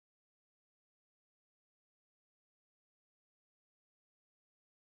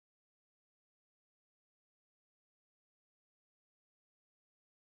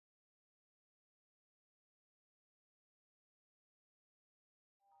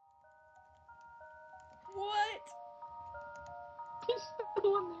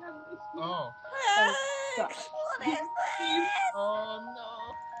Oh. God. What is this? Oh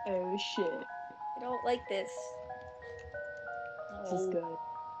no. Oh shit. I don't like this. This is good.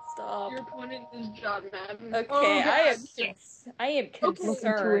 Stop. Your opponent is John Madden. Okay, Oh, I am Look into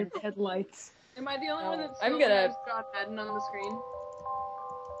concerned. its headlights. Am I the only one that No, still I'm gonna- has John Madden on the screen?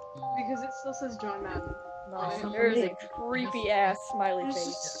 Because it still says John Madden. No, there's a creepy ass smiley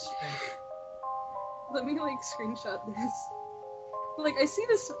face. Let me like screenshot this. Like I see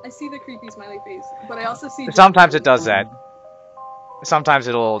the creepy smiley face, but I also see. Sometimes it does that. Sometimes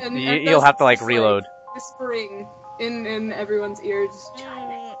it'll. And You'll have to like just, reload. Whispering in everyone's ears.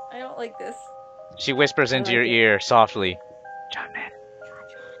 I don't like this. She whispers into like your it. ear softly. John Madden.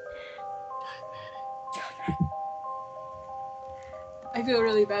 I feel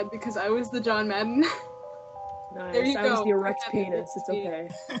really bad because I was the John Madden. Nice. There you I was go. the erect Happy penis. It's to be- okay.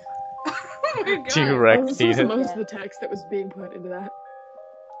 Oh my god. T-Rex This was penis. most of the text that was being put into that.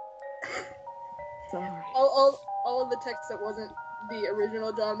 Sorry. All of the text that wasn't the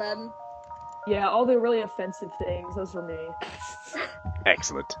original John Madden. Yeah, all the really offensive things, those were me.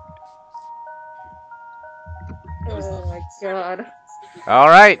 Excellent. Oh my god.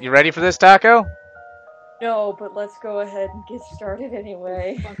 Alright, you ready for this, Taco? No, but let's go ahead and get started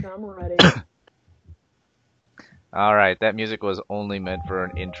anyway. Fuck, I'm ready. Alright, that music was only meant for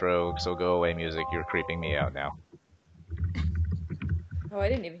an intro, so go away, music. You're creeping me out now. Oh, I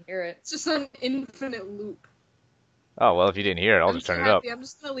didn't even hear it. It's just an infinite loop. Oh, well, if you didn't hear it, I'll just so turn it up. happy. I'm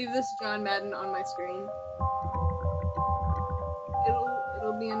just gonna leave this John Madden on my screen.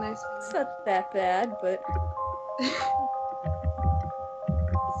 It'll be a nice. It's not that bad, but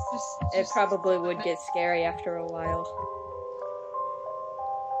it probably would get scary after a while.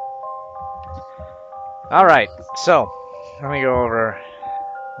 Alright, so, let me go over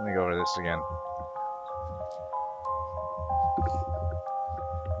this again.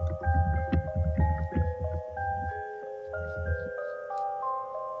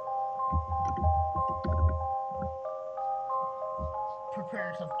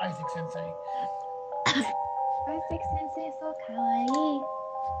 Prepare yourself, Isaac Sensei. Isaac Sensei so kawaii.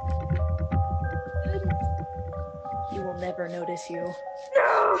 He will never notice you.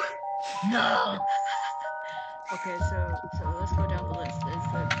 No! Okay, so let's go down the list. There's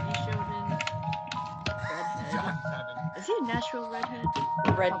the Bishonen redhead. John Madden. Is he a natural redhead?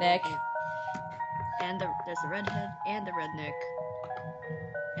 Redneck. Probably. And there's the redhead and the redneck.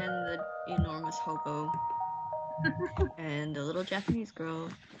 And the enormous hobo. And the little Japanese girl.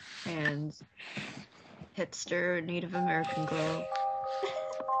 And hipster Native American girl.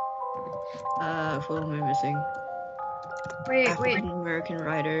 Who am I missing? Wait. African American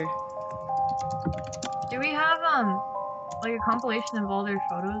writer. Do we have like a compilation of all their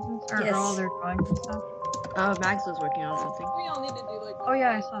photos and stuff, Yes. or all their drawings and stuff? Max was working on something. We all need to do like. Oh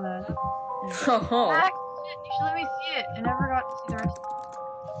yeah, I saw that. Oh. Max, shit, you should let me see it. I never got to see the rest.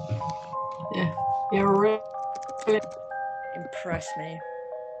 Yeah, really. Impress me.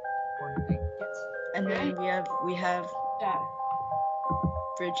 And then we have Yeah.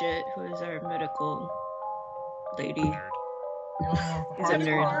 Bridget, who is our medical lady. The only one with He's a hard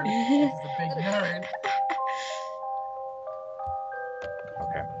nerd. part. He's a big nerd.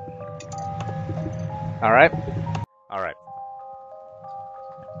 Okay. Alright? Alright.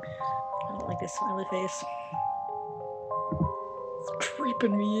 I don't like this smiley face. It's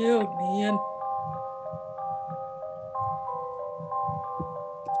creeping me out, man.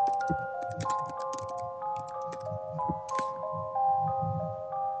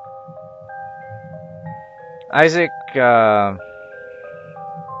 Isaac, your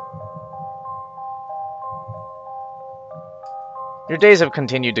days have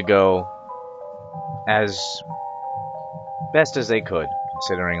continued to go as best as they could,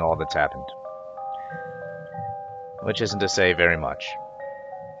 considering all that's happened. Which isn't to say very much.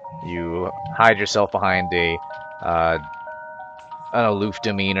 You hide yourself behind an aloof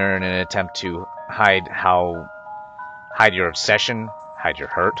demeanor in an attempt to hide your obsession, hide your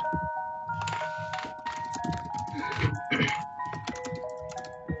hurt.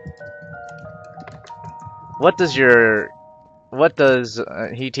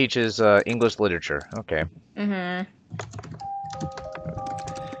 He teaches English literature. Okay. Mm-hmm.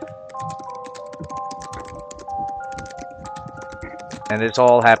 And this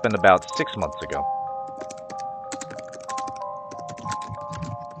all happened about 6 months ago.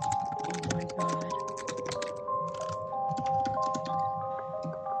 Oh my god.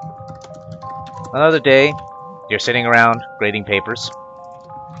 Another day, you're sitting around grading papers.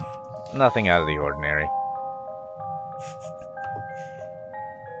 Nothing out of the ordinary.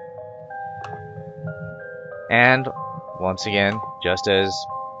 And, once again, just as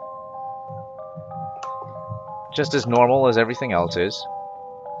normal as everything else is.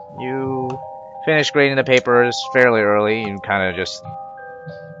 You finished grading the papers fairly early. You kind of just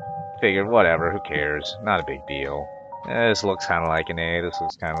figured, whatever, who cares? Not a big deal. This looks kind of like an A, this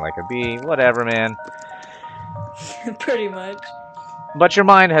looks kind of like a B, whatever, man. Pretty much. But your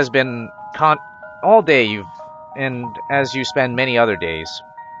mind has been all day and as you spend many other days,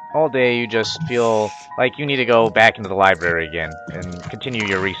 all day you just feel like you need to go back into the library again and continue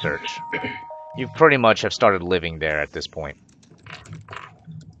your research. You pretty much have started living there at this point.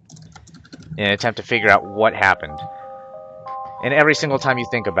 In an attempt to figure out what happened. And every single time you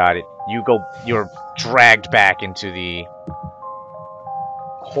think about it, you're dragged back into the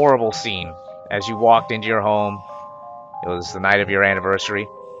horrible scene. As you walked into your home, it was the night of your anniversary.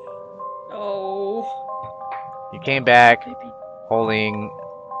 Oh. You came back holding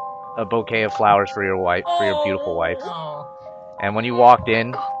a bouquet of flowers for your wife, for your beautiful wife. Oh. And when you walked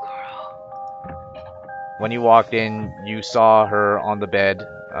in, you saw her on the bed,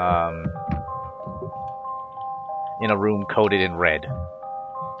 in a room coated in red.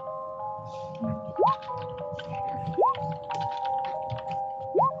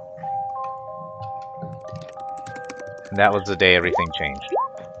 And that was the day everything changed.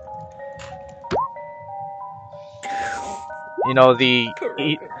 You know, the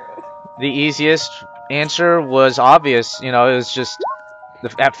easiest answer was obvious. You know, it was just,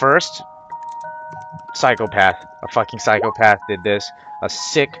 at first, psychopath. A fucking psychopath did this. A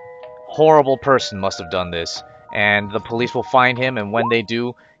sick, horrible person must have done this. And the police will find him, and when they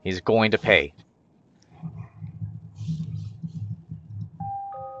do, he's going to pay.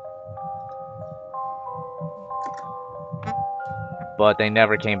 But they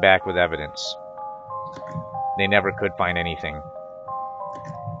never came back with evidence. They never could find anything.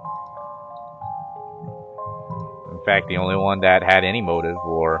 In fact, the only one that had any motive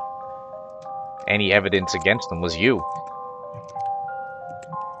or any evidence against them was you.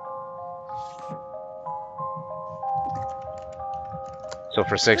 So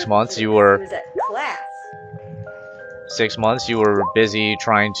for 6 months you were... He was at class. 6 months you were busy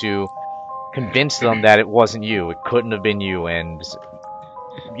trying to convince them that it wasn't you. It couldn't have been you. And,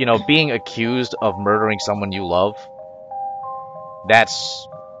 you know, being accused of murdering someone you love, that's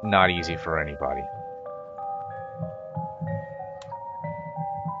not easy for anybody.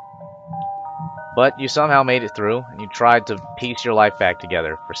 But you somehow made it through, and you tried to piece your life back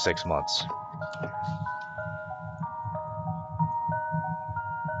together for 6 months.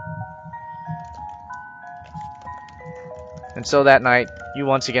 And so that night, you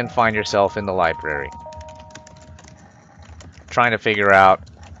once again find yourself in the library, trying to figure out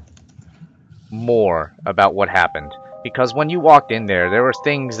more about what happened. Because when you walked in there, there were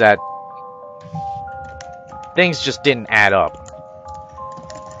things just didn't add up.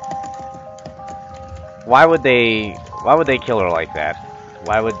 Why would they kill her like that?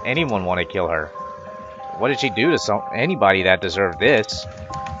 Why would anyone want to kill her? What did she do to anybody that deserved this?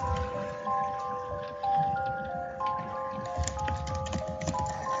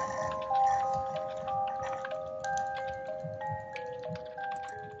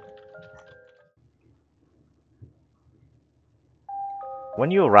 When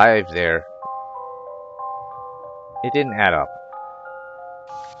you arrived there, it didn't add up.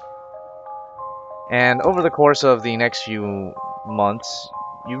 And over the course of the next few months,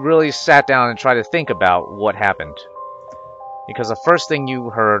 you really sat down and tried to think about what happened. Because the first thing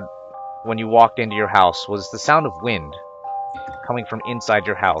you heard when you walked into your house was the sound of wind coming from inside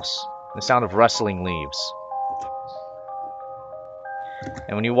your house. The sound of rustling leaves.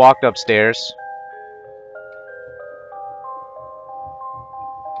 And when you walked upstairs,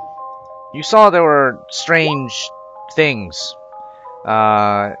 you saw there were strange things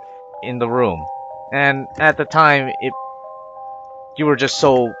in the room. And at the time, you were just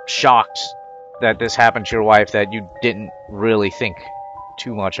so shocked that this happened to your wife that you didn't really think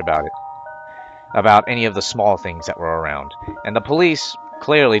too much about it. About any of the small things that were around. And the police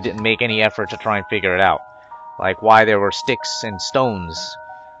clearly didn't make any effort to try and figure it out. Like why there were sticks and stones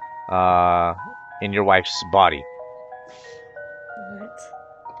in your wife's body. What?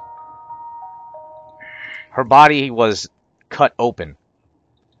 Her body was cut open.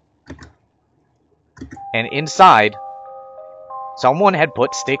 And inside, someone had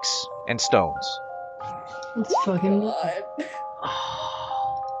put sticks and stones. It's fucking God.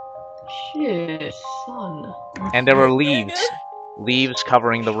 shit, son. And there were leaves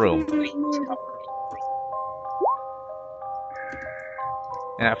covering the room.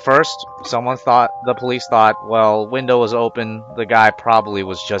 And at first, the police thought, well, window was open, the guy probably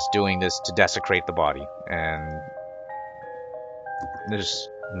was just doing this to desecrate the body. And This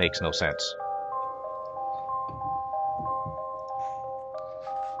makes no sense.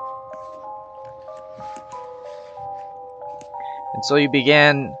 And so you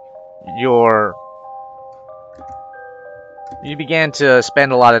began to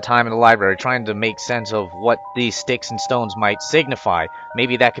spend a lot of time in the library trying to make sense of what these sticks and stones might signify.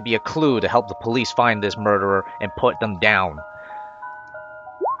 Maybe that could be a clue to help the police find this murderer and put them down.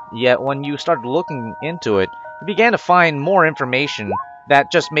 Yet when you started looking into it, you began to find more information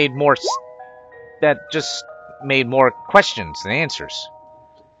that just made more questions than answers.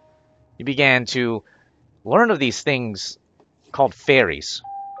 You began to learn of these things called fairies.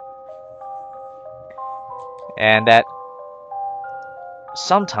 And that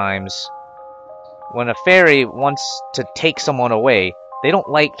sometimes when a fairy wants to take someone away, they don't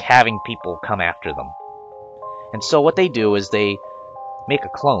like having people come after them. And so what they do is they make a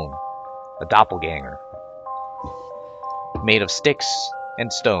clone, a doppelganger, made of sticks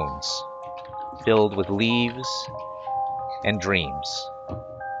and stones, filled with leaves and dreams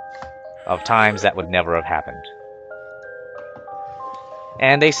of times that would never have happened.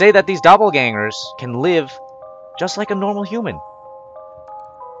 And they say that these doppelgangers can live just like a normal human.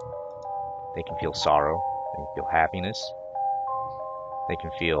 They can feel sorrow, they can feel happiness, they can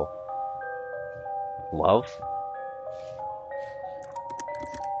feel love,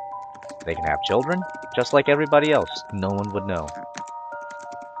 they can have children, just like everybody else. No one would know.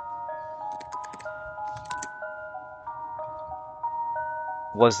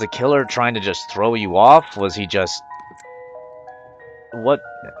 Was the killer trying to just throw you off? Was he just...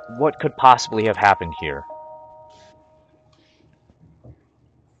 What could possibly have happened here?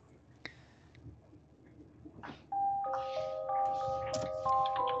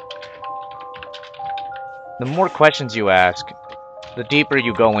 The more questions you ask, the deeper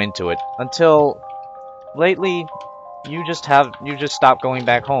you go into it, until lately you just stopped going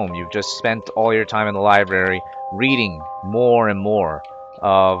back home. You've just spent all your time in the library reading more and more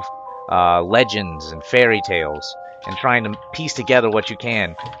of legends and fairy tales and trying to piece together what you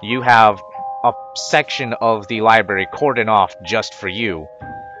can. You have a section of the library cordoned off just for you,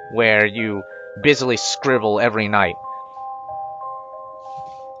 where you busily scribble every night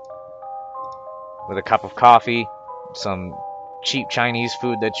with a cup of coffee, some cheap Chinese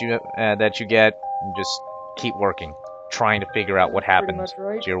food that you get, and just keep working, trying to figure out what happened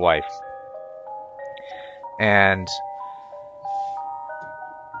to your wife. And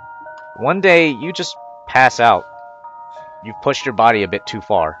one day you just pass out. You've pushed your body a bit too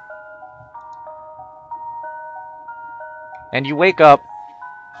far. And you wake up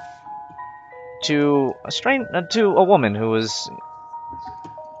to a woman who is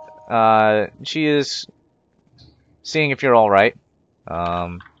she is seeing if you're all right.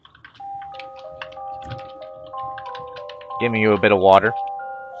 Giving you a bit of water.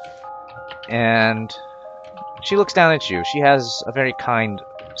 And she looks down at you. She has a very kind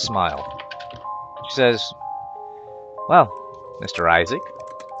smile. She says, "Well, Mr. Isaac,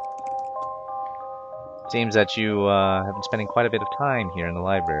 seems that you have been spending quite a bit of time here in the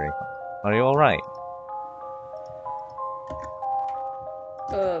library. Are you all right?"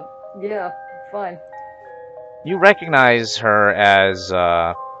 Yeah, fine. You recognize her as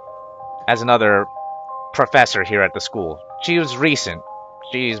another professor here at the school. She was recent.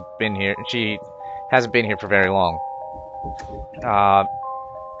 She hasn't been here for very long.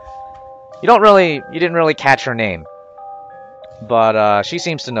 You didn't really catch her name, but she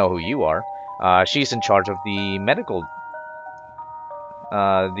seems to know who you are. She's in charge of the medical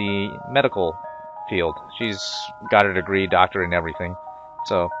field. She's got her degree, doctorate, and everything.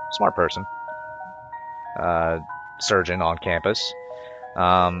 So, smart person. Surgeon on campus.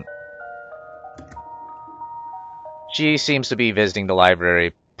 She seems to be visiting the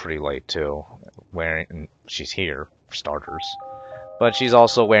library pretty late too. She's here for starters, but she's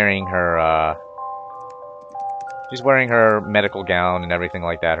also wearing her medical gown and everything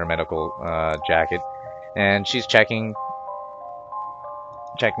like that. Her medical jacket, and she's checking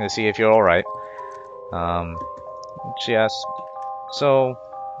to see if you're all right. She asks, "So,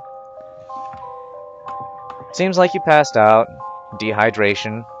 seems like you passed out.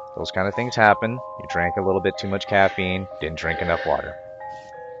 Dehydration. Those kind of things happen. You drank a little bit too much caffeine, didn't drink enough water."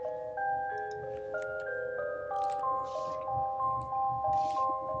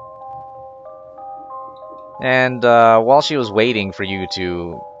 And while she was waiting for you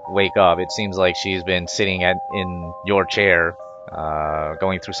to wake up, it seems like she's been sitting in your chair,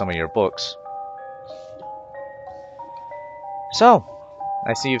 going through some of your books. "So,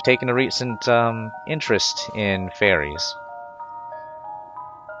 I see you've taken a recent interest in fairies."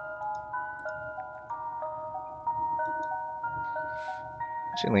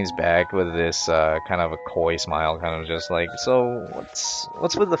 She leans back with this kind of a coy smile, kind of just like, so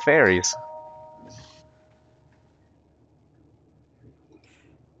what's with the fairies?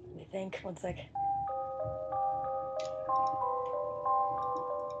 Let me think. One sec.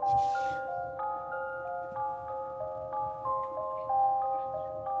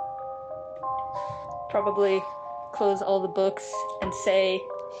 Probably close all the books and say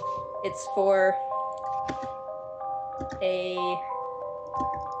it's for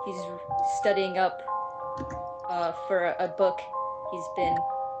he's studying up for a book he's been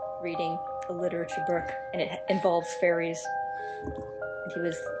reading, a literature book, and it involves fairies. And he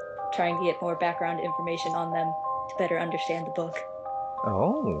was trying to get more background information on them to better understand the book.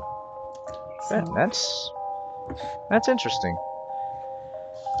 Oh, that's interesting.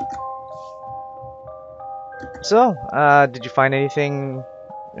 So, did you find anything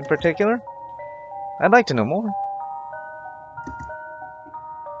in particular? I'd like to know more.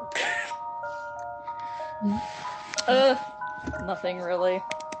 Nothing really.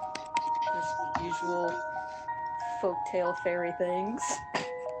 Just the usual folktale fairy things.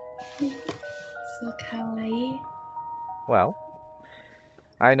 So kawaii. Well,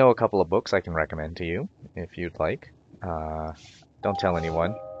 I know a couple of books I can recommend to you, if you'd like. Don't tell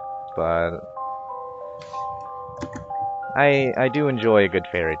anyone, but I do enjoy a good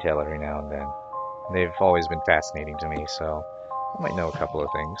fairy tale every now and then. They've always been fascinating to me, so I might know a couple of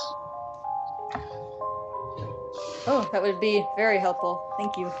things. Oh, that would be very helpful.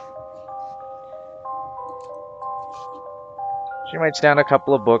 Thank you. She writes down a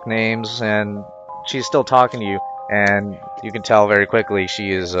couple of book names, and she's still talking to you, and you can tell very quickly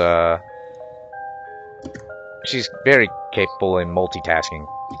she's very capable in multitasking.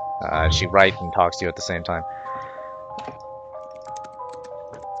 She writes and talks to you at the same time.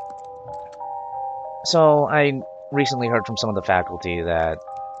 So, I recently heard from some of the faculty that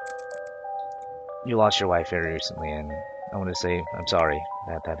you lost your wife very recently, and I want to say I'm sorry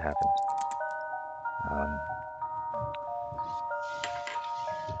that that happened.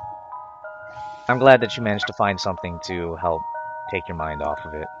 I'm glad that you managed to find something to help take your mind off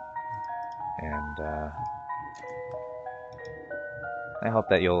of it, and I hope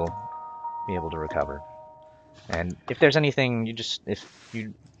that you'll be able to recover. And if there's anything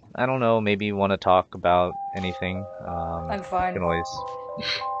I don't know, maybe you want to talk about anything, I'm fine. you can always.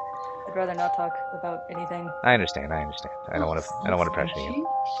 I'd rather not talk about anything. I understand. I don't want to pressure you.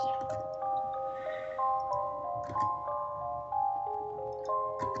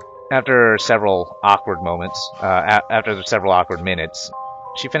 After several awkward moments, after several awkward minutes,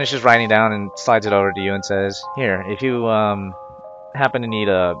 she finishes writing down and slides it over to you and says, "Here, if you happen to need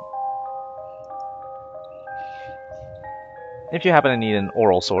an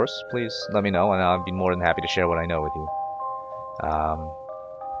oral source, please let me know, and I'll be more than happy to share what I know with you.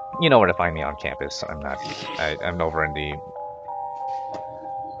 You know where to find me on campus. I'm over in the,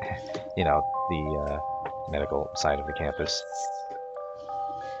 the medical side of the campus.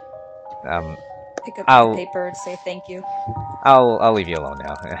 Pick up I'll- the paper and say thank you. I'll leave you alone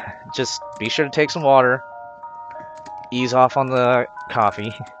now. Just be sure to take some water, ease off on the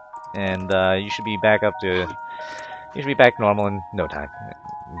coffee, and you should be back normal in no time."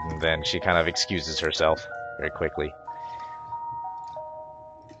 And then she kind of excuses herself very quickly.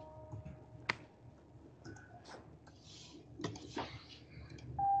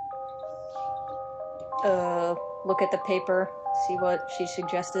 Look at the paper, see what she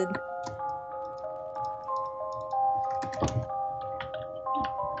suggested.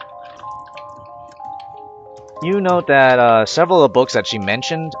 You note that several of the books that she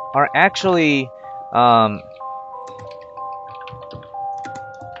mentioned are actually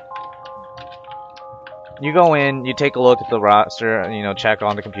you go in, you take a look at the roster, check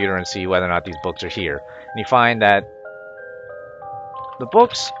on the computer and see whether or not these books are here. And you find that the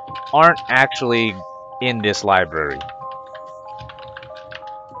books aren't actually in this library.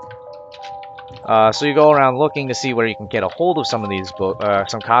 So you go around looking to see where you can get a hold of some of these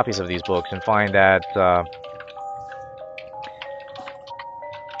some copies of these books, and find that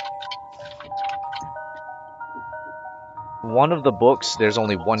one of the books, there's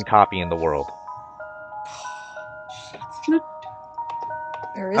only one copy in the world.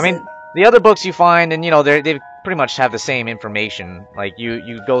 Where is I mean, it? the other books you find, and they pretty much have the same information. Like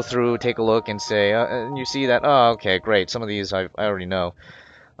you go through, take a look, and say, and you see that, oh, okay, great. Some of these I already know.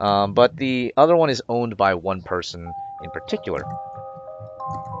 But the other one is owned by one person in particular,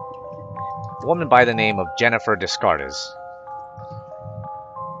 a woman by the name of Jennifer Descartes.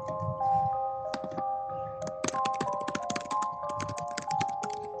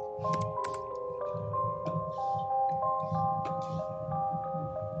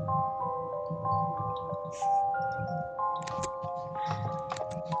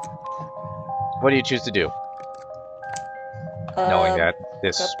 What do you choose to do? Knowing that Look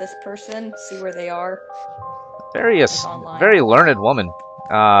this up this person, see where they are. very Online. very learned woman,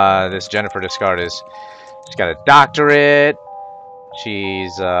 this Jennifer Descartes, she's got a doctorate.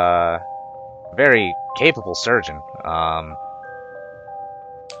 She's a very capable surgeon.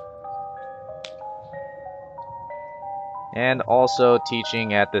 And also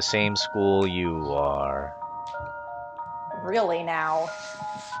teaching at the same school you are. Really now?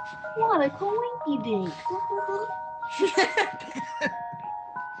 What a coinky dink.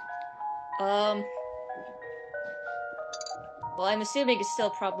 Well, I'm assuming it's still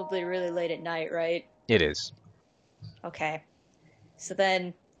probably really late at night, right? It is. Okay. So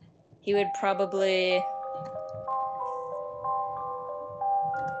then, he would probably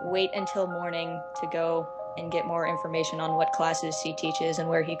wait until morning to go and get more information on what classes she teaches and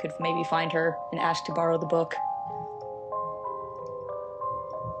where he could maybe find her and ask to borrow the book.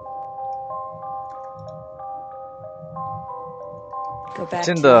 Go back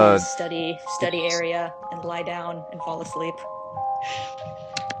in to the- his study area and lie down and fall asleep.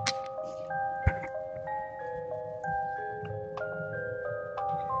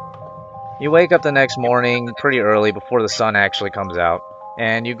 You wake up the next morning pretty early before the sun actually comes out,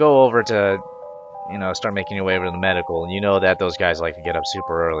 and you go over to, start making your way over to the medical, and you know that those guys like to get up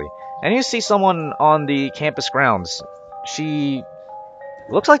super early. And you see someone on the campus grounds. She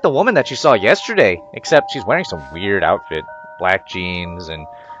looks like the woman that you saw yesterday, except she's wearing some weird outfit. Black jeans, and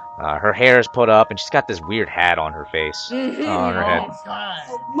her hair is put up, and she's got this weird hat on her face, on her head. Oh, God.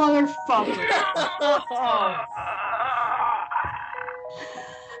 Motherfucker.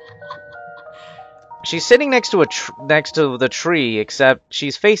 She's sitting next to next to the tree, except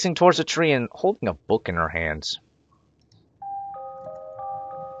she's facing towards the tree and holding a book in her hands.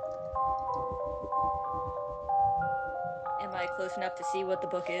 Am I close enough to see what the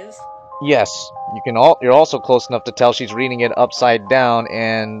book is? Yes, you're also close enough to tell she's reading it upside down,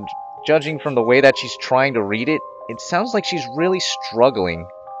 and judging from the way that she's trying to read it, it sounds like she's really struggling.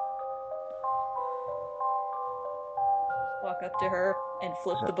 Walk up to her and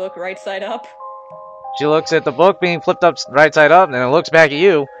flip the book right side up. She looks at the book being flipped up right side up, and then looks back at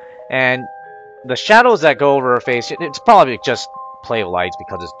you, and the shadows that go over her face, it's probably just play of lights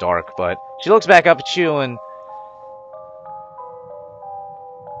because it's dark, but she looks back up at you, and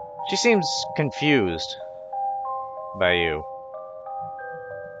she seems confused by you.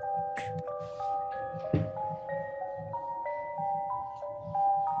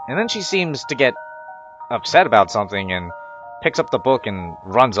 And then she seems to get upset about something and picks up the book and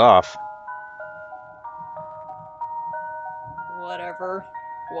runs off. Whatever.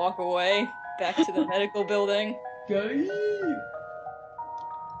 Walk away. Back to the medical building.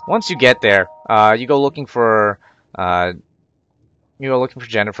 Once you get there, you go looking for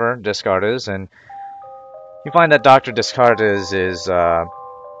Jennifer Descartes, and you find that Dr. Descartes is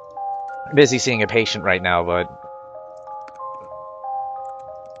busy seeing a patient right now, but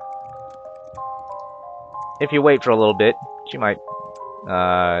if you wait for a little bit, she might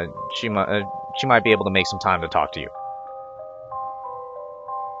be able to make some time to talk to you.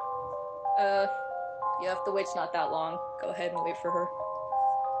 Yeah, if the wait's not that long, go ahead and wait for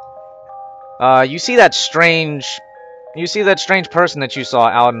her. You see that strange person that you saw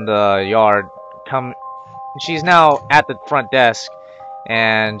out in the yard come. She's now at the front desk,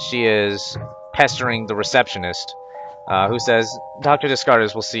 and she is pestering the receptionist, who says, "Dr.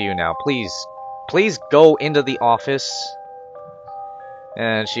 Descartes will see you now. Please go into the office."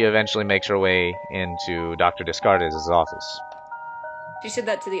 And she eventually makes her way into Dr. Descartes' office. She said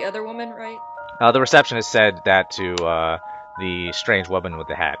that to the other woman, right? The receptionist said that to the strange woman with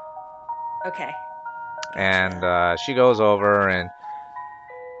the hat. Okay. And she goes over, and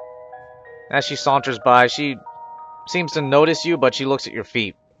as she saunters by, she seems to notice you, but she looks at your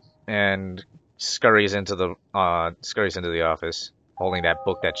feet and scurries into the office, holding that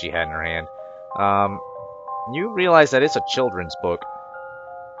book that she had in her hand. You realize that it's a children's book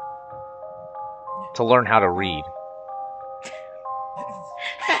to learn how to read.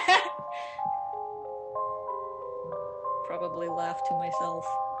 Probably laugh to myself.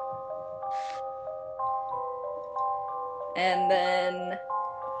 And then...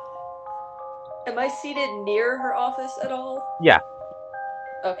 Am I seated near her office at all? Yeah.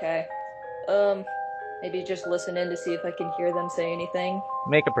 Okay. Maybe just listen in to see if I can hear them say anything.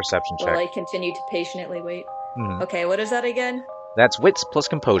 Make a perception check. While I continue to patiently wait. Mhm. Okay, what is that again? That's wits plus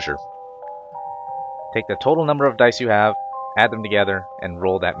composure. Take the total number of dice you have, add them together, and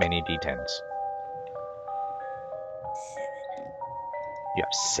roll that many d10s. 7. You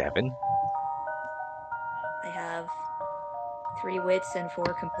have 7? I have 3 wits and 4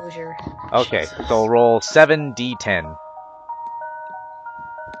 composure. Okay, so roll 7d10.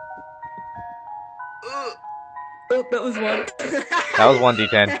 Oh, that was 1. That was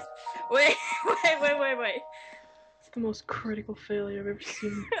 1d10. Wait. It's the most critical failure I've ever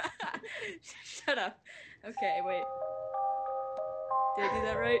seen. Shut up. Okay, wait. Did I do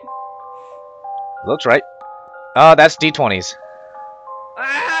that right? Looks right. Oh, that's d20s.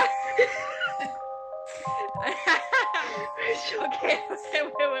 Ah! Okay,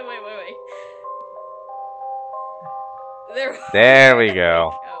 wait. There we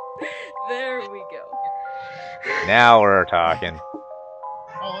go. There we go. Now we're talking.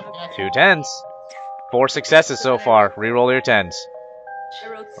 Oh, look, that's 2 10s. 4 successes so far. Reroll your 10s. I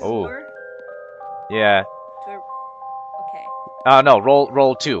rolled Oh. 4. Yeah. Okay. No,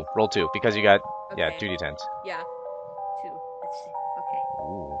 roll 2. Roll 2 because you got yeah, Okay. 2d10s. Yeah. 2. Let's see. Okay.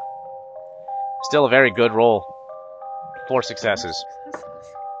 Ooh. Still a very good roll. 4 successes.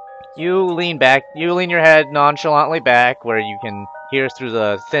 You lean your head nonchalantly back where you can hear through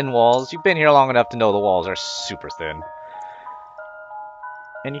the thin walls. You've been here long enough to know the walls are super thin.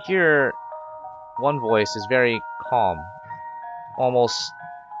 And you hear one voice is very calm. Almost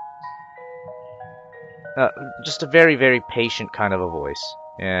just a very, very patient kind of a voice.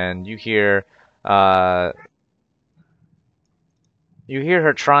 And you hear her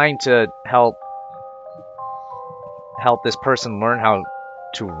trying to help this person learn how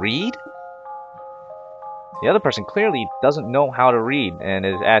to read. The other person clearly doesn't know how to read and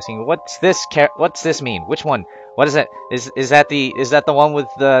is asking, "What's this mean? Which one? What is that? Is that the one with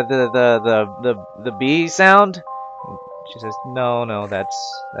the B sound?" She says, "No,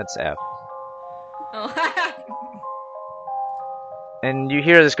 that's F." Oh. And you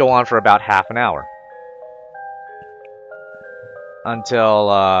hear this go on for about half an hour until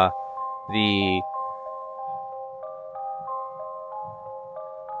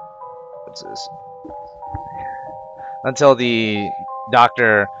until the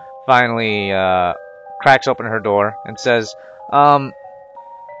doctor finally cracks open her door and says,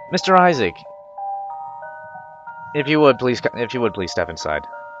 "Mr. Isaac, if you would please step inside."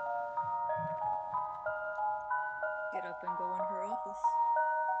 Get up and go in her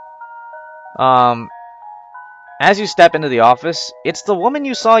office. As you step into the office, it's the woman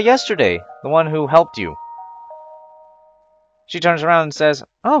you saw yesterday, the one who helped you. She turns around and says,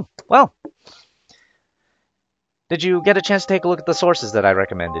 "Oh, well. Did you get a chance to take a look at the sources that I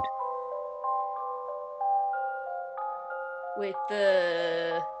recommended?" Wait,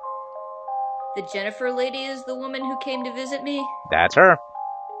 the Jennifer lady is the woman who came to visit me? That's her.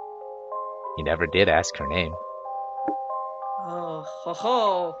 You never did ask her name. Oh, ho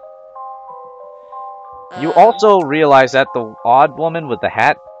ho. You also realize that the odd woman with the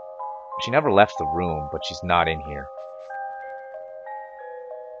hat, she never left the room, but she's not in here.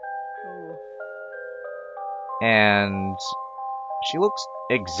 Ooh. And she looks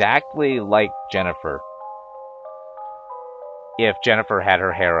exactly like Jennifer. If Jennifer had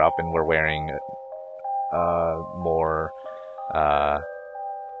her hair up and were wearing more a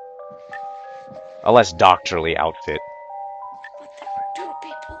less doctorly outfit. But there were 2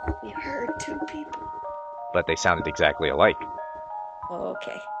 people. We heard 2 people. But they sounded exactly alike. Oh,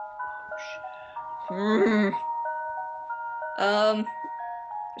 okay.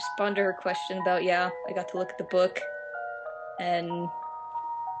 Respond to her question about, I got to look at the book. And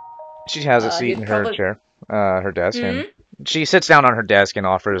She has a seat in her chair, her desk, and she sits down on her desk and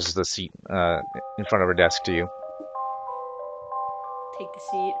offers the seat in front of her desk to you. Take the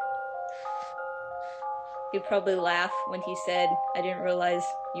seat. He'd probably laugh when he said, "I didn't realize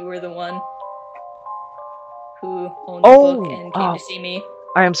you were the one who owned the book and came to see me."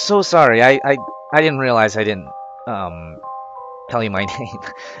 I am so sorry. I didn't realize I didn't tell you my name.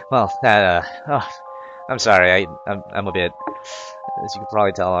 Well, I'm sorry. I'm a bit, as you can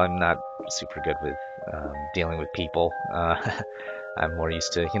probably tell, I'm not super good with dealing with people. I'm more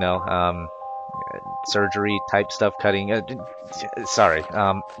used to, surgery type stuff, cutting. Sorry.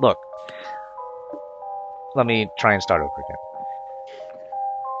 Look, let me try and start over again.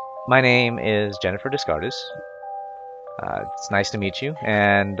 My name is Jennifer Descartes. It's nice to meet you,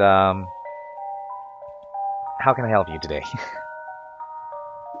 and how can I help you today?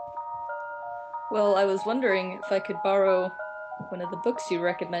 Well, I was wondering if I could borrow one of the books you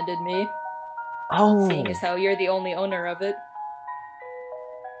recommended me. Oh. Seeing as how you're the only owner of it.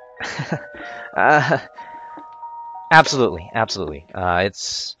 Absolutely.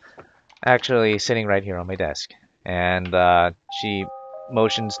 It's actually sitting right here on my desk. And she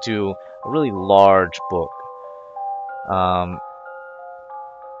motions to a really large book.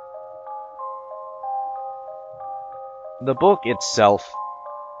 The book itself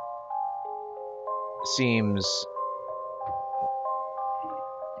seems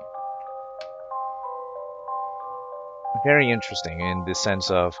very interesting in the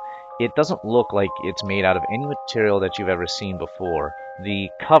sense of it doesn't look like it's made out of any material that you've ever seen before. The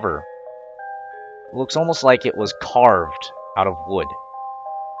cover looks almost like it was carved out of wood.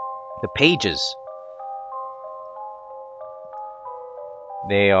 The pages,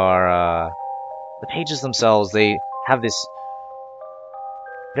 the pages themselves, they have this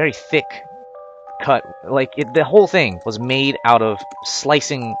very thick cut, like the whole thing was made out of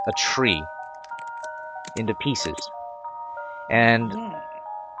slicing a tree into pieces. And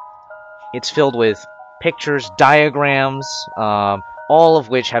it's filled with pictures, diagrams, all of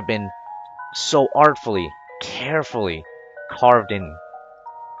which have been so artfully, carefully carved in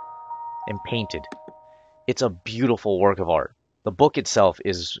and painted. It's a beautiful work of art. The book itself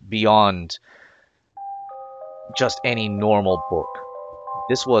is beyond just any normal book.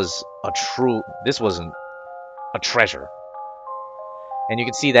 This was a treasure. And you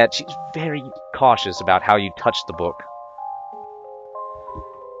can see that she's very cautious about how you touch the book.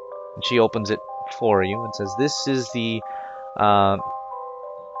 And she opens it for you and says, this is the,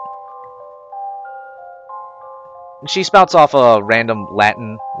 she spouts off a random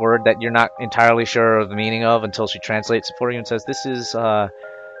Latin word that you're not entirely sure of the meaning of until she translates it for you and says, this is a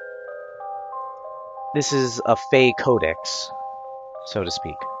Fey codex, so to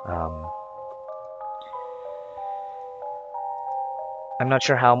speak. I'm not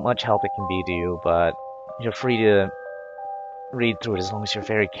sure how much help it can be to you, but you're free to read through it as long as you're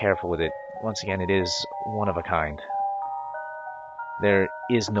very careful with it. Once again, it is one of a kind. There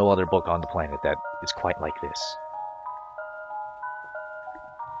is no other book on the planet that is quite like this.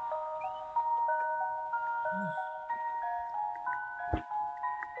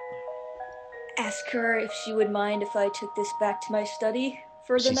 Ask her if she would mind if I took this back to my study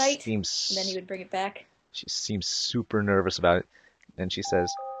for the night, and then he would bring it back. She seems super nervous about it, and she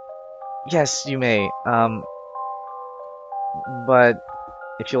says, yes, you may, but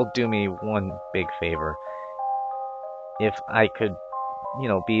if you'll do me one big favor, if I could,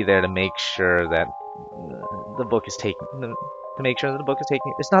 be there to make sure that the book is taken, to make sure that the book is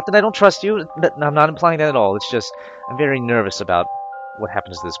taken. It's not that I don't trust you, I'm not implying that at all, it's just, I'm very nervous about what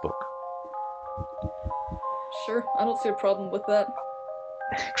happens to this book. Sure, I don't see a problem with that.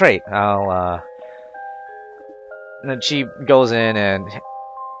 Great, and then she goes in and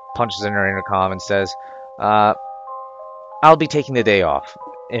punches in her intercom and says, I'll be taking the day off.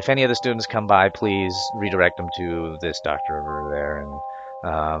 If any of the students come by, please redirect them to this doctor over there. And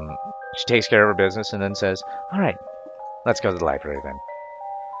she takes care of her business and then says, alright, let's go to the library then.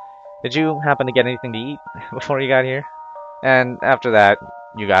 Did you happen to get anything to eat before you got here? And after that,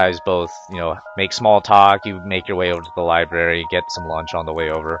 you guys both, make small talk, you make your way over to the library, get some lunch on the way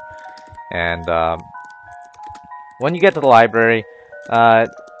over. And when you get to the library,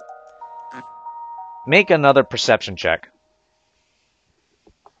 make another perception check.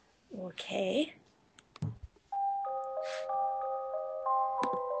 Okay.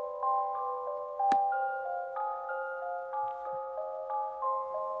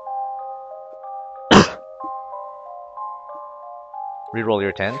 Reroll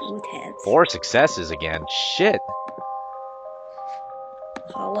your 10s. 2 10s. 4 successes again. Shit.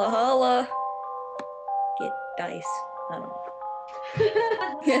 Holla holla. Get dice. I don't know.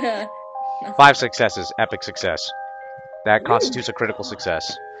 Yeah. 5 successes. Epic success. That constitutes a critical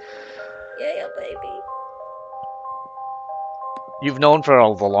success. Yeah, baby. You've known for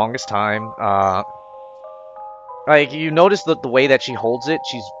the longest time, like, you notice that the way that she holds it,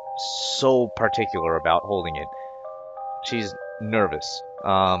 she's so particular about holding it. She's nervous.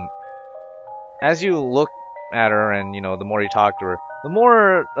 As you look at her and, the more you talk to her, the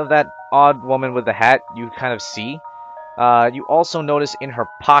more of that odd woman with the hat you kind of see. You also notice in her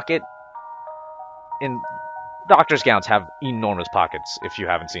pocket, doctor's gowns have enormous pockets if you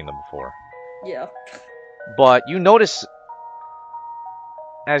haven't seen them before. Yeah. But you notice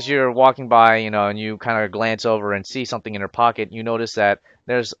as you're walking by, and you kind of glance over and see something in her pocket, you notice that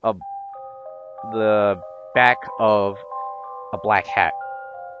there's the back of a black hat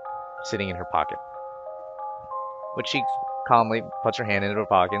sitting in her pocket, which she calmly puts her hand into her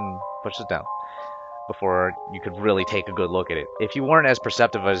pocket and pushes down before you could really take a good look at it. If you weren't as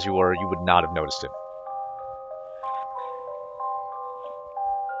perceptive as you were, you would not have noticed it.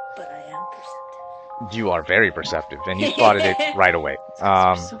 But I am perceptive. You are very perceptive, and you spotted it right away.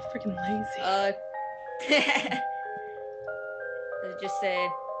 You're so freaking lazy. Just say,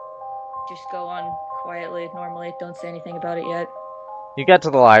 just go on quietly, normally. Don't say anything about it yet. You get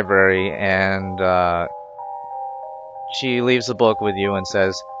to the library, and she leaves the book with you and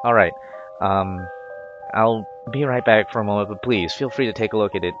says, "All right, I'll be right back for a moment, but please feel free to take a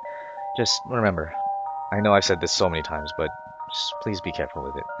look at it. Just remember, I know I've said this so many times, but just please be careful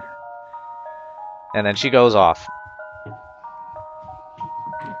with it." And then she goes off.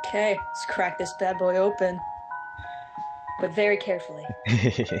 Okay, let's crack this bad boy open. But very carefully.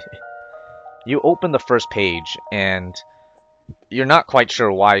 You open the first page, and you're not quite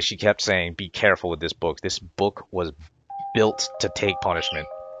sure why she kept saying, "Be careful with this book." This book was built to take punishment.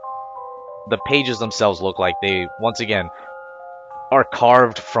 The pages themselves look like they, once again, are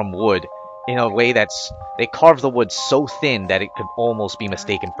carved from wood in a way that's... They carved the wood so thin that it could almost be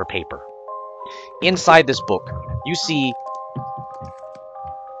mistaken for paper. Inside this book, you see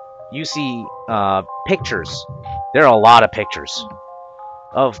pictures. There are a lot of pictures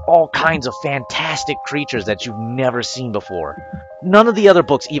of all kinds of fantastic creatures that you've never seen before. None of the other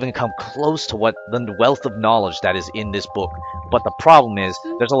books even come close to what the wealth of knowledge that is in this book. But the problem is,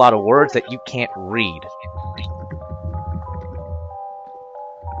 there's a lot of words that you can't read.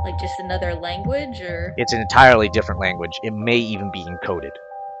 Like just another language, or? It's an entirely different language. It may even be encoded.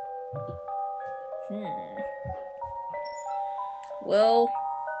 Well,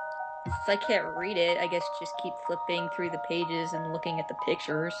 if I can't read it, I guess just keep flipping through the pages and looking at the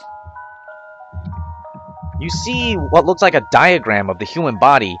pictures. You see what looks like a diagram of the human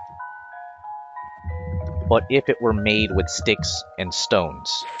body, but if it were made with sticks and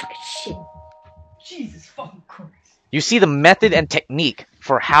stones. Fucking shit. Jesus fucking Christ. You see the method and technique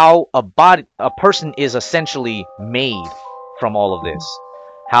for how a person is essentially made from all of this.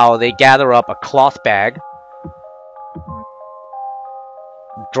 How they gather up a cloth bag,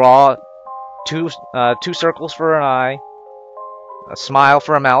 draw two circles for an eye, a smile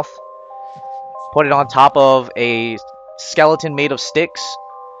for a mouth, put it on top of a skeleton made of sticks.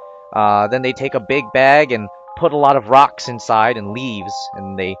 Then they take a big bag and put a lot of rocks inside and leaves,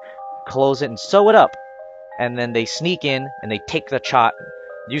 and they close it and sew it up. And then they sneak in and they take the child.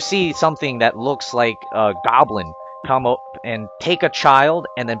 You see something that looks like a goblin come up and take a child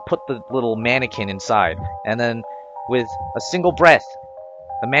and then put the little mannequin inside. And then with a single breath,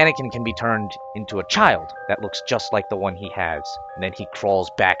 the mannequin can be turned into a child that looks just like the one he has. And then he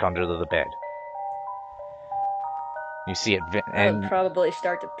crawls back under the bed. You see it, That would probably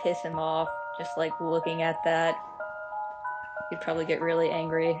start to piss him off, just like looking at that. He'd probably get really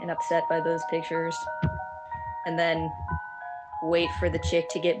angry and upset by those pictures. And then wait for the chick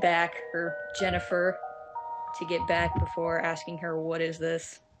to get back, or Jennifer to get back before asking her, "What is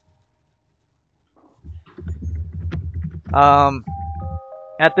this?"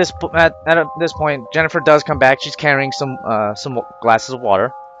 At this point, Jennifer does come back. She's carrying some glasses of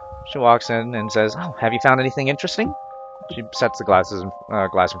water. She walks in and says, "Oh, have you found anything interesting?" She sets the glass in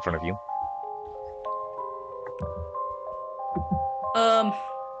front of you.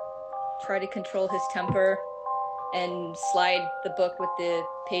 Try to control his temper and slide the book with the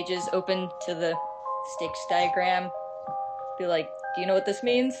pages open to the sticks diagram. Be like, "Do you know what this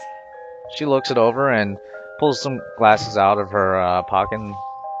means?" She looks it over and pulls some glasses out of her pocket and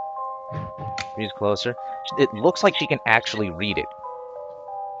reads closer. It looks like she can actually read it.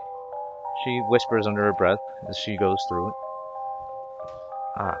 She whispers under her breath as she goes through it.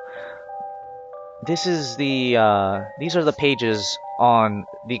 These are the pages on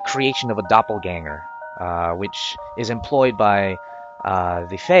the creation of a doppelganger, which is employed by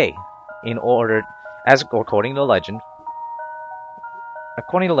the Fae in order, according to legend.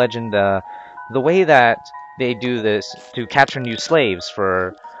 According to legend, the way that they do this to capture new slaves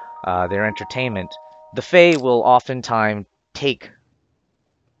for their entertainment, the Fae will oftentimes take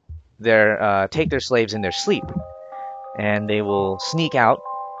their slaves in their sleep, and they will sneak out,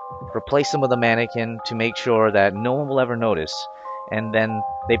 replace them with a mannequin to make sure that no one will ever notice, and then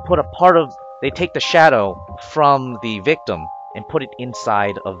they take the shadow from the victim and put it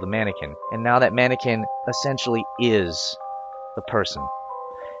inside of the mannequin, and now that mannequin essentially is the person,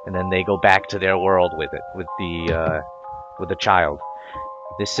 and then they go back to their world with it, with the child.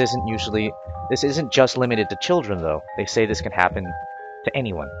 This isn't just limited to children, though. They say this can happen to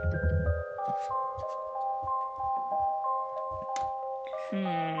anyone.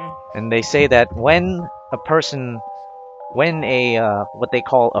 And they say that when what they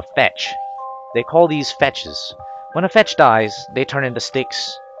call a fetch, they call these fetches. When a fetch dies, they turn into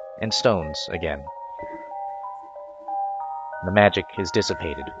sticks and stones again. The magic is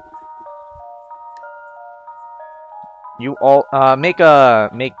dissipated. You all I need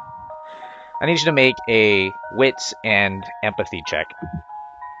you to make a wits and empathy check.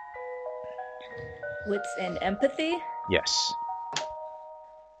 Wits and empathy? Yes.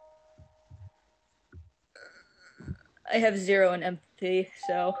 I have 0 in empathy,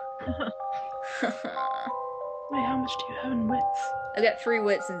 so. Wait, how much do you have in wits? I got 3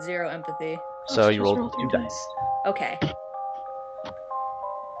 wits and 0 empathy. So you just rolled roll 2 dice. Okay.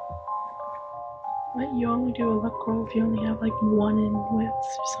 What, you only do a luck roll if you only have like 1 in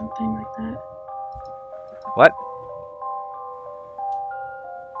wits or something like that? What?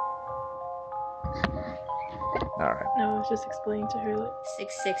 Alright. No, I was just explaining to her like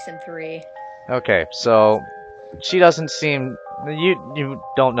 6, 6, and 3. Okay, so she doesn't seem you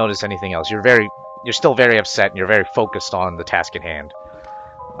don't notice anything else. You're still very upset and you're very focused on the task at hand.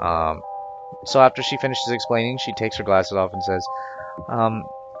 So after she finishes explaining, she takes her glasses off and says,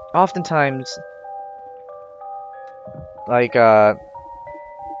 oftentimes, like,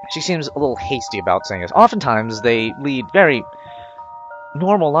 she seems a little hasty about saying this. Oftentimes, they lead very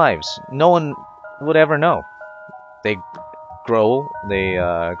normal lives. No one would ever know. They grow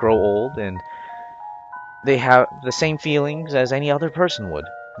old, and they have the same feelings as any other person would.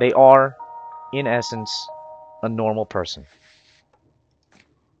 They are, in essence, a normal person.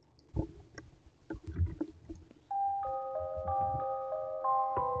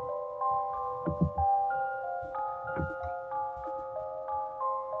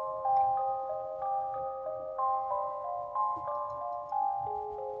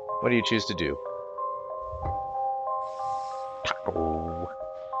 What do you choose to do? Taco.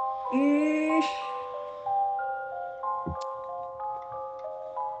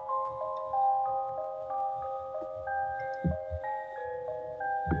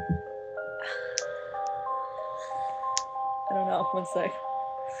 I don't know. One sec.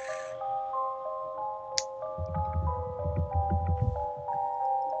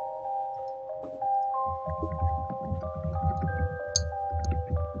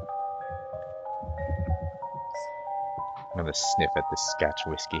 I'm gonna sniff at this Scotch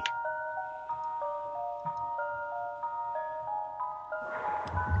whiskey.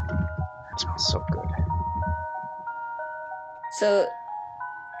 It smells so good. So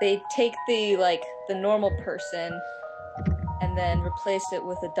they take the normal person and then replace it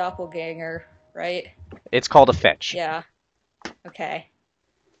with a doppelganger, right? It's called a fetch. Yeah. Okay.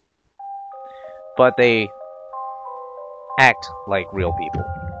 But they act like real people.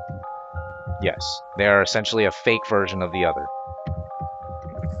 Yes, they are essentially a fake version of the other.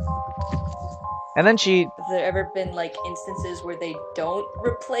 And then she... Have there ever been instances where they don't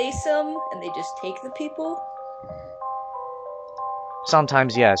replace them and they just take the people?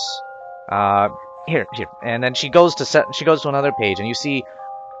 Sometimes, yes. Here. And then she goes to another page, and you see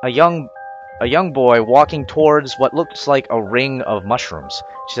a young boy walking towards what looks like a ring of mushrooms.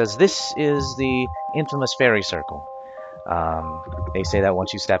 She says, "This is the infamous fairy circle. They say that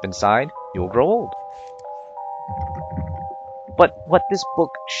once you step inside, you will grow old." But what this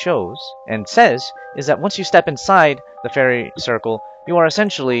book shows and says is that once you step inside the fairy circle, you are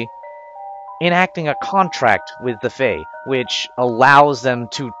essentially enacting a contract with the Fae, which allows them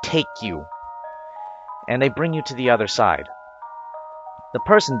to take you, and they bring you to the other side. The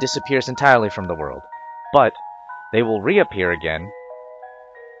person disappears entirely from the world, but they will reappear again.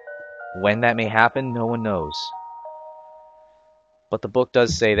 When that may happen, no one knows. But the book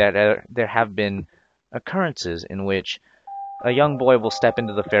does say that there have been occurrences in which a young boy will step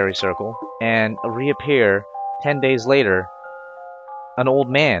into the fairy circle and reappear 10 days later, an old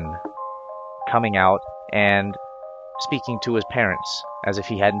man coming out and speaking to his parents as if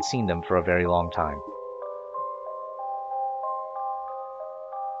he hadn't seen them for a very long time.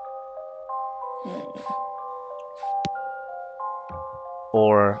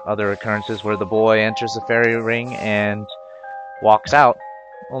 Or other occurrences where the boy enters the fairy ring and walks out,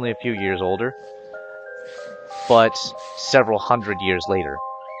 only a few years older, but several hundred years later.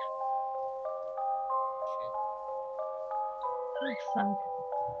 That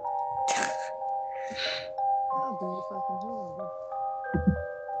I'll be fucking horrible.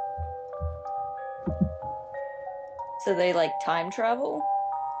 So they time travel?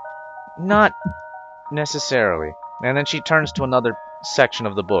 Not necessarily. And then she turns to another section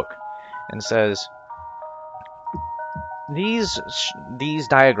of the book and says, These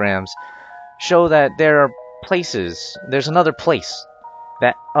diagrams show that there are places, there's another place,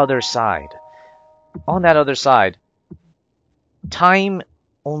 that other side. On that other side, time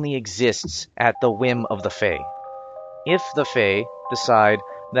only exists at the whim of the Fae. If the Fae decide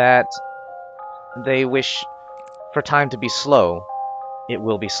that they wish for time to be slow, it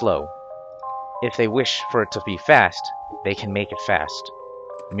will be slow. If they wish for it to be fast, they can make it fast,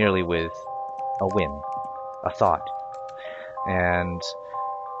 merely with a whim, a thought. And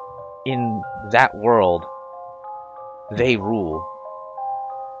in that world, they rule.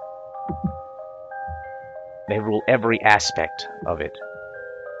 They rule every aspect of it.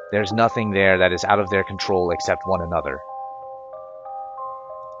 There's nothing there that is out of their control except one another.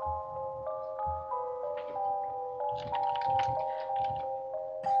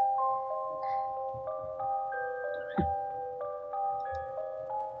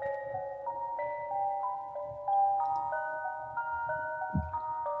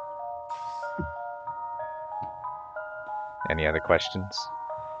 Any other questions?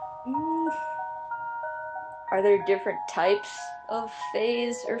 Are there different types of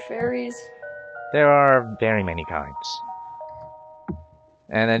fays or fairies? There are very many kinds.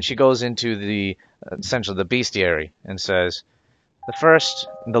 And then she goes into the, essentially the bestiary, and says,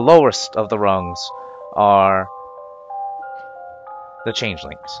 the lowest of the rungs are the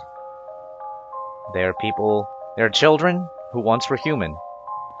changelings. They are children who once were human.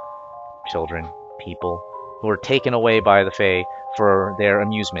 Children, people, who were taken away by the Fae for their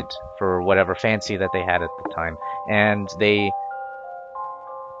amusement, for whatever fancy that they had at the time. And they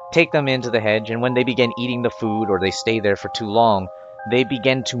take them into the hedge, and when they begin eating the food, or they stay there for too long, they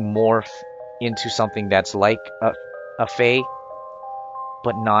begin to morph into something that's like a Fae,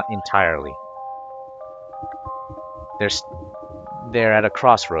 but not entirely. They're at a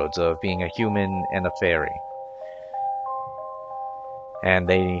crossroads of being a human and a fairy. And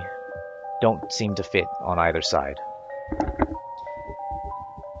they don't seem to fit on either side.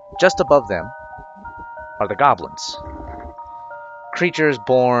 Just above them are the goblins. Creatures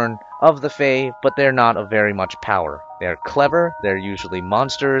born of the Fae, but they're not of very much power. They're clever, they're usually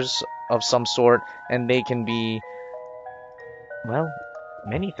monsters of some sort, and they can be, well,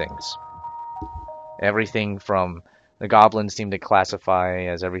 many things. Everything from, the goblins seem to classify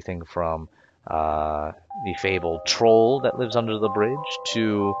as everything from the fabled troll that lives under the bridge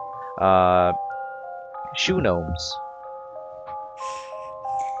to shoe gnomes.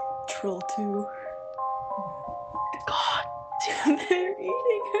 Troll 2. God damn, they're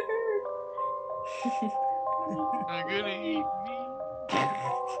eating her. They're gonna eat me.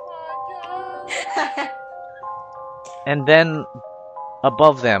 And then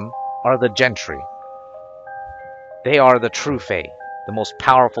above them are the gentry. They are the true Fae, the most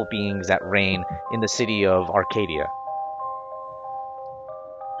powerful beings that reign in the city of Arcadia.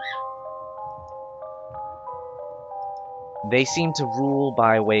 They seem to rule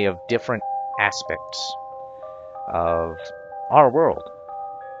by way of different aspects of our world.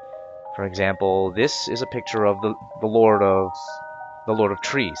 For example, this is a picture of the Lord of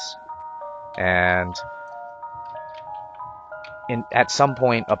Trees, and at some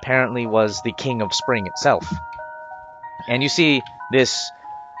point apparently was the King of Spring itself. And you see this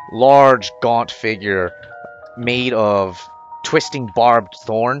large, gaunt figure made of twisting barbed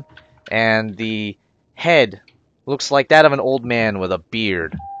thorn, and the head looks like that of an old man with a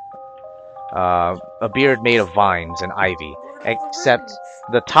beard. A beard made of vines and ivy, except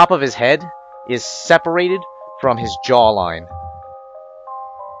the top of his head is separated from his jawline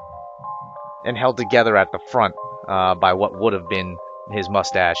and held together at the front by what would have been his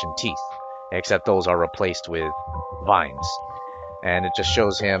mustache and teeth, except those are replaced with vines. And it just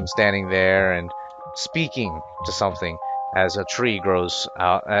shows him standing there and speaking to something as a tree grows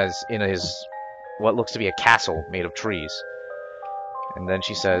out, as in his what looks to be a castle made of trees. And then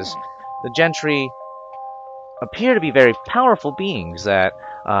she says, the gentry appear to be very powerful beings that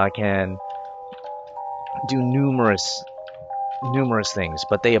can do numerous things,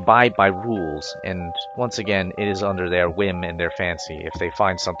 but they abide by rules, and once again, it is under their whim and their fancy. If they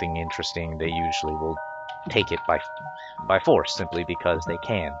find something interesting, they usually will take it by force, simply because they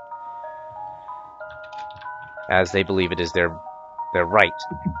can, as they believe it is their right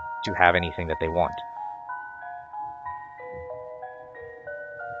to have anything that they want.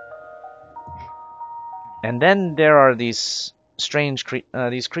 And then there are these strange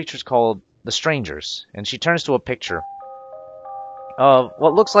these creatures called the Strangers, and she turns to a picture of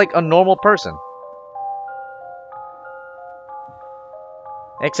what looks like a normal person,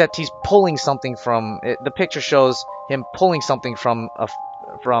 except he's pulling something from it. The picture shows him pulling something from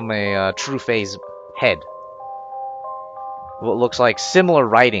a true Fae's head. What looks like similar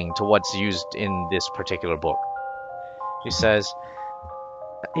writing to what's used in this particular book. She says,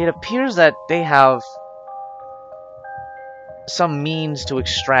 it appears that they have some means to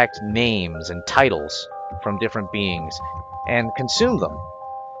extract names and titles from different beings and consume them,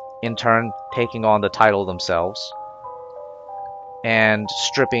 in turn taking on the title themselves and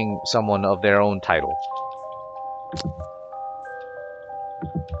stripping someone of their own title.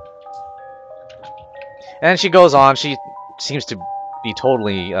 And she goes on. She seems to be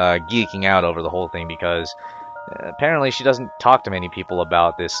totally geeking out over the whole thing, because apparently she doesn't talk to many people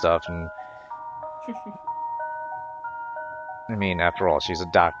about this stuff, and I mean, after all, she's a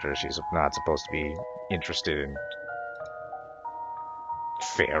doctor. She's not supposed to be interested in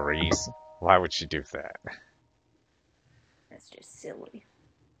fairies. Why would she do that? That's just silly.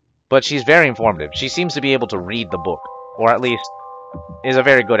 But she's very informative. She seems to be able to read the book, or at least is a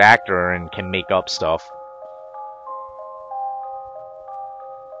very good actor and can make up stuff.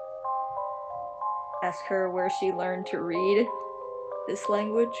 Ask her where she learned to read this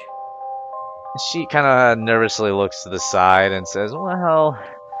language. She kind of nervously looks to the side and says, well,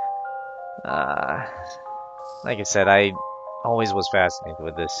 like I said, I always was fascinated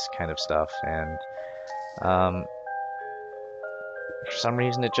with this kind of stuff, and for some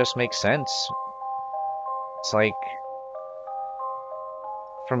reason it just makes sense. It's like,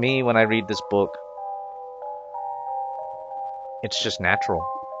 for me, when I read this book, it's just natural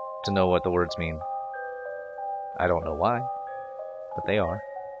to know what the words mean. I don't know why, but they are.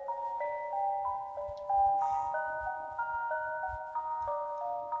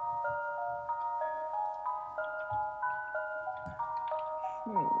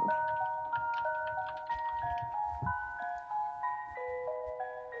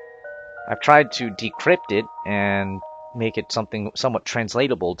 I've tried to decrypt it and make it something somewhat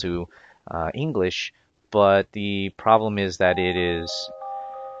translatable to English, but the problem is that it is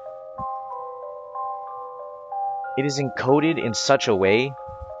encoded in such a way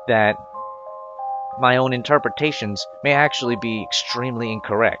that my own interpretations may actually be extremely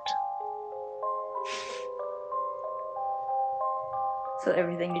incorrect. So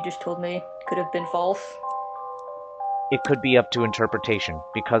everything you just told me could have been false? It could be up to interpretation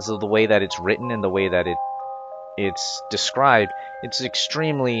because of the way that it's written and the way that it's described. It's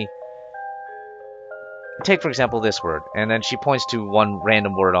extremely... Take, for example, this word, and then she points to one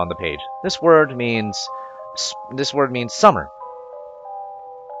random word on the page. This word means summer.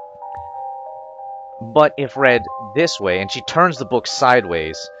 But if read this way, and she turns the book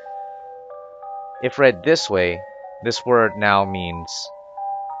sideways, if read this way, this word now means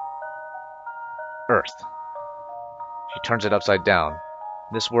earth. She turns it upside down.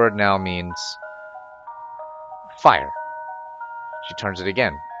 This word now means fire. She turns it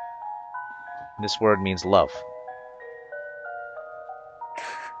again. This word means love.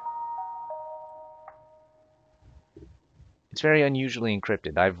 It's very unusually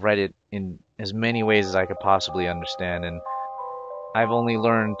encrypted. I've read it in as many ways as I could possibly understand, and I've only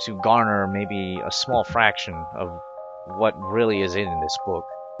learned to garner maybe a small fraction of what really is in this book.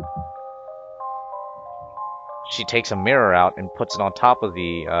 She takes a mirror out and puts it on top of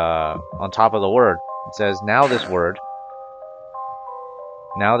the word. It says, now this word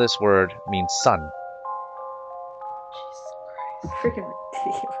means sun. Freaking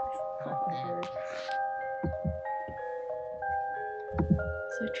ridiculous.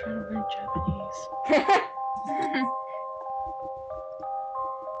 It's like trying to learn Japanese.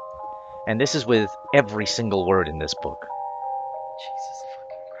 And this is with every single word in this book. Jesus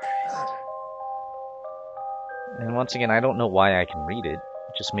fucking Christ. And once again, I don't know why I can read it.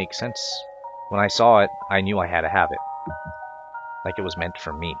 It just makes sense. When I saw it, I knew I had to have it. Like it was meant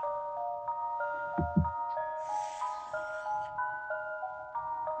for me.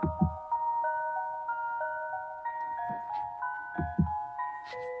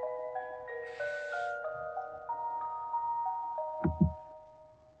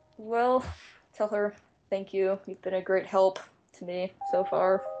 Well, tell her thank you. You've been a great help to me so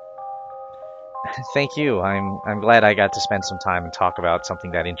far. Thank you. I'm glad I got to spend some time and talk about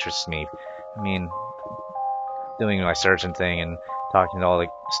something that interests me. I mean, doing my surgeon thing and talking to all the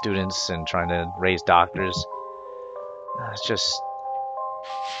students and trying to raise doctors. It's just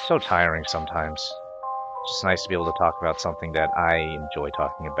so tiring sometimes. It's just nice to be able to talk about something that I enjoy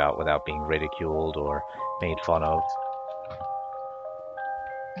talking about without being ridiculed or made fun of.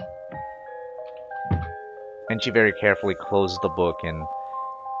 And she very carefully closes the book and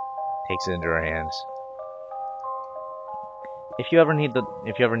takes it into her hands. If you ever need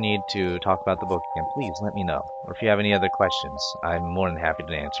to talk about the book again, please let me know. Or if you have any other questions, I'm more than happy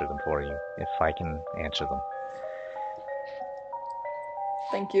to answer them for you, if I can answer them.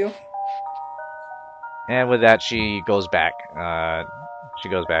 Thank you. And with that, she goes back. She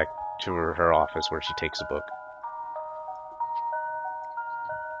goes back to her office where she takes a book.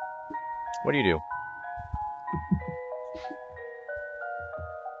 What do you do?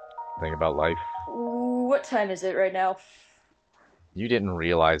 Think about life. What time is it right now? You didn't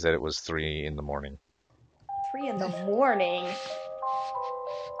realize that it was 3 in the morning. 3 in the morning?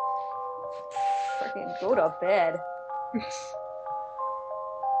 Freaking go to bed.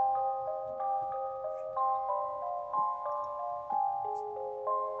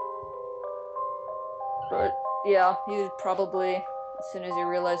 But Yeah, he would probably, as soon as he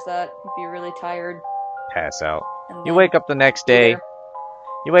realized that, he'd be really tired. Pass out. And You then wake up the next be day. there.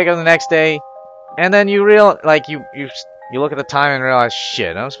 You wake up the next day, and then you you look at the time and realize,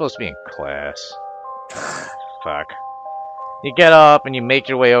 shit, I'm supposed to be in class. Fuck. You get up and you make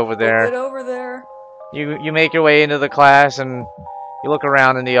your way over Get there. over there. You make your way into the class and you look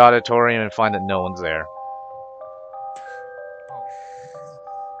around in the auditorium and find that no one's there.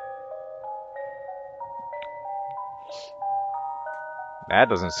 That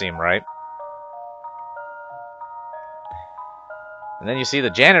doesn't seem right. And then you see the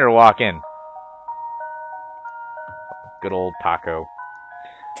janitor walk in. Good old Paco.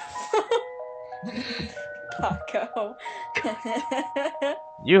 Paco.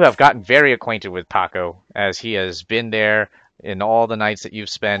 You have gotten very acquainted with Paco, as he has been there in all the nights that you've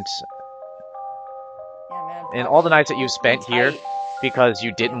spent. Yeah, man, In Paco's all the nights that you've pretty spent here, tight. because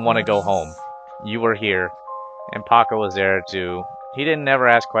you didn't want to go home. You were here, and Paco was there too. He didn't ever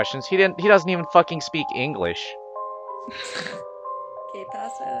ask questions. He doesn't even fucking speak English. Que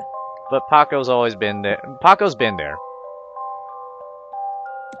pasa? But Paco's always been there. Paco's been there.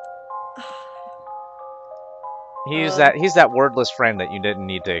 He's that wordless friend that you didn't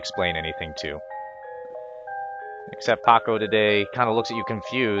need to explain anything to. Except Paco today kind of looks at you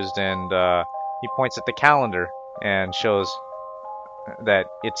confused, and he points at the calendar and shows that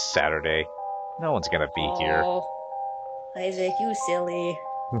it's Saturday. No one's gonna be here. Oh, Isaac, you silly.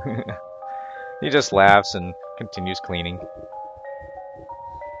 He just laughs and continues cleaning.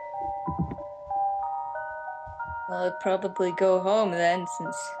 Well, I'd probably go home then,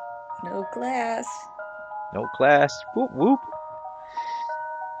 since no class. No class. Whoop whoop.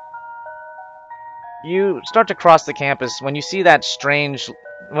 You start to cross the campus when you see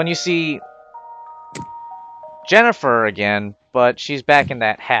when you see Jennifer again, but she's back in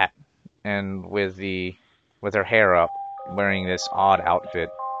that hat and with her hair up, wearing this odd outfit.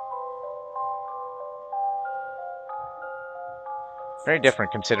 Very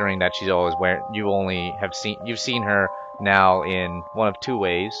different considering that she's always you've seen her now in one of two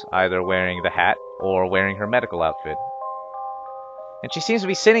ways, either wearing the hat or wearing her medical outfit. And she seems to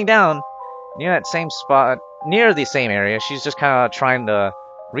be sitting down near that same spot, near the same area. She's just kind of trying to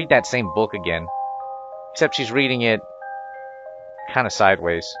read that same book again. Except she's reading it kind of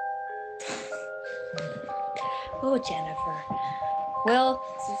sideways. Oh, Jennifer. Well,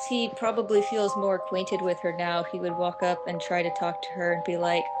 since he probably feels more acquainted with her now, he would walk up and try to talk to her and be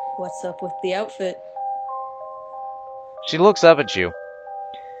like, "What's up with the outfit?" She looks up at you.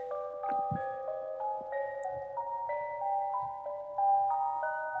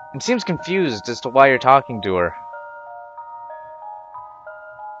 And seems confused as to why you're talking to her.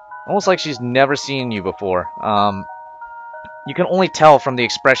 Almost like she's never seen you before. You can only tell from the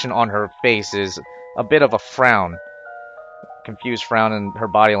expression on her face is a bit of a frown. Confused frown, and her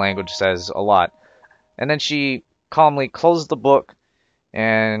body language says a lot. And then she calmly closes the book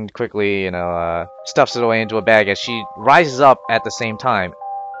and quickly, stuffs it away into a bag as she rises up at the same time,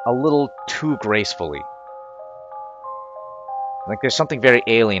 a little too gracefully. Like there's something very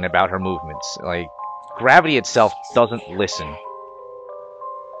alien about her movements. Like gravity itself doesn't listen.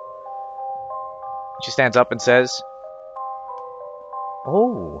 She stands up and says,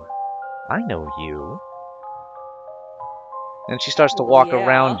 "Oh, I know you." And she starts to walk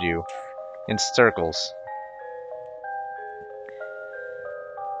around you in circles.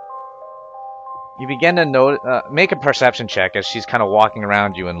 You begin to make a perception check as she's kind of walking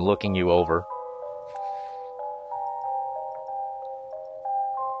around you and looking you over.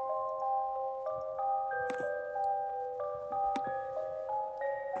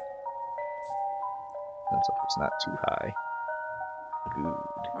 Let's hope it's not too high. Good.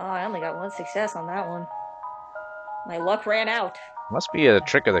 Oh, I only got one success on that one. My luck ran out. Must be a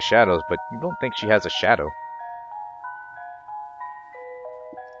trick of the shadows, but you don't think she has a shadow.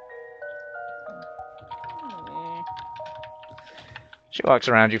 She walks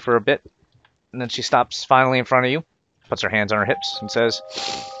around you for a bit, and then she stops finally in front of you, puts her hands on her hips, and says...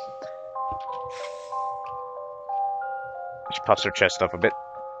 She puffs her chest up a bit,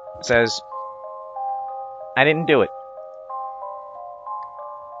 says, "I didn't do it."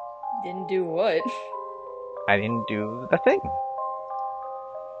 Didn't do what? I didn't do the thing.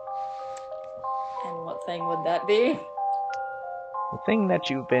 And what thing would that be? The thing that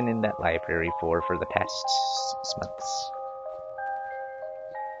you've been in that library for the past 6 months.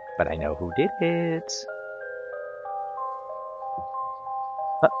 But I know who did it.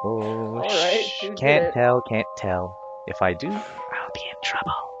 Uh-oh. Alright, Shh. who did Can't it? tell. If I do, I'll be in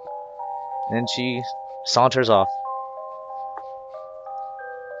trouble. And then she saunters off.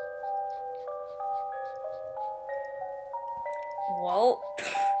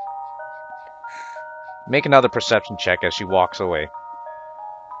 Make another perception check as she walks away.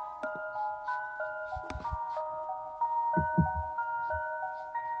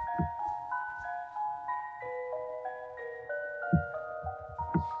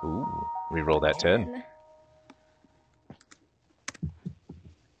 Ooh, reroll that 10.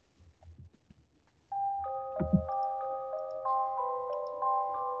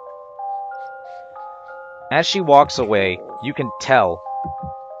 As she walks away, you can tell.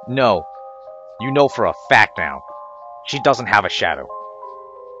 No, you know for a fact now. She doesn't have a shadow.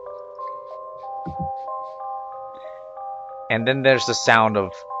 And then there's the sound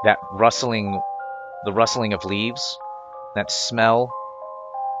of that rustling, the rustling of leaves, that smell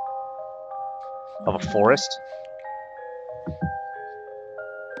of a forest.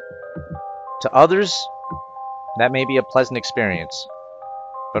 To others, that may be a pleasant experience.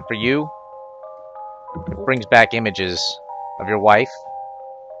 But for you, it brings back images of your wife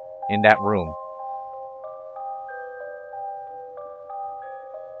in that room.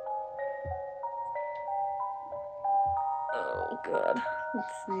 Oh god. Let's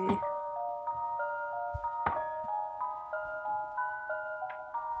see.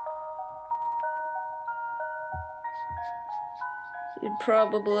 You'd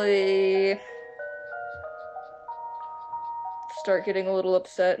probably start getting a little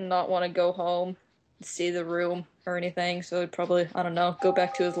upset and not want to go home, see the room or anything, so he'd probably, I don't know, go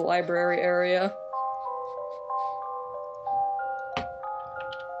back to his library area.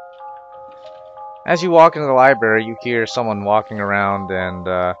 As you walk into the library, you hear someone walking around, and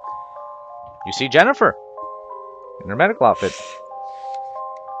you see Jennifer in her medical outfit.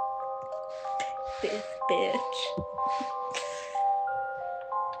 This bitch.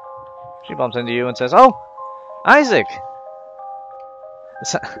 She bumps into you and says, "Oh, Isaac!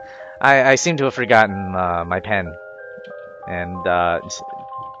 I seem to have forgotten my pen, and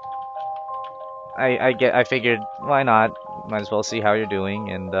I figured, why not? Might as well see how you're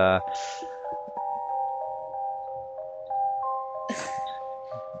doing." And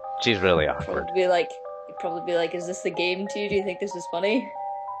she's really awkward. You'd probably be like, "Is this the game to you? Do you think this is funny?"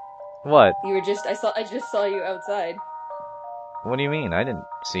 What? I just saw you outside. What do you mean? I didn't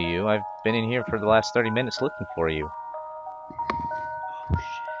see you. I've been in here for the last 30 minutes looking for you.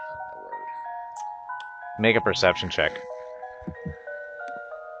 Make a perception check.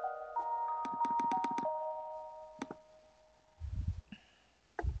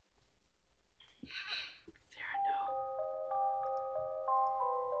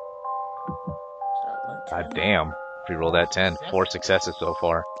 God damn. Reroll that 10. 4 successes so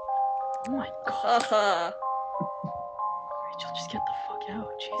far. Oh my god. Haha. Rachel, just get the fuck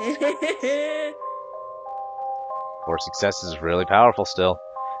out. Jesus. 4 successes is really powerful still.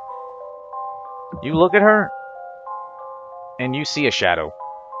 You look at her, and you see a shadow.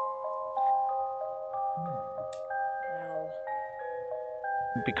 Wow.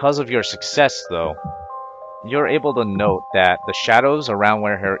 Because of your success, though, you're able to note that the shadows around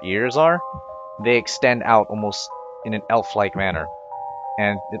where her ears are, they extend out almost in an elf-like manner.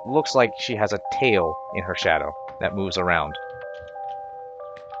 And it looks like she has a tail in her shadow that moves around.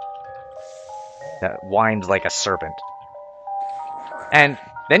 That winds like a serpent. And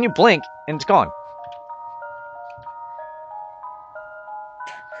then you blink, and it's gone.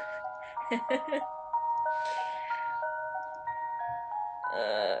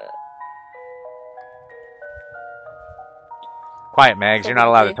 Quiet, Mags. You're not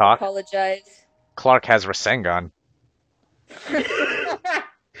allowed to talk. Apologize. Clark has Rasengan. Oh my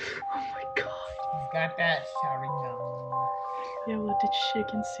god. He's got that Sharingan. Yeah, what did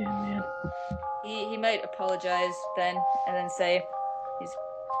Shaken Sandman? He might apologize then, and then say he's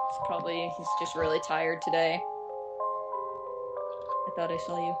just really tired today. I thought I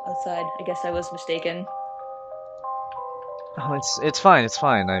saw you outside. I guess I was mistaken. Oh, it's fine. It's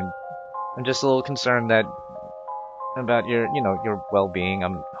fine. I'm just a little concerned that about your your well-being.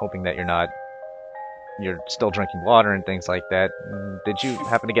 I'm hoping that you're still drinking water and things like that. Did you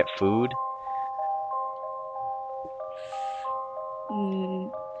happen to get food?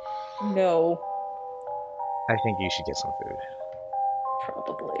 No, I think you should get some food.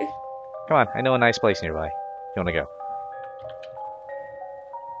 probably. Come on, I know a nice place nearby. You want to go?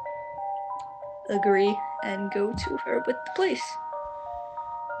 Agree and go to her with the place.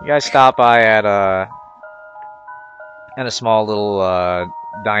 You guys stop by at a small little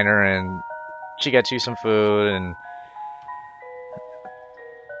diner, and she gets you some food, and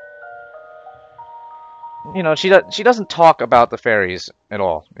she doesn't talk about the fairies at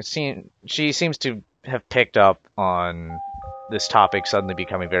all. She seems to have picked up on this topic suddenly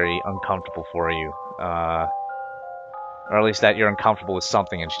becoming very uncomfortable for you. Or at least that you're uncomfortable with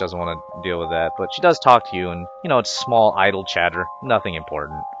something and she doesn't want to deal with that. But she does talk to you, and, you know, it's small, idle chatter. Nothing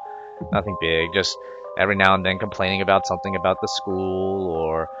important. Nothing big. Just every now and then complaining about something about the school,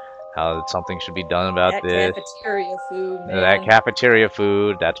 or how something should be done about That this. cafeteria food, man. That cafeteria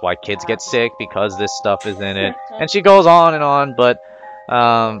food, that's why kids get sick, because this stuff is in it. And she goes on and on, but,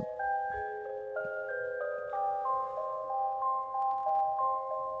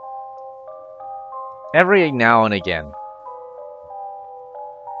 every now and again,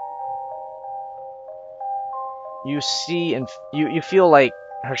 you see and you feel like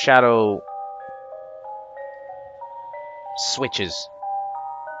her shadow switches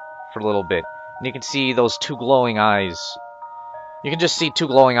for a little bit. And you can see those two glowing eyes. You can just see two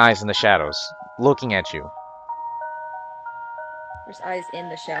glowing eyes in the shadows, looking at you. There's eyes in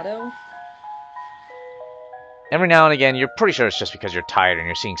the shadow. Every now and again, you're pretty sure it's just because you're tired and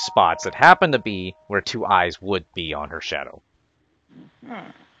you're seeing spots that happen to be where two eyes would be on her shadow.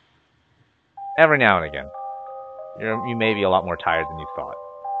 Every now and again. You may be a lot more tired than you thought.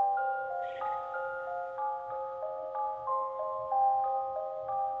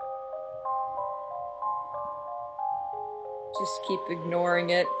 Just keep ignoring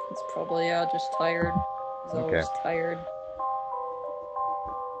it. It's probably just tired. He's always tired.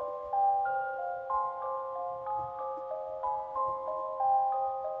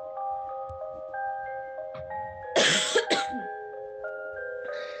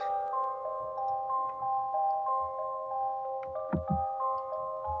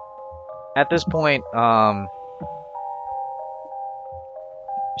 At this point,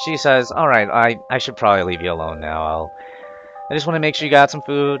 she says, "Alright, I should probably leave you alone now. I just want to make sure you got some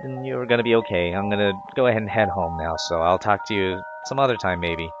food and you're gonna be okay. I'm gonna go ahead and head home now, so I'll talk to you some other time,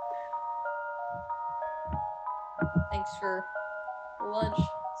 maybe." Thanks for lunch.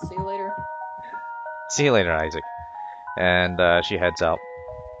 See you later. See you later, Isaac. And she heads out.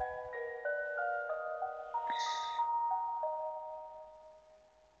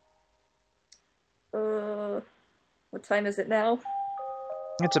 What time is it now?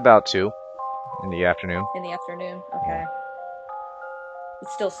 It's about 2 in the afternoon. In the afternoon? Okay.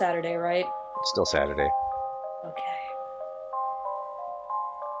 It's still Saturday, right? It's still Saturday. Okay.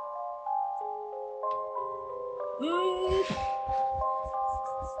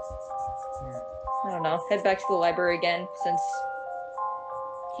 I don't know. Head back to the library again, since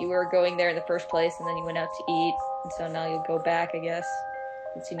you were going there in the first place, and then you went out to eat, and so now you'll go back, I guess,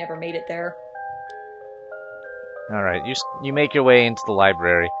 since you never made it there. Alright, you make your way into the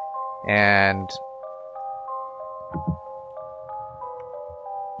library, and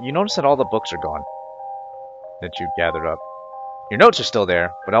you notice that all the books are gone that you gathered up. Your notes are still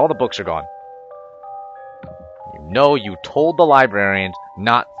there, but all the books are gone. You know you told the librarians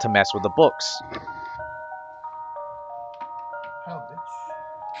not to mess with the books. Oh, bitch.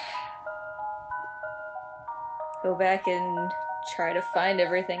 Go back and try to find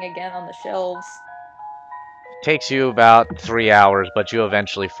everything again on the shelves. Takes you about 3 hours, but you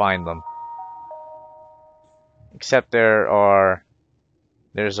eventually find them. Except there's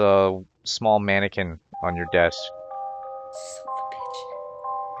a small mannequin on your desk. Son of a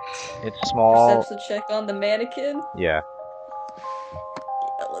bitch. It's small. Perception check on the mannequin? Yeah.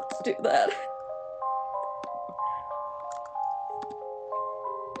 Yeah, let's do that.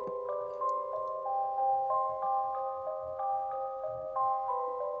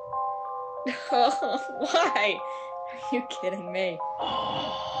 Why? Are you kidding me?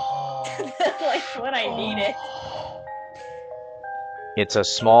 Like when I need it. It's a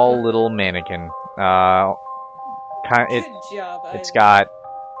small little mannequin. Good job, It's Isaac. got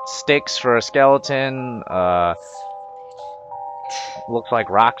sticks for a skeleton. Looks like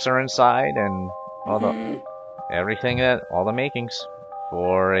rocks are inside, and all the makings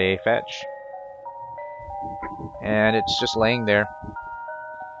for a fetch. And it's just laying there.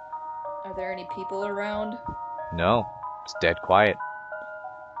 Are there any people around? No, it's dead quiet.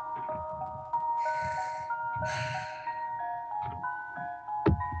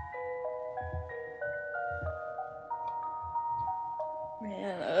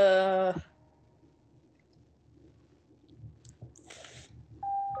 Man,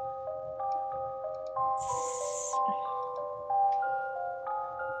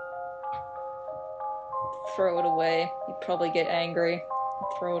 throw it away. You'd probably get angry.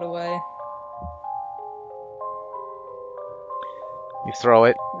 Throw it away. You throw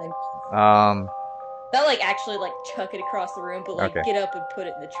it. Like, Um, not like actually like chuck it across the room, but like Okay. get up and put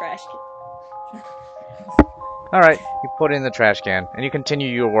it in the trash can. Alright, you put it in the trash can, and you continue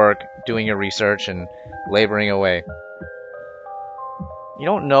your work, doing your research and laboring away. You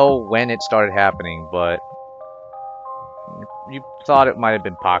don't know when it started happening, but you thought it might have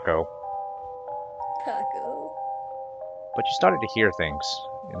been Paco, Paco. but you started to hear things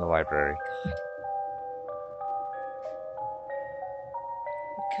in the library.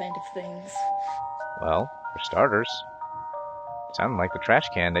 What kind of things? Well, for starters, it sounded like the trash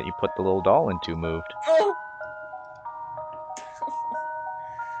can that you put the little doll into moved. Oh!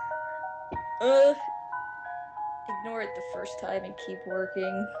 Ignore it the first time and keep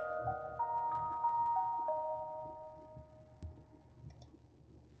working.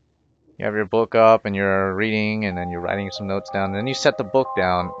 You have your book up and you're reading and then you're writing some notes down. And then you set the book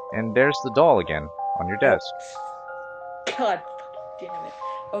down and there's the doll again on your desk. God fucking damn it.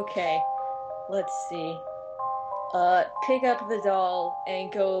 Okay, let's see. Pick up the doll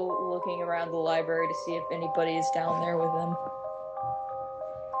and go looking around the library to see if anybody is down there with him.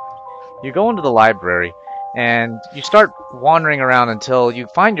 You go into the library and you start wandering around until you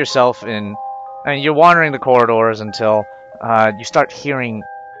find yourself in... I mean, you're wandering the corridors until you start hearing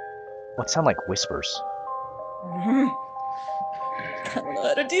what sound like whispers. I don't know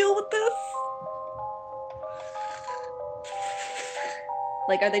how to deal with this.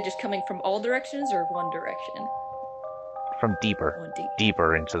 Like, are they just coming from all directions or one direction? From deeper. One deep.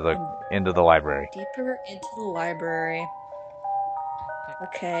 Deeper into the library. Deeper into the library.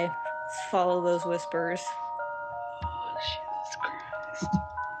 Okay, let's follow those whispers. Oh, Jesus Christ.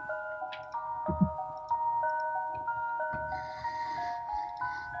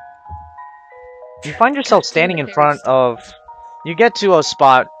 You find yourself standing in front of... You get to a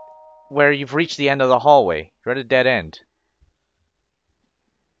spot where you've reached the end of the hallway. You're at a dead end.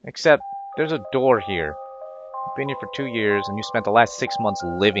 Except, there's a door here. You've been here for 2 years, and you spent the last 6 months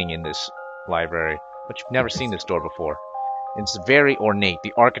living in this library. But you've never seen this door before. It's very ornate.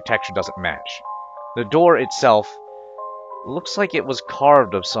 The architecture doesn't match. The door itself looks like it was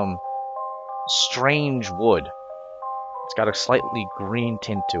carved of some strange wood. It's got a slightly green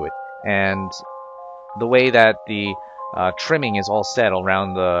tint to it. And the way that the trimming is all set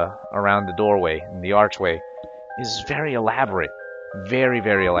around the doorway and the archway is very elaborate. Very,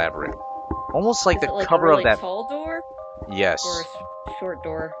 very elaborate. Almost like Is the it like cover a really of that... tall door? Yes. Or a short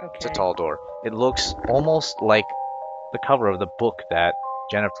door? Okay. It's a tall door. It looks almost like the cover of the book that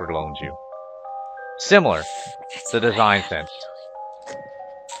Jennifer loaned you. Similar, the design sense.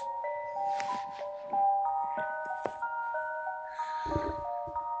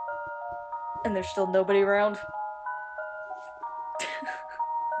 And there's still nobody around?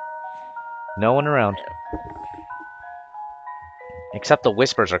 No one around. Except the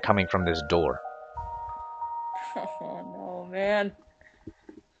whispers are coming from this door. Oh no, man.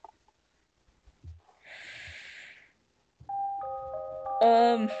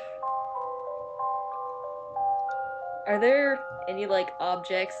 Are there any, like,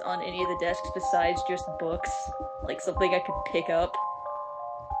 objects on any of the desks besides just books? Like, something I could pick up?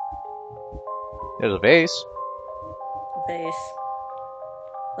 There's a vase. Vase.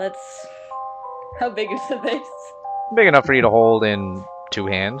 Let's... How big is the vase? Big enough for you to hold in 2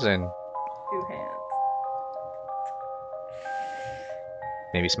 hands and 2 hands.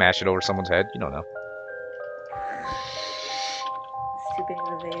 maybe smash it over someone's head. You don't know. It's too big of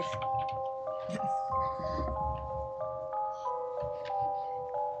a vase.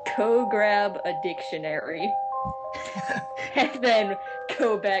 Go grab a dictionary. And then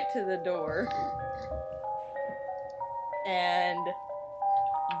go back to the door. And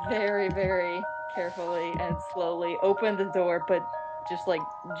very, very carefully and slowly open the door, but just like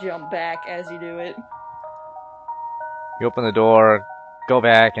jump back as you do it. You open the door, go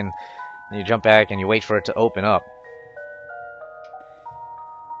back, and you jump back and you wait for it to open up.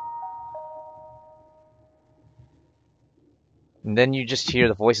 And then you just hear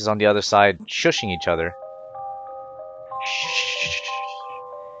the voices on the other side shushing each other. Shh.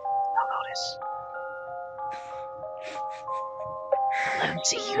 Don't notice. Don't let him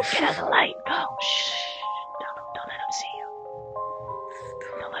see you. Get out of the light. Go. Shh. Don't let him see you.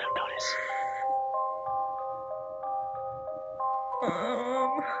 Don't let him notice.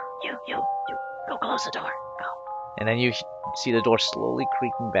 You. Go close the door. Go. And then you see the door slowly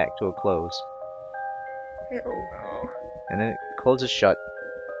creaking back to a close. Hell no. And then it closes shut.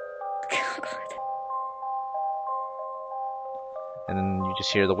 God. And then you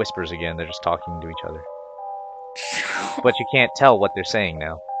just hear the whispers again. They're just talking to each other. But you can't tell what they're saying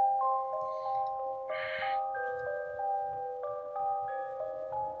now.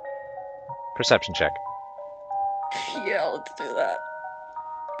 Perception check. Yeah, let's do that.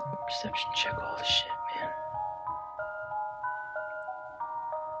 Perception check all the shit, man.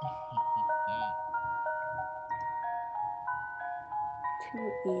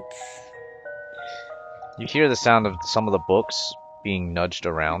 Two 8s. You hear the sound of some of the books being nudged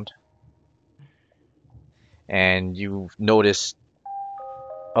around. And you notice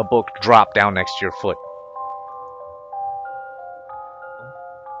a book drop down next to your foot.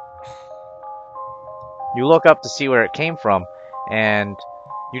 You look up to see where it came from, and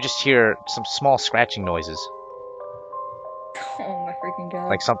you just hear some small scratching noises. Oh my freaking god.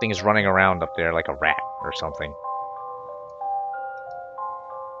 Like something is running around up there, like a rat or something.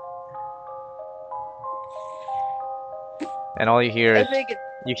 And all you hear I is, think it...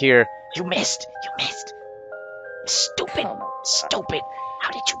 you missed! You missed! Stupid! Oh my god. Stupid!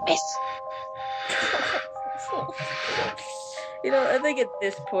 How did you miss? You know, I think at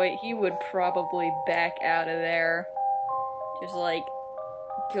this point he would probably back out of there. Just like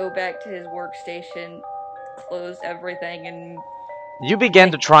go back to his workstation, close everything, and You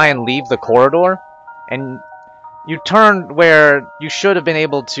begin to try and leave the corridor, and you turn where you should have been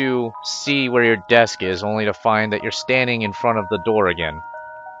able to see where your desk is, only to find that you're standing in front of the door again.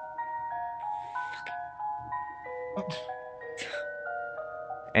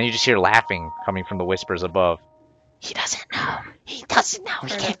 And you just hear laughing coming from the whispers above. He doesn't know. He doesn't know. He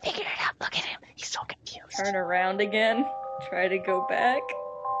can't figure it out. Look at him. He's so confused. turn around again, try to go back.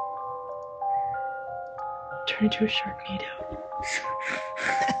 Turn into a Sharknado.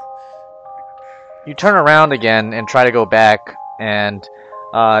 You turn around again and try to go back, and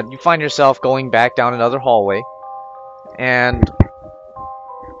you find yourself going back down another hallway, and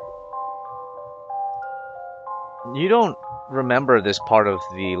you don't remember this part of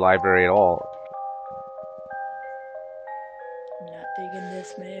the library at all, I'm not digging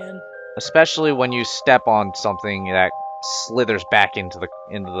this, man. especially when you step on something that slithers back into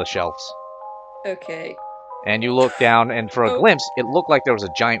the shelves. Okay. And you look down, and for a Oh. glimpse, it looked like there was a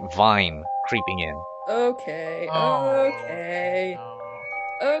giant vine creeping in. Okay. Oh, Okay. no.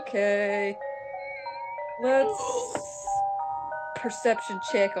 Okay. Let's perception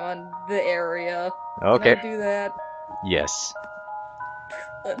check on the area. Okay. Can I do that? Yes.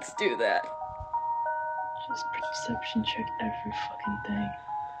 Let's do that. Just perception check every fucking thing.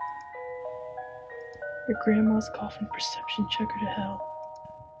 Your grandma's coffin, perception check her to hell.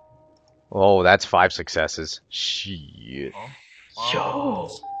 Oh, that's 5 successes. Shit. Yo!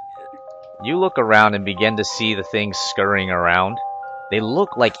 You look around and begin to see the things scurrying around. They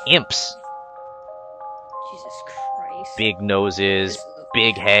look like imps. Jesus Christ. Big noses, This-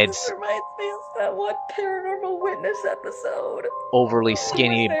 big heads, This reminds me of that one Paranormal Witness episode. overly I was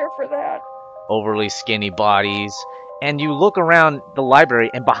skinny, there for that. bodies. And you look around the library,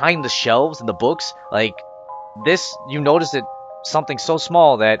 and behind the shelves and the books, like this, you notice it something so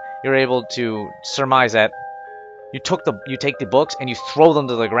small that you're able to surmise that you take the books and you throw them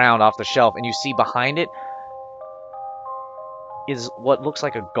to the ground off the shelf, and you see behind it is what looks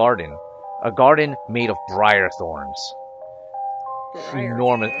like a garden made of briar thorns.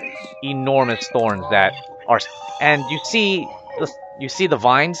 Enormous thorns that are, and you see the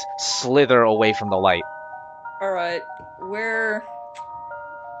vines slither away from the light. Alright, where...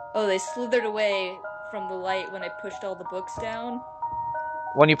 Oh, they slithered away from the light when I pushed all the books down?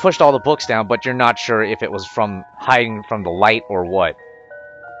 When you pushed all the books down, but you're not sure if it was from hiding from the light or what.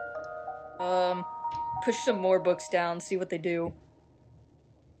 Push some more books down, see what they do.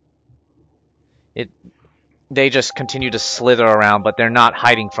 They just continue to slither around, but they're not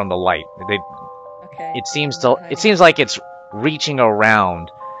hiding from the light. Okay. It seems they're not it seems like it's reaching around,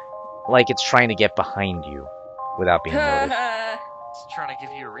 like it's trying to get behind you without being noticed. hiding. It's trying to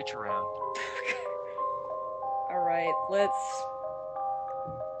give you a reach around. Alright, let's...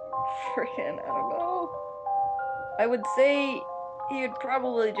 Freaking, I don't know. I would say he would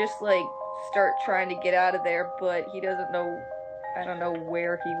probably just, like, start trying to get out of there, but he doesn't know... I don't know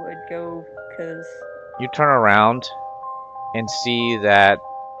where he would go, because... You turn around and see that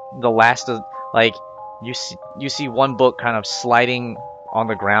the last of, like, you see one book kind of sliding on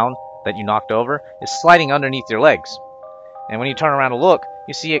the ground that you knocked over. It's sliding underneath your legs. And when you turn around to look,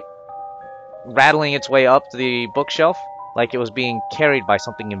 you see it rattling its way up to the bookshelf like it was being carried by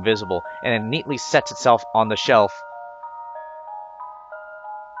something invisible, and it neatly sets itself on the shelf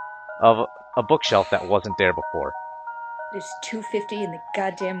of a bookshelf that wasn't there before. It's 2:50 in the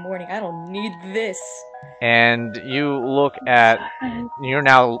goddamn morning. I don't need this. And you look at... You're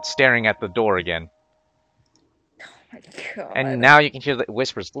now staring at the door again. Oh my god. And now you can hear the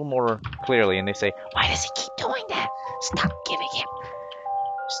whispers a little more clearly, and they say, "Why does he keep doing that? Stop giving him...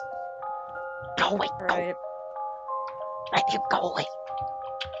 Just go away, go. Alright. Let him go away."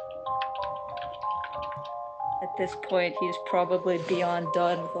 At this point, he's probably beyond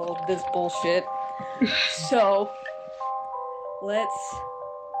done with all of this bullshit. So, let's...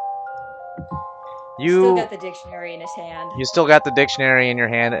 Still got the dictionary in his hand. You still got the dictionary in your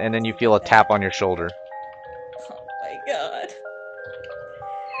hand, and then you feel a tap on your shoulder. Oh my god.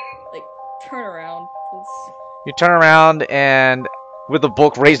 Like, turn around, please. You turn around and with the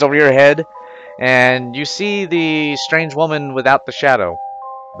book raised over your head, and you see the strange woman without the shadow,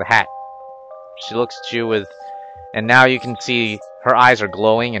 the hat. She looks at you with, and now you can see her eyes are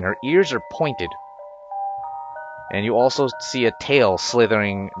glowing and her ears are pointed. And you also see a tail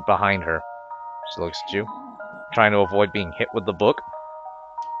slithering behind her. She looks at you, trying to avoid being hit with the book.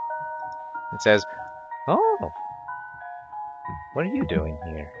 It says, "Oh, what are you doing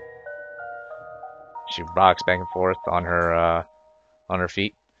here?" She rocks back and forth on her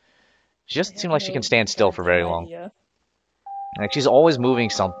feet. She doesn't seem like she can stand still for very long. Like she's always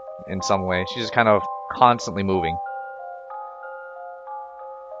moving in some way. She's just kind of constantly moving.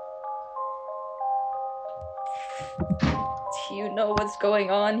 Do you know what's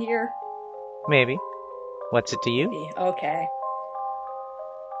going on here? Maybe. What's it to you? Okay.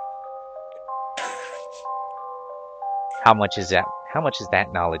 How much is that? How much is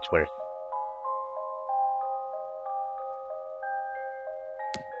that knowledge worth?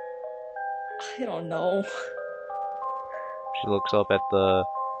 I don't know. She looks up at the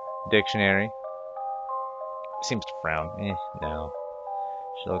dictionary. Seems to frown. No.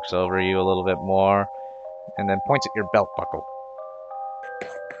 She looks over you a little bit more, and then points at your belt buckle.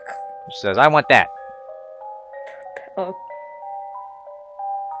 She says, "I want that." Oh.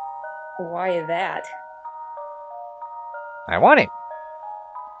 Why that? I want it.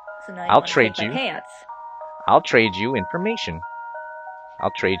 So now I'll trade you. Pants. I'll trade you information.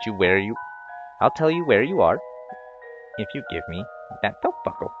 I'll trade you where you... I'll tell you where you are if you give me that belt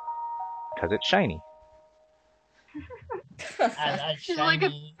buckle. Because it's shiny. She's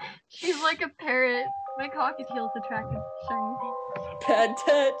like a parrot. My cockatiel's attracted to shiny things. Bad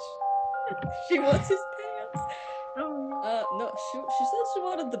touch. She wants his pants. No, she said she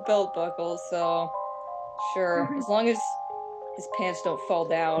wanted the belt buckle, so sure. As long as his pants don't fall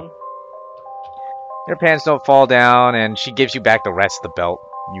down. Your pants don't fall down, and she gives you back the rest of the belt.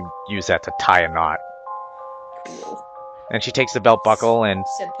 You use that to tie a knot. Cool. And she takes the belt buckle, and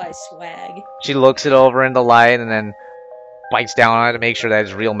Senpai swag. she looks it over in the light, and then bites down on it to make sure that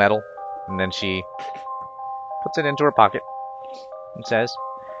it's real metal. And then she puts it into her pocket and says,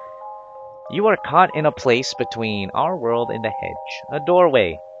 "You are caught in a place between our world and the hedge, a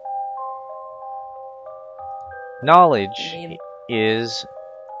doorway. Knowledge is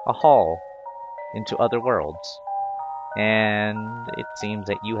a hall into other worlds, and it seems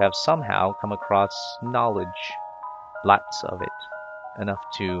that you have somehow come across knowledge, lots of it, enough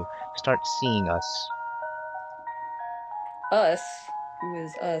to start seeing us." Us? Who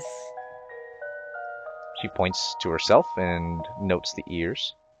is us? She points to herself and notes the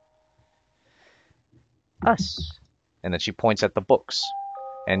ears. Us. And then she points at the books,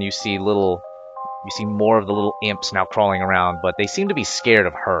 and you see more of the little imps now crawling around, but they seem to be scared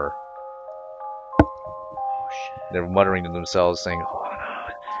of her. They're muttering to themselves, saying, "Oh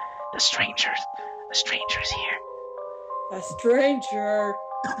no, the stranger's here. A stranger.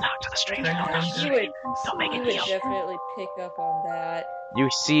 Don't talk to the stranger. Don't talk to the You stranger. Don't make would a deal." definitely pick up on that. You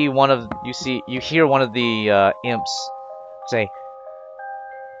hear one of the imps say,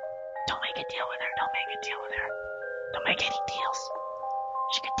 "Don't make a deal with her. Don't make a deal with her. Don't make any deals.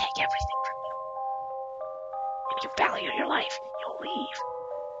 She could take everything from you. If you value your life, you'll leave.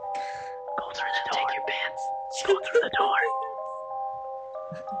 Go through the door. Take your pants. Go through the door.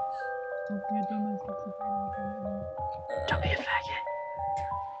 Don't be a faggot."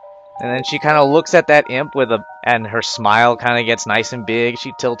 And then she kind of looks at that imp and her smile kind of gets nice and big.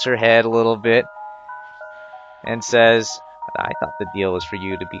 She tilts her head a little bit and says, "I thought the deal was for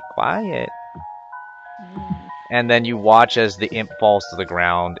you to be quiet." And then you watch as the imp falls to the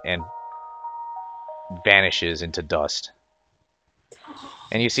ground and vanishes into dust.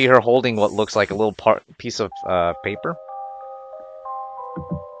 And you see her holding what looks like a little piece of paper.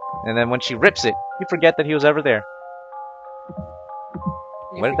 And then when she rips it, you forget that he was ever there.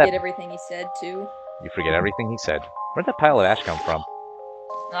 You forget everything he said, too? You forget everything he said. Where'd that pile of ash come from?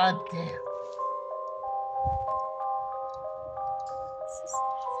 God damn.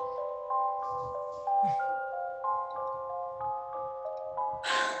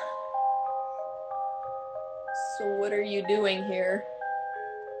 So what are you doing here?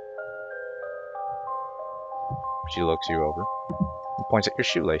 She looks you over and points at your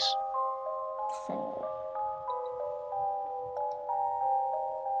shoelace. Oh.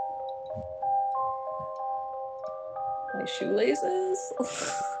 My shoelaces?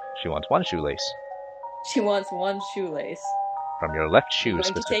 She wants one shoelace. She wants one shoelace. From your left shoe, Are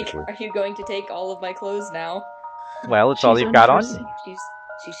specifically. you going to take all of my clothes now? Well, it's all you've got on you.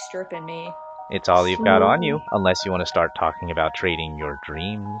 She's stripping me. It's all you've got on you, Slowly. unless you want to start talking about trading your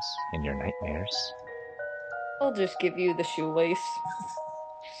dreams and your nightmares. I'll just give you the shoelace.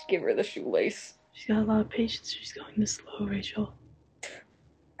 Just give her the shoelace. She's got a lot of patience. She's going this slow, Rachel.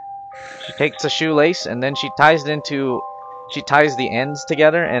 She takes the shoelace and then she ties the ends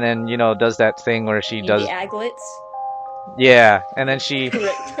together and then, you know, does that thing where she does... The aglets? Yeah, and then she...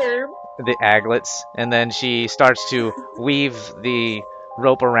 Correct term. The aglets, and then she starts to weave the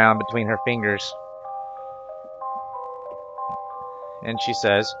rope around between her fingers. And she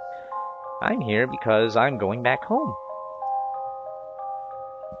says, I'm here because I'm going back home.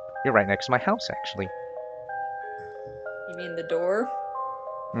 You're right next to my house, actually. You mean the door?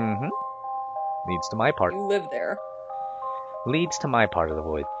 Mm-hmm. Leads to my part. You live there. Leads to my part of the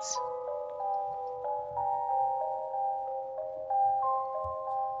woods.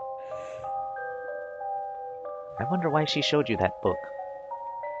 I wonder why she showed you that book.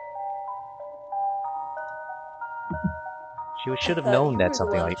 She should have known that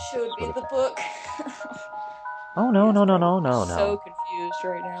something like this showed me would the have... book. Oh, no. So confused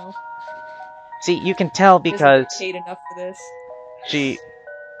right now. See, you can tell because She doesn't get paid enough for this.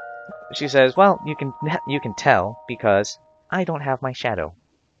 she says, well, you can tell because I don't have my shadow.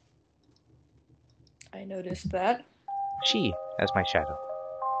 I noticed that. She has my shadow.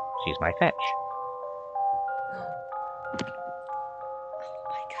 She's my fetch. Oh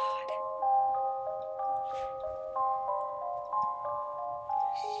my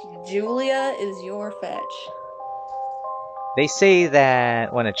god. Julia is your fetch. They say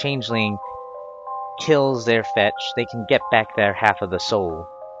that when a changeling kills their fetch, they can get back their half of the soul.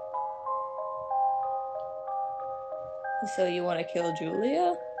 So you want to kill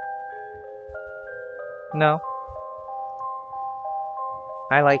Julia? No.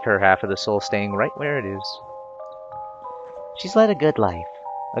 I like her half of the soul staying right where it is. She's led a good life.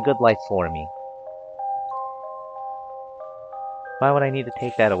 A good life for me. Why would I need to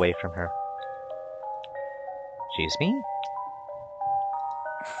take that away from her? She's me,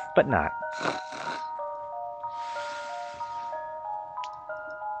 but not.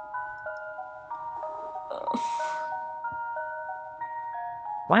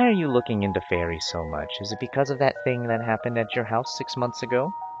 Why are you looking into fairies so much? Is it because of that thing that happened at your house 6 months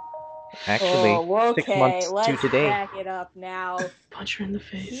ago? Actually, oh, 6 okay. months to Let's today. back it up now. Punch her in the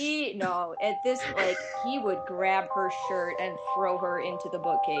face. He would grab her shirt and throw her into the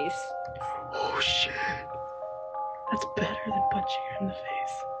bookcase. Oh shit. That's better than punching her in the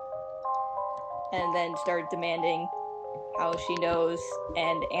face. And then start demanding how she knows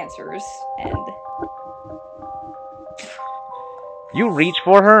and answers. And You reach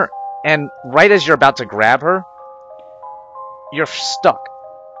for her, and right as you're about to grab her, you're stuck.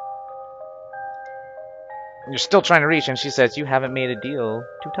 You're still trying to reach, and she says, you haven't made a deal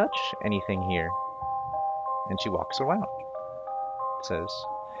to touch anything here. And she walks around. Says,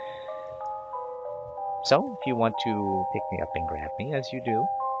 so, if you want to pick me up and grab me, as you do,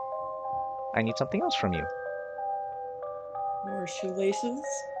 I need something else from you. more shoelaces.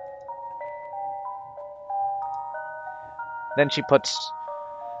 Then she puts...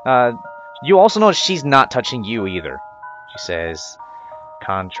 you also notice she's not touching you either. She says, the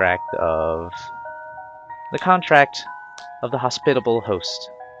contract of the hospitable host.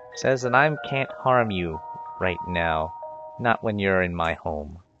 Says that I can't harm you right now. Not when you're in my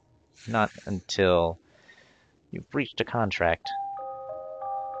home. Not until you've breached a contract.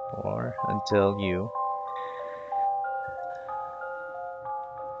 Or until you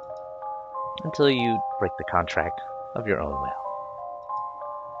break the contract of your own will.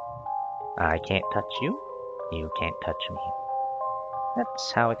 I can't touch you. You can't touch me.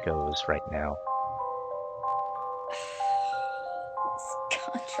 That's how it goes right now. This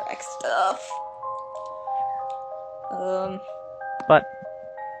contract stuff. But,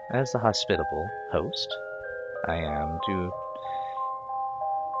 as the hospitable host, I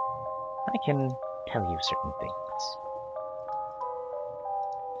can tell you certain things.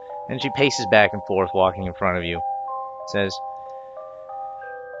 And she paces back and forth, walking in front of you. Says,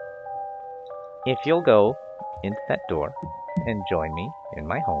 if you'll go into that door and join me in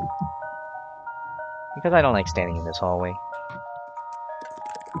my home, because I don't like standing in this hallway,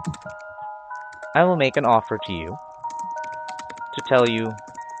 I will make an offer to you to tell you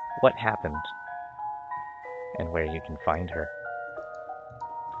what happened and where you can find her.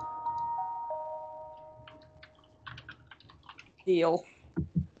 Deal.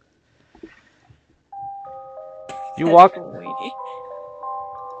 You walk Sweetie.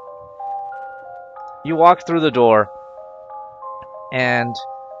 through the door, And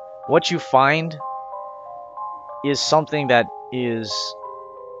what you find is something that is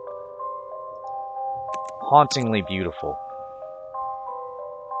hauntingly beautiful.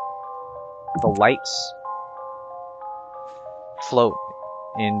 The lights float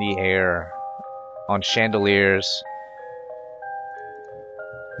in the air on chandeliers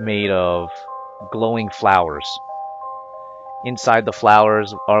made of glowing flowers. Inside the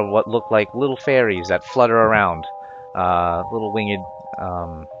flowers are what look like little fairies that flutter around, little winged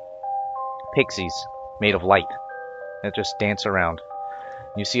pixies made of light that just dance around.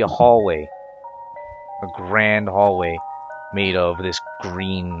 You see a hallway, a grand hallway made of this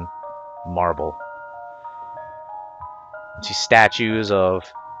green marble. You see statues of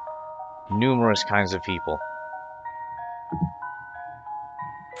numerous kinds of people,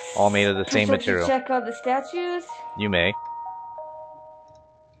 all made of the same material. Check out the statues. You may.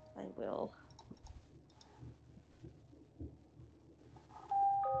 I will.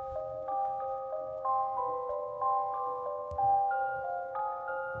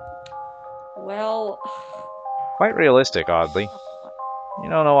 Well, Quite realistic, oddly. You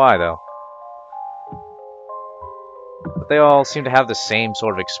don't know why, though. But they all seem to have the same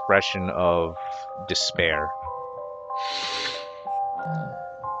sort of expression of despair.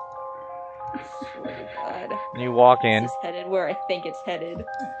 God. You walk in, This is headed where I think it's headed.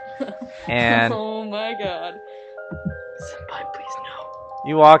 and Oh my god. Senpai, please no.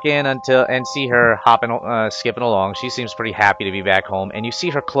 you walk in and see her skipping along. She seems pretty happy to be back home, and you see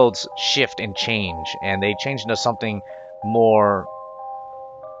her clothes shift and change, and they change into something more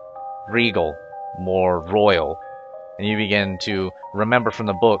regal, more royal. And you begin to remember from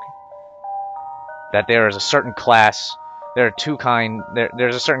the book that there is a certain class, there's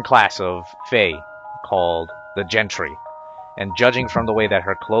a certain class of fae called the gentry. And judging from the way that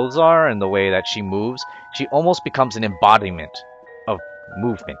her clothes are and the way that she moves, she almost becomes an embodiment of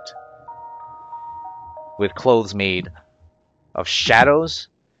movement. With clothes made of shadows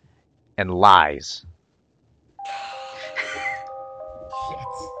and lies.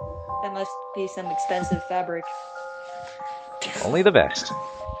 That must be some expensive fabric. Only the best.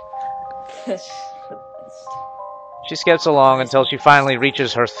 She skips along until she finally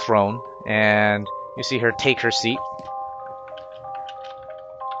reaches her throne, and you see her take her seat.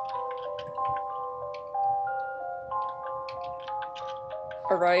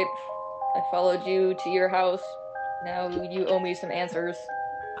 Alright. I followed you to your house. Now you owe me some answers.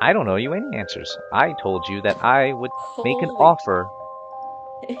 I don't owe you any answers. I told you that I would make an Holy offer.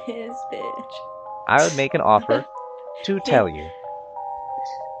 His bitch. I would make an offer to tell you.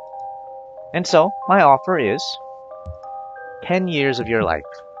 And so, my offer is 10 years of your life.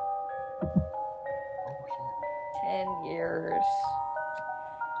 10 years.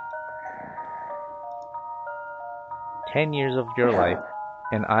 10 years of your life,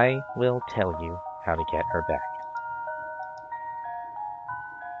 and I will tell you how to get her back.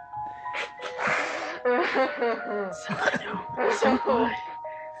 Senpai, no. Senpai.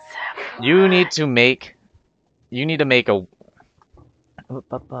 You need to make a...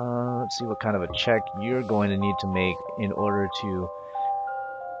 Let's see what kind of a check you're going to need to make in order to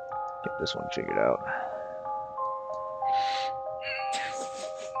get this one figured out.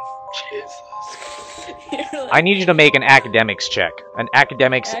 I need you to make an academics check. An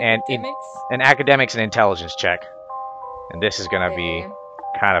academics and intelligence check. And this is gonna be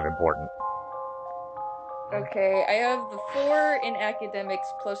kind of important. Okay, I have the 4 in academics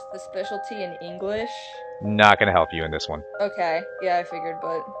plus the specialty in English. Not gonna help you in this one. Okay, yeah, I figured,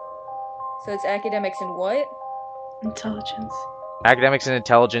 but... So it's academics and what? Intelligence. Academics and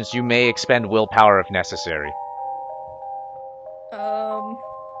intelligence, you may expend willpower if necessary.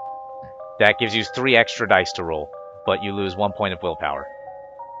 That gives you 3 extra dice to roll, but you lose 1 point of willpower.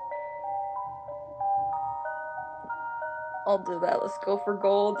 I'll do that. Let's go for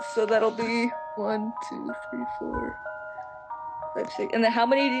gold. So that'll be 1, 2, 3, 4, 5, 6. And then how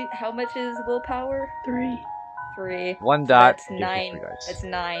much is willpower? 3. 3. 1 dot. That's gives you 9. 3 dice. That's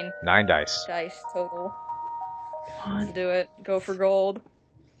 9 9 dice. dice total. Come Let's on. do it. Go for gold.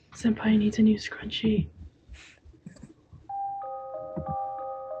 Senpai needs a new scrunchie.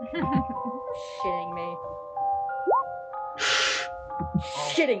 Shitting me.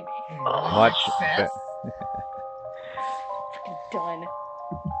 Shitting me. Much. Done.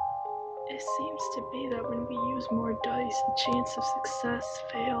 It seems to be that when we use more dice, the chance of success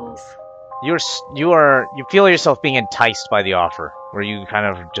fails. You feel yourself being enticed by the offer, where you kind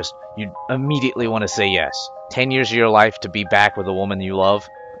of you immediately want to say yes. 10 years of your life to be back with a woman you love,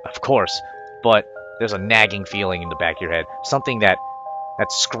 of course, but there's a nagging feeling in the back of your head, something that's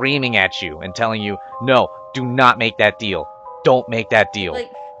screaming at you and telling you, no, do not make that deal. don't make that deal.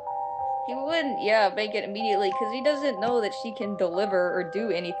 Like, he wouldn't, make it immediately, because he doesn't know that she can deliver or do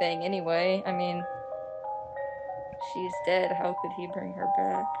anything anyway. I mean, she's dead. How could he bring her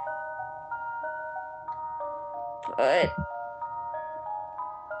back? But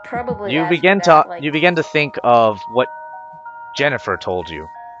probably You after begin that, to think of what Jennifer told you.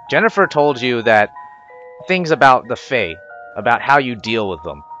 Jennifer told you that things about the Fae, about how you deal with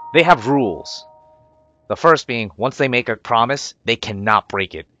them, they have rules. The first being, once they make a promise, they cannot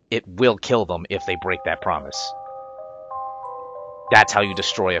break it. It will kill them if they break that promise. That's how you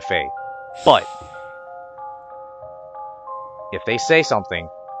destroy a Fae. But if they say something,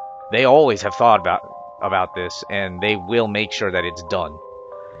 they always have thought about this, and they will make sure that it's done.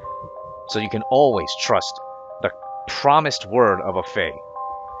 So you can always trust the promised word of a Fae.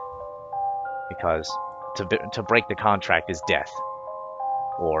 Because to break the contract is death.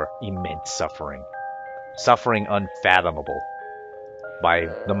 Or immense suffering. Suffering unfathomable by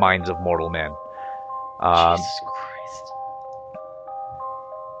the minds of mortal men. Jesus Christ.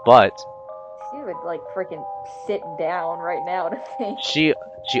 But she would freaking sit down right now to think. she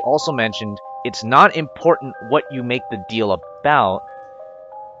also mentioned it's not important what you make the deal about.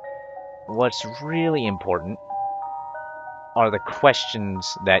 What's really important are the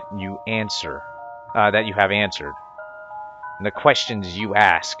questions that you answer, that you have answered. And the questions you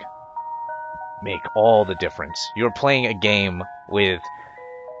ask make all the difference. You're playing a game with...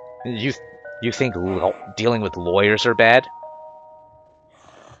 You think dealing with lawyers are bad?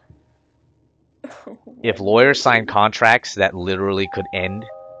 If lawyers sign contracts that literally could end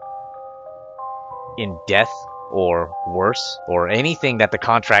in death or worse, or anything that the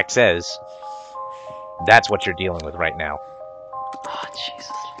contract says, that's what you're dealing with right now. Oh,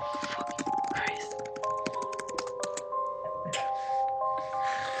 Jesus fucking Christ.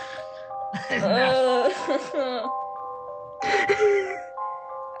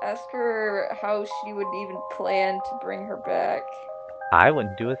 Ask her how she would even plan to bring her back. I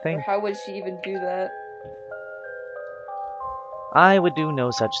wouldn't do a Or thing. how would she even do that? I would do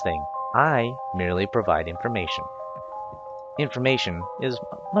no such thing. I merely provide information. Information is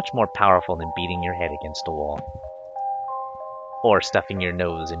much more powerful than beating your head against a wall. Or stuffing your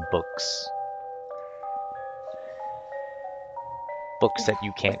nose in books. Books that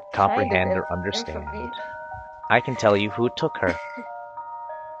you can't comprehend or understand. I can tell you who took her.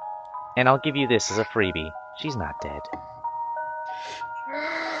 And I'll give you this as a freebie. She's not dead.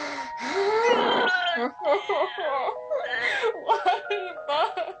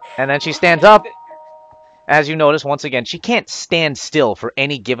 And then she stands up. As you notice, once again, she can't stand still for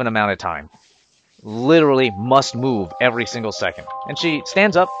any given amount of time. Literally must move every single second. And she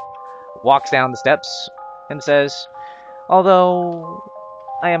stands up, walks down the steps, and says, although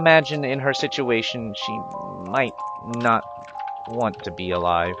I imagine in her situation she might not want to be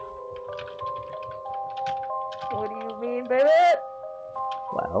alive. What do you mean by that?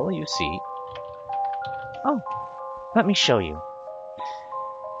 Well, you see. Oh, let me show you.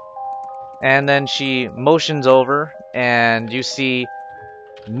 And then she motions over, and you see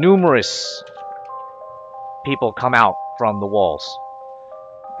numerous people come out from the walls.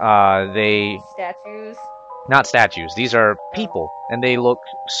 Statues? Not statues. These are people, and they look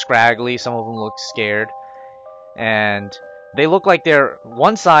scraggly. Some of them look scared. And they look like they're...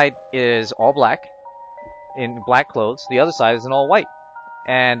 One side is all black, in black clothes. The other side is in all white.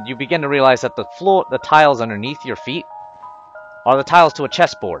 And you begin to realize that the tiles underneath your feet are the tiles to a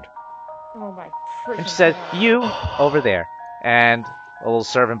chessboard. Oh my freaking And she says, God. you, over there. And a little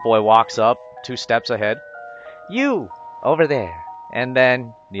servant boy walks up, 2 steps ahead. You, over there. And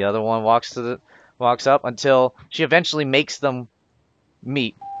then the other one walks up until she eventually makes them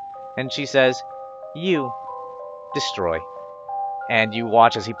meet. And she says, you, destroy. And you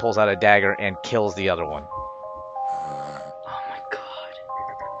watch as he pulls out a dagger and kills the other one. Oh my God.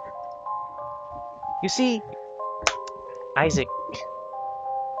 You see, Isaac...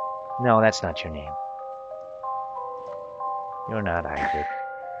 No, that's not your name. You're not Isaac.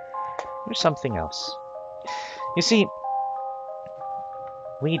 You're something else. You see,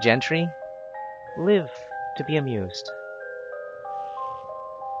 we gentry live to be amused.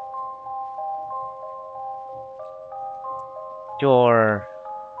 Your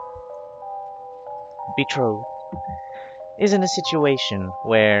betrothed is in a situation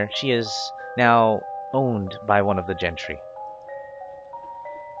where she is now owned by one of the gentry.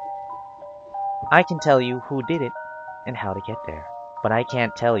 I can tell you who did it and how to get there, but I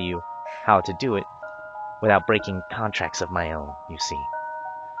can't tell you how to do it without breaking contracts of my own, you see.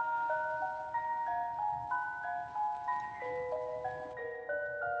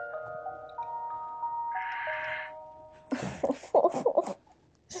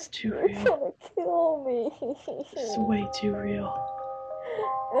 This is too You're real. gonna kill me. This is way too real.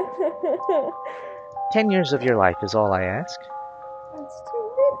 10 years of your life is all I ask. That's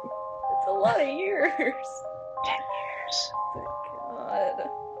too many. It's a lot of years. 10 years. God.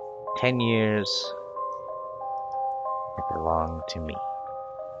 10 years that belong to me.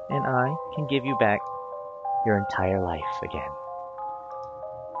 And I can give you back your entire life again.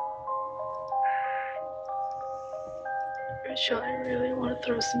 Bradshaw, I really want to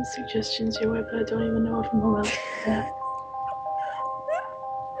throw some suggestions your way, but I don't even know if I'm allowed to do that.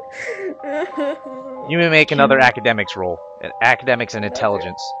 You may make another academics roll. Academics and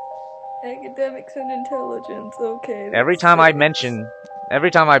intelligence. Academics and intelligence, okay. Every that's time I six. every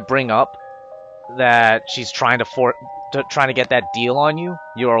time I bring up that she's trying to get that deal on you,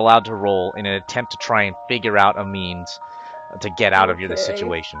 you are allowed to roll in an attempt to try and figure out a means to get out of the Okay.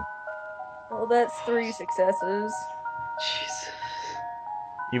 situation. Well, that's 3 successes. Jeez.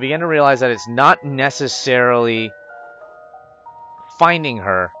 You begin to realize that it's not necessarily finding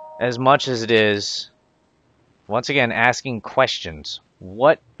her as much as it is, once again, asking questions.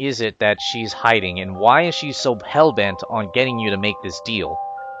 What is it that she's hiding, and why is she so hell-bent on getting you to make this deal?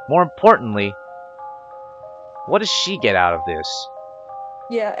 More importantly, what does she get out of this?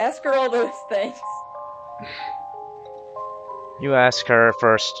 Yeah, ask her all those things. You ask her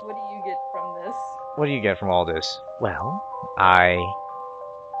first, What do you get from this? what do you get from all this? Well, I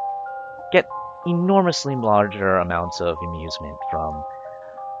get enormously larger amounts of amusement from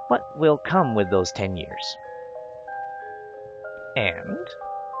what will come with those 10 years. And,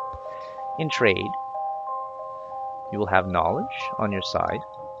 in trade, you will have knowledge on your side.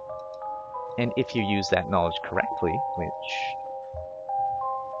 And if you use that knowledge correctly, which,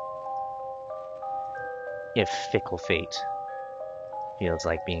 if fickle fate feels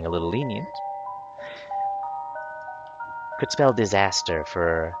like being a little lenient, could spell disaster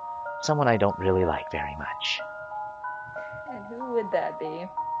for someone I don't really like very much. And who would that be?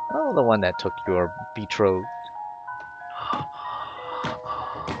 Oh, the one that took your betrothed.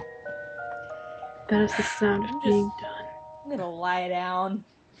 That is the sound of being done. I'm gonna lie down.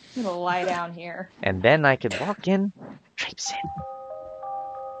 I'm gonna lie down here. And then I could walk in, traipse in,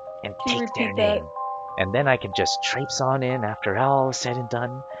 and Can you take their repeat that? name. And then I could just traipse on in after all is said and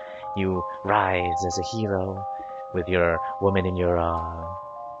done. You rise as a hero with your woman in your arm.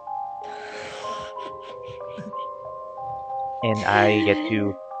 And I get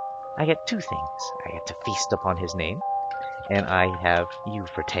 2 things. I get to feast upon his name, and I have you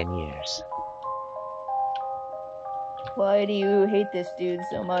for 10 years. Why do you hate this dude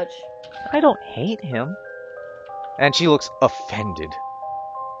so much? I don't hate him. And she looks offended.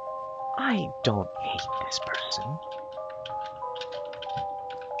 I don't hate this person.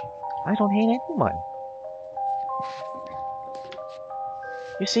 I don't hate anyone.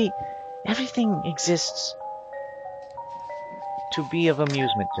 You see, everything exists to be of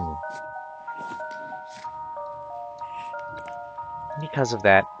amusement to me. Because of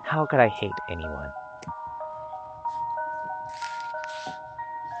that, how could I hate anyone?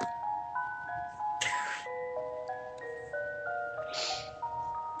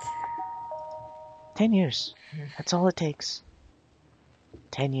 "10 years. That's all it takes.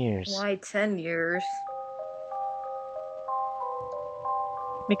 10 years. Why 10 years?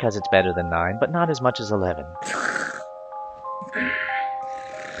 Because it's better than 9, but not as much as 11.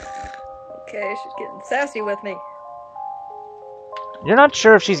 Okay, she's getting sassy with me. You're not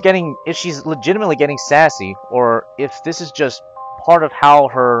sure if she's legitimately getting sassy, or if this is just part of how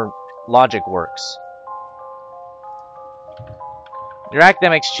her logic works. Your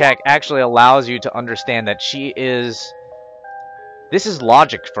academics check actually allows you to understand that this is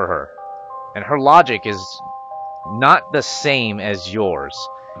logic for her. And her logic is not the same as yours.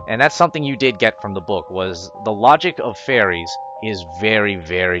 And that's something you did get from the book, was the logic of fairies is very,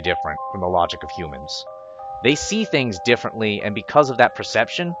 very different from the logic of humans. They see things differently, and because of that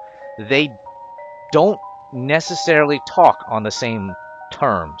perception, they don't necessarily talk on the same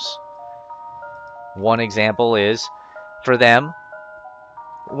terms. One example is, for them,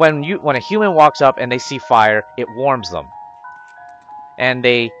 when a human walks up and they see fire, it warms them. And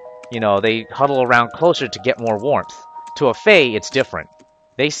they huddle around closer to get more warmth. To a fae, it's different.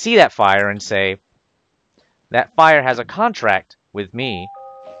 They see that fire and say, that fire has a contract with me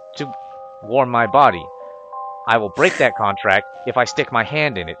to warm my body. I will break that contract if I stick my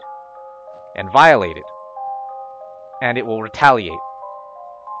hand in it and violate it. And it will retaliate.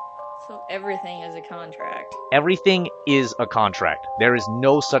 So everything is a contract. Everything is a contract. There is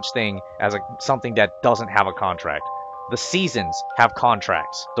no such thing as something that doesn't have a contract. The seasons have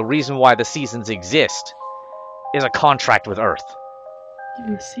contracts. The reason why the seasons exist is a contract with Earth.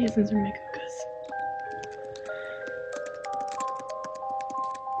 Even the seasons are making good.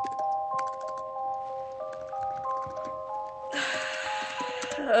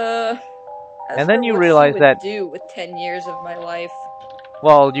 As And then for you what realize she would that- do with 10 years of my life.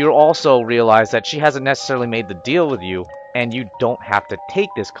 Well, you also realize that she hasn't necessarily made the deal with you, and you don't have to take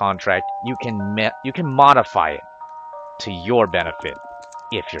this contract. You can modify it to your benefit,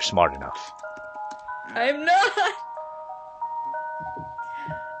 if you're smart enough. I'm not!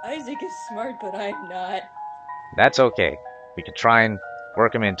 Isaac is smart, but I'm not. That's okay. We can try and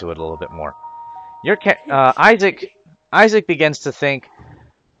work him into it a little bit more. Isaac begins to think,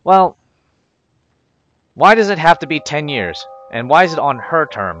 well, why does it have to be 10 years? And why is it on her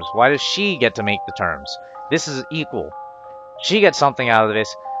terms? Why does she get to make the terms? This is equal. She gets something out of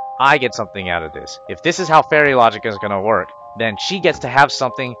this, I get something out of this. If this is how fairy logic is going to work, then she gets to have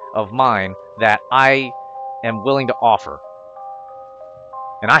something of mine that I am willing to offer.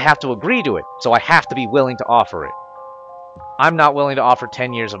 And I have to agree to it, so I have to be willing to offer it. I'm not willing to offer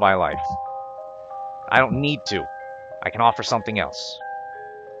 10 years of my life. I don't need to. I can offer something else.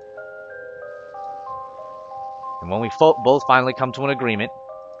 And when we both finally come to an agreement,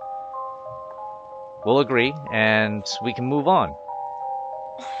 we'll agree, and we can move on.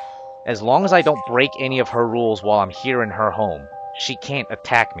 As long as I don't break any of her rules while I'm here in her home, she can't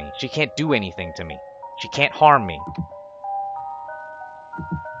attack me. She can't do anything to me. She can't harm me.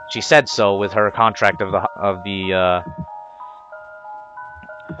 She said so with her contract of the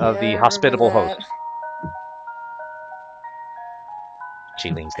hospitable host.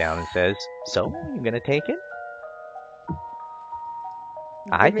 She leans down and says, "So, you gonna take it?"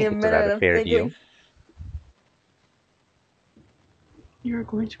 I think it's a rather fair deal. You're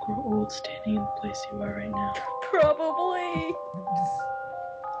going to grow old standing in the place you are right now. Probably.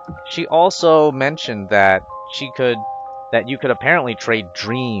 She also mentioned that you could apparently trade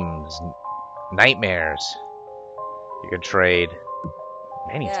dreams, nightmares. You could trade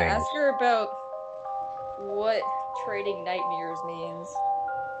many things. Ask her about what trading nightmares means.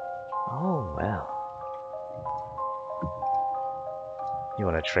 Oh, well. You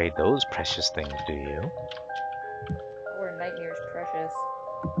want to trade those precious things, do you? Or nightmares precious.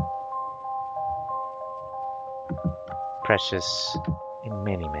 Precious in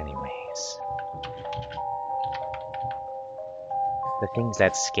many, many ways. The things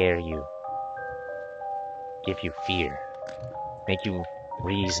that scare you, give you fear, make you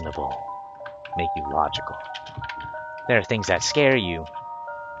reasonable, make you logical. There are things that scare you,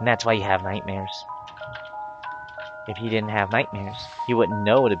 and that's why you have nightmares. If you didn't have nightmares, you wouldn't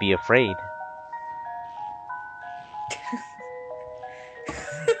know to be afraid.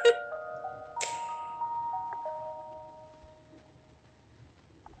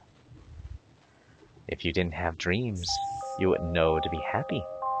 If you didn't have dreams, you wouldn't know to be happy.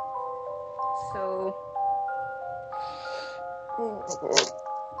 So...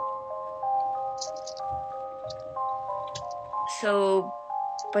 So,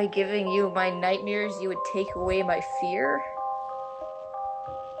 by giving you my nightmares, you would take away my fear?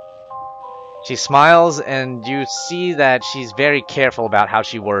 She smiles, and you see that she's very careful about how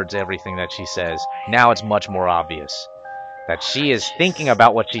she words everything that she says. Now it's much more obvious that she is thinking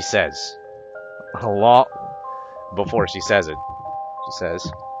about what she says. A lot before she says it. She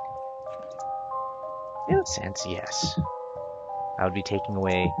says, in a sense, yes. I would be taking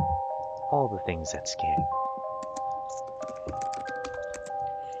away all the things that scare you.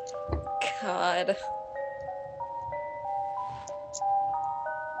 God.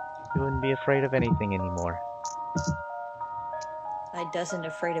 You wouldn't be afraid of anything anymore. I doesn't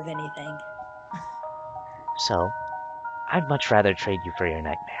afraid of anything. So, I'd much rather trade you for your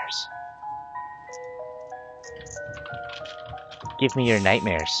nightmares. Give me your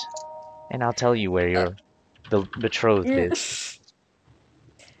nightmares, and I'll tell you where your betrothed is.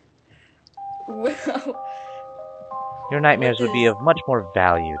 Well... Your nightmares would be of much more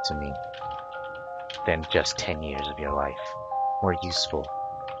value to me than just 10 years of your life. More useful.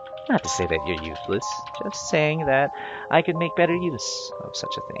 Not to say that you're useless, just saying that I could make better use of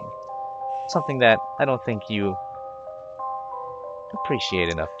such a thing. Something that I don't think you appreciate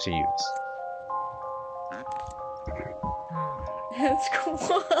enough to use. That's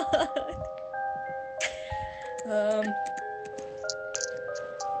quad.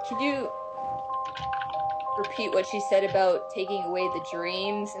 Can you repeat what she said about taking away the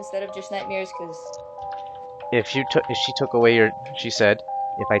dreams instead of just nightmares? Because if she took away she said,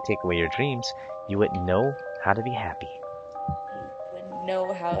 if I take away your dreams, you wouldn't know how to be happy. you wouldn't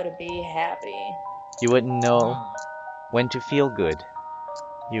know how to be happy. You wouldn't know when to feel good.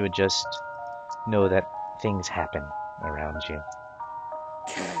 You would just know that things happen around you.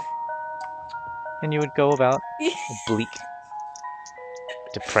 And you would go about a bleak,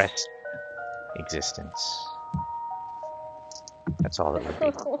 depressed existence. That's all it would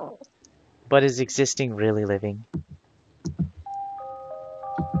be. But is existing really living?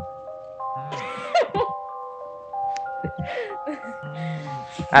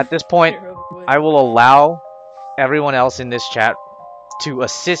 At this point, I will allow everyone else in this chat to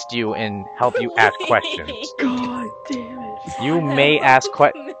assist you and help you ask questions. God damn it. You may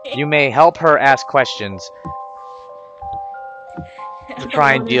you may help her ask questions to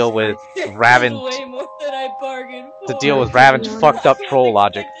try and deal with Raven's way more than I bargained for. to deal with Raven's fucked up troll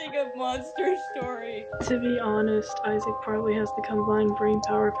logic. A monster story. To be honest, Isaac probably has the combined brain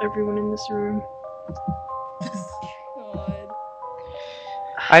power of everyone in this room. God.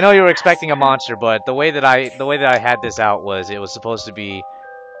 I know you were expecting a monster, but the way that I had this out was it was supposed to be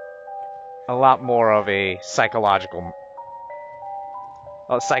a lot more of a psychological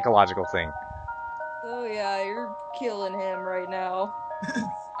thing. Oh yeah, you're killing him right now.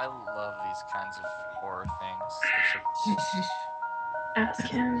 I love these kinds of horror things.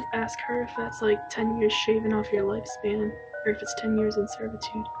 Ask her if that's like 10 years shaving off your lifespan, or if it's 10 years in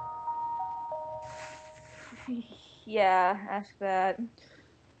servitude. Yeah, ask that.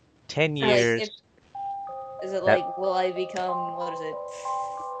 10 years. Like, is it like, will I become, what is it?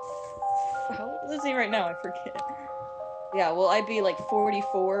 How old is he right now? I forget. Yeah, will I be like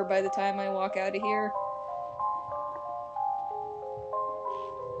 44 by the time I walk out of here?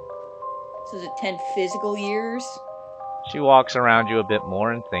 So is it 10 physical years? She walks around you a bit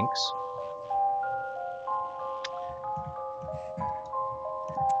more and thinks.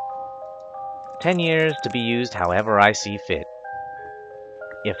 "10 years to be used however I see fit.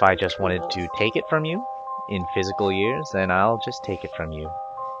 If I just wanted to take it from you in physical years, then I'll just take it from you.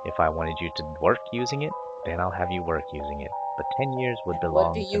 If I wanted you to work using it, then I'll have you work using it. But 10 years would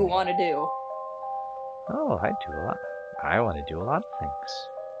belong to me." What do you want to do? Oh, I do a lot. I want to do a lot of things.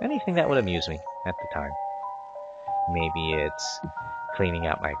 Anything that would amuse me at the time. Maybe it's cleaning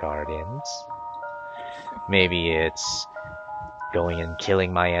out my gardens. Maybe it's going and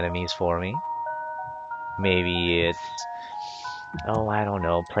killing my enemies for me. Maybe it's, oh, I don't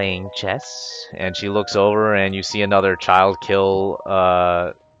know, playing chess. And she looks over and you see another child kill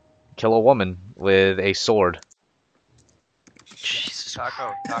a woman with a sword. Jesus.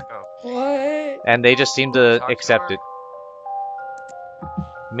 Taco. What? And they just seem to Talk to accept her. it.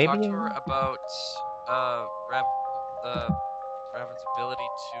 Maybe Talk to her about Raven's ability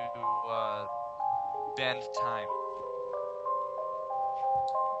to bend time.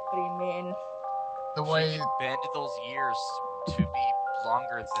 What do you mean? The She way, can bend those years to be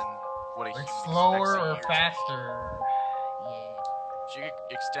longer than what a like human slower expects a or year to be. faster. Yeah. She could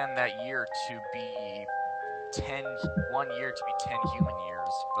extend that year to be 1 year to be 10 human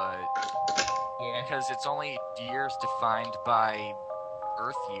years, but Yeah. because it's only years defined by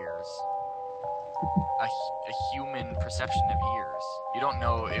Earth years, a human perception of years. You don't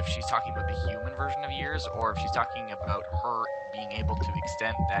know if she's talking about the human version of years or if she's talking about her being able to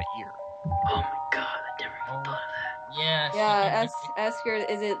extend that year. Oh my god, I never even thought of that. Yeah. Yeah, ask her,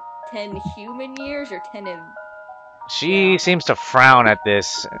 is it 10 human years or 10 of... she Yeah. seems to frown at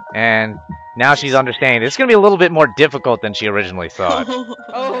this, and now she's understanding. It's going to be a little bit more difficult than she originally thought.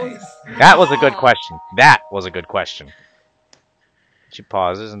 Oh, That was a good yeah. question. That was a good question. She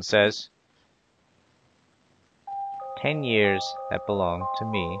pauses and says, 10 years that belong to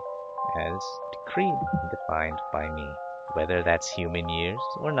me as decreed and defined by me. Whether that's human years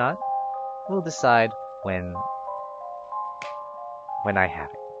or not, we'll decide when I have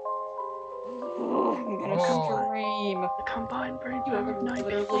it. I'm gonna Oh. scream. The combined brain power You're of 9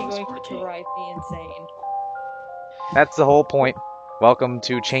 literally people is going to working. drive me insane. That's the whole point. Welcome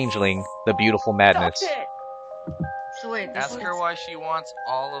to Changeling, the beautiful madness. Stop it! So wait, this Ask her why she wants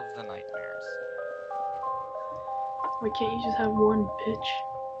all of the nightmares. Why can't you just have one bitch?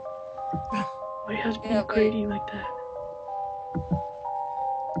 Why you have to be Yeah, wait. greedy like that?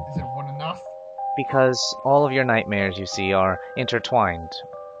 Is it one enough? Because all of your nightmares, you see, are intertwined.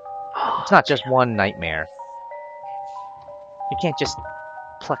 Oh, It's not just one nightmare. You can't just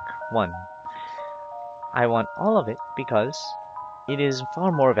pluck one. I want all of it because it is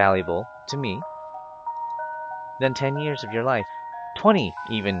far more valuable to me than 10 years of your life. 20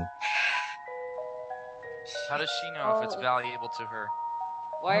 even. How does she know if it's valuable to her?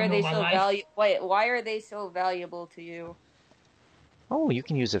 Why I are don't they know so my life. why are they so valuable to you? Oh, you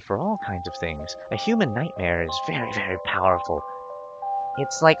can use it for all kinds of things. A human nightmare is very, very powerful.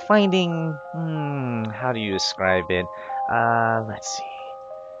 It's like finding... how do you describe it? Let's see.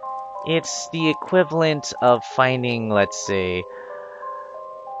 It's the equivalent of finding, let's say,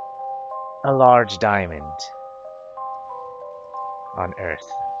 a large diamond on Earth.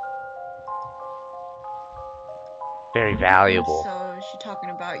 Very valuable. So is she talking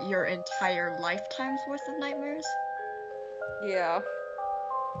about your entire lifetime's worth of nightmares? Yeah.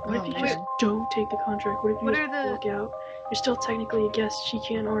 What if Oh, you man. just don't take the contract? What if you What just are the- walk out? You're still technically a guest. She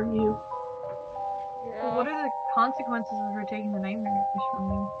can't harm you. Well, what are the consequences of her taking the nightmares from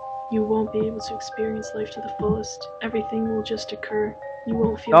you? You won't be able to experience life to the fullest. Everything will just occur. You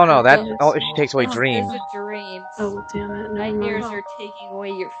won't feel Oh no, that happiness. oh if she takes away Oh, dreams. There's the dreams. Oh, damn it. Never Nightmares mind. are taking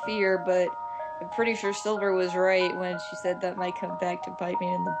away your fear, but I'm pretty sure Silver was right when she said that might come back to bite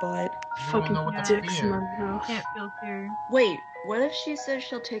me in the butt. You don't Fucking know what the dicks in fear. my mouth. Can't feel fear. Wait, what if she says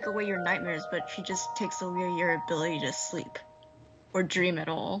she'll take away your nightmares, but she just takes away your ability to sleep? Or dream at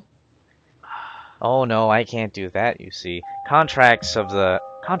all? Oh no, I can't do that, you see. Contracts with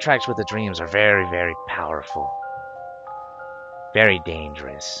the dreams are very, very powerful. Very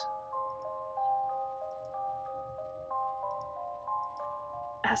dangerous.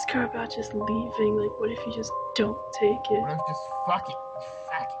 Ask her about just leaving. Like, what if you just don't take it? What if just fuck it?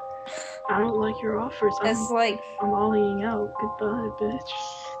 Fuck it. I don't like your offers. It's like I'm ollieing out. Goodbye, bitch.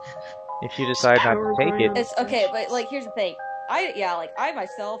 If you decide not to take it, it's okay, but like here's the thing. I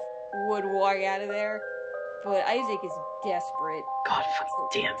myself would walk out of there, but Isaac is desperate. God fucking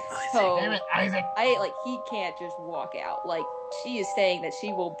damn, Isaac. So Damn it, Isaac. he can't just walk out. Like she is saying that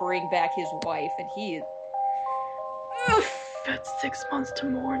she will bring back his wife, and he is. Got 6 months to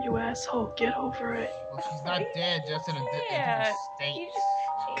mourn, you asshole. Get over it. Well, she's not dead, just in a different can't. state. You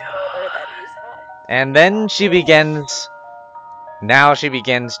just her that he's not. and then she begins. Now she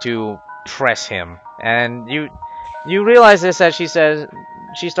begins to press him, and you realize this as she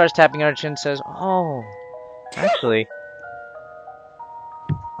starts tapping her chin, says, "Oh, actually,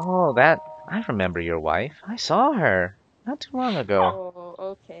 oh that I remember your wife. I saw her not too long ago." Oh,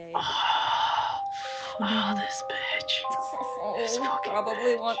 okay. Oh, this bitch. This fucking Probably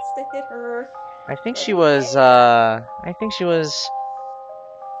bitch. wants to hit her. I think she was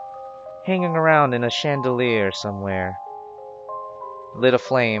hanging around in a chandelier somewhere. Lit a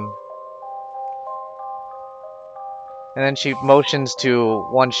flame. And then she motions to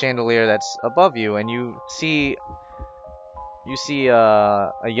one chandelier that's above you, and you see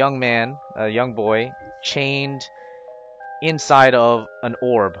a young man, a young boy, chained inside of an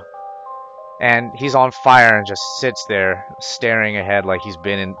orb. And he's on fire and just sits there, staring ahead like he's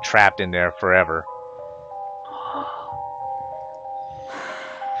been trapped in there forever.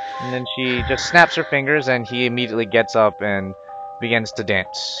 And then she just snaps her fingers, and he immediately gets up and begins to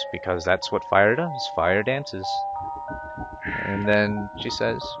dance, because that's what fire does. Fire dances. And then she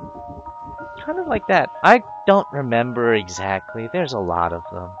says, kind of like that. I don't remember exactly. There's a lot of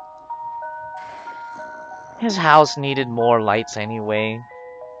them. His house needed more lights anyway.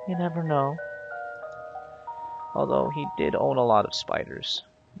 You never know. Although he did own a lot of spiders.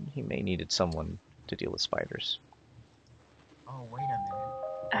 He may needed someone to deal with spiders. Oh, wait a minute.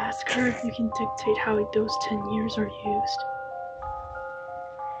 Ask her if you can dictate how those 10 years are used.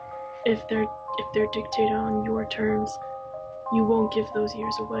 If they're dictated on your terms, you won't give those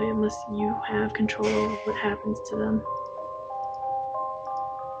years away unless you have control over what happens to them.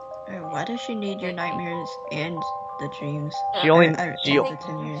 Why does she need your nightmares and the dreams? She only She the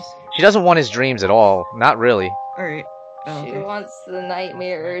 10 years. she doesn't want his dreams at all. Not really. Alright. Oh, She okay. wants the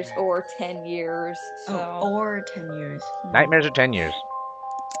nightmares or 10 years. So. Oh, or 10 years. Nightmares are 10 years.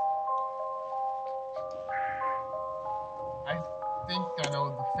 I think I know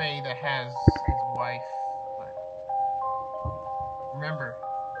the Fae that has his wife, but remember,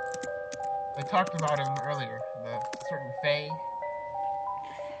 I talked about him earlier. The certain Fae.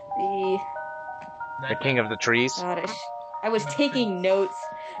 The king of the trees. God, I was taking notes,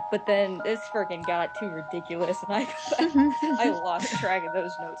 but then this friggin' got too ridiculous, and I lost track of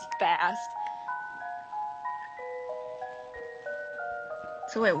those notes fast.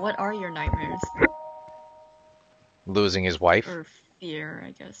 So wait, what are your nightmares? Losing his wife. Or fear,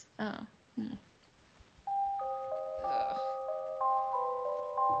 I guess. Oh. Ugh.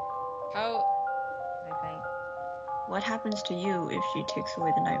 How? I think. What happens to you if she takes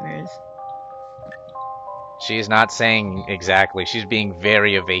away the nightmares? She's not saying exactly. She's being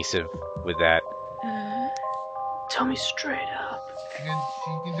very evasive with that. Tell me straight up. She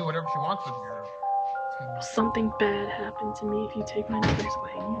can do whatever she wants with your. Something bad happened to me if you take my nightmares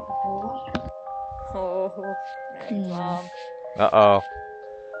away. Oh, Mom, Uh-oh.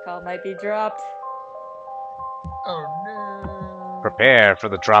 call might be dropped. Oh no. Prepare for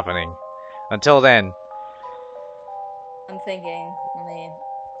the dropping. Until then, I'm thinking. I mean,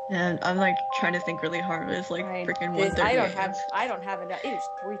 And I'm like trying to think really hard. It's like freaking 1:30 I don't have enough. It is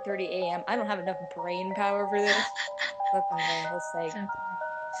 3:30 a.m. I don't have enough brain power for this. Look, let's say.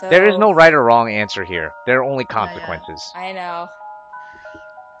 So There is no right or wrong answer here. There are only yeah. consequences. I know.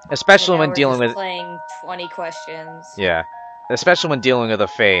 Especially And now when we're dealing just with playing 20 questions. yeah, especially when dealing with a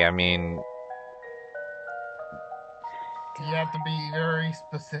fae. I mean, You have to be very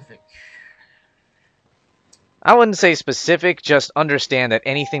specific. I wouldn't say specific. Just understand that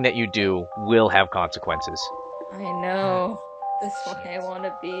anything that you do will have consequences. I know. That's why I want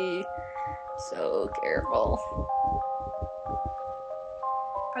to be so careful.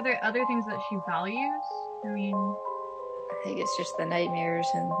 Are there other things that she values? I mean, I think it's just the nightmares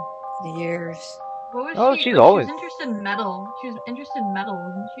and the years. what was Oh, she? she's like, always- She was interested in metal. She was interested in metal,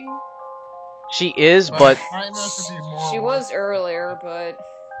 wasn't she? She is, but nightmares would be more She work. was earlier, but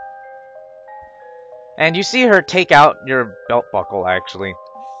and you see her take out your belt buckle actually,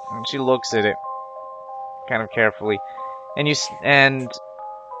 and she looks at it kind of carefully, and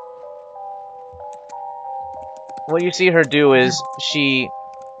what you see her do is she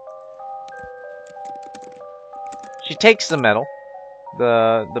takes the metal,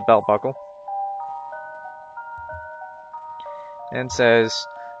 the belt buckle, and says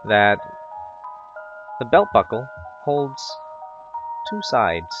that the belt buckle holds two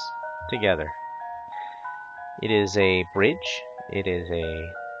sides together. It is a bridge. It is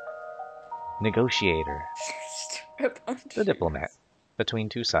a negotiator, the diplomat between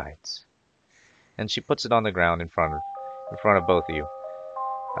two sides. And she puts it on the ground in front of both of you.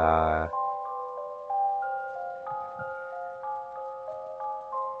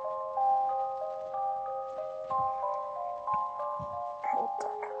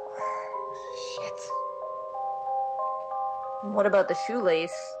 Shit. what about the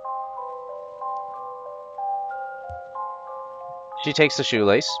shoelace? She takes the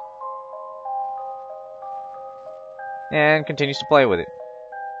shoelace and continues to play with it.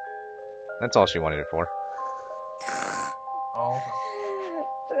 That's all she wanted it for. Oh.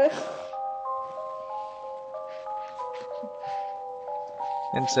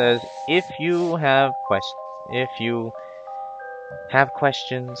 And says, if you have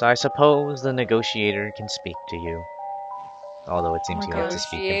questions, I suppose the negotiator can speak to you. Although it seems Oh you my have to gosh.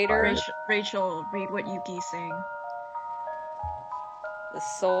 speak in private. Rachel, read what Yuki's saying. The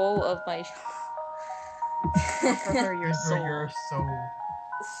soul of my Offer her your Give her soul your soul.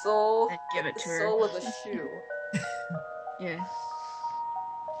 soul. and give it to The her. soul of a shoe. Yeah.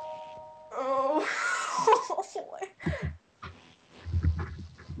 Oh.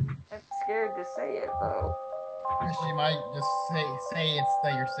 I'm scared to say it though. She might just say it's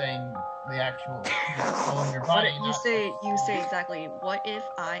that you're saying the actual soul in your But body. you not say the soul. exactly, what if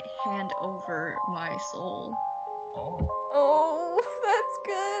I hand over my soul Oh. Oh, that's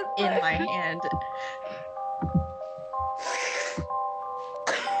good. in my hand?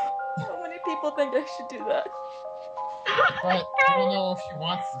 How many people think I should do that? But you don't know if she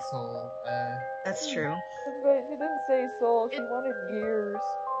wants the soul. That's true. But she didn't say soul. She wanted years.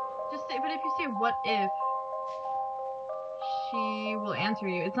 Just say, but if you say what if, she will answer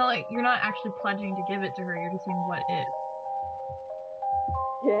you. It's not like you're not actually pledging to give it to her. You're just saying what if.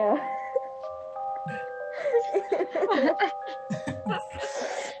 Yeah.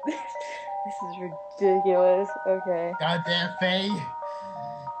 This is ridiculous. Okay. Goddamn Faye.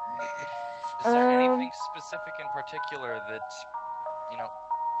 Is there anything specific in particular that,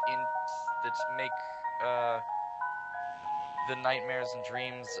 that make the nightmares and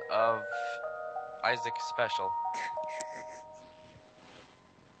dreams of Isaac special?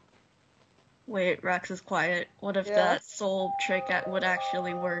 Wait, Rax is quiet. What if that soul trick would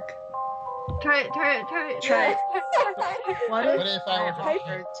actually work? Try it. Try it. What if I were to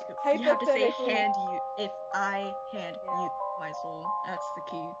offered to? You have to say hand you. If I hand you my soul, that's the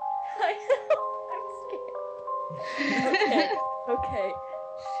key. I know. I'm scared. Okay.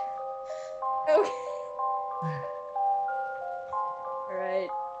 Alright.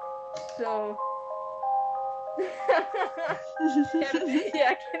 So. Can we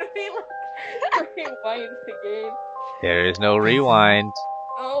rewind the game? There is no rewind.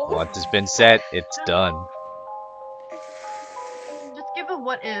 Oh. Once it's been set, it's done. Just give a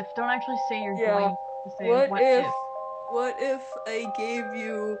what if. Don't actually say you're Yeah. going to say What if I gave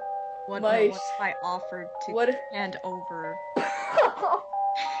you What my if I offered to hand over?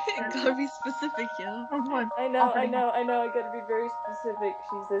 Gotta be specific, yo. I know. I gotta be very specific.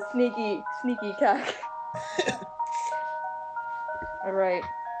 She's a sneaky cock. Alright.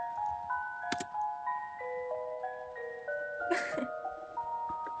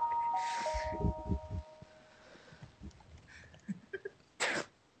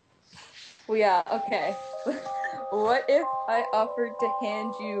 Well, yeah, okay. What if I offered to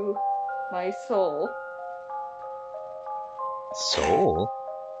hand you my soul? Soul?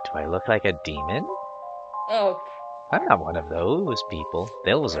 Do I look like a demon? Oh, I'm not one of those people.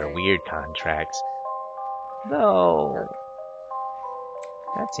 Those are weird contracts. Though,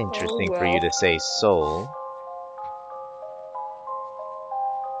 that's interesting for you well. to say soul.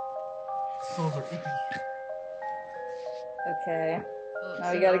 Souls are icky. Okay. Oh, Now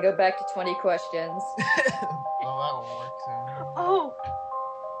so we gotta go back to 20 questions. Well, that will work soon.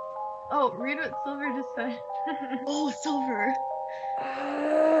 Oh, read what Silver just said. Oh, Silver.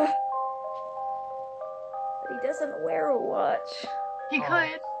 But he doesn't wear a watch. He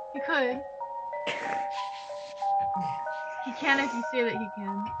could. He could. He can if you say that he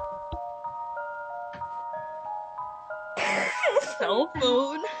can. Cell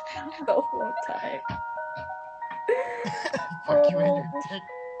phone. Cell phone time. Fuck you and your dick.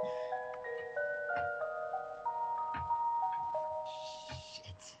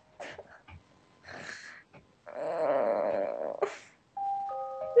 Shit.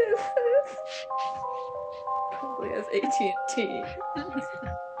 Probably has AT&T.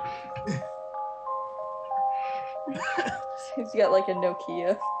 He's got like a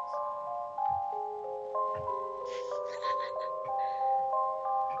Nokia.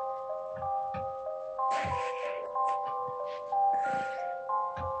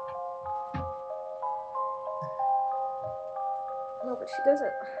 No, but she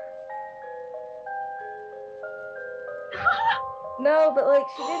doesn't. No, but like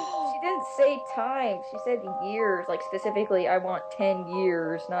she didn't say time. She said years. Like specifically, I want 10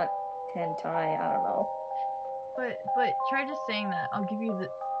 years, not 10 time. I don't know. But try just saying that. I'll give you the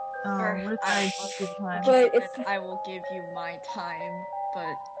Or what if I- I give you time? But it's I will give you my time,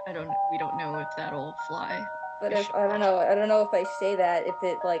 but we don't know if that'll fly. but if I don't know if I say that if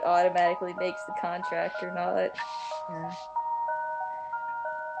it like automatically makes the contract or not. Yeah.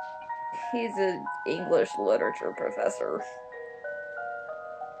 He's an English literature professor.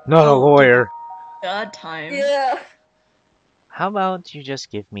 Not a lawyer. God time. Yeah. How about you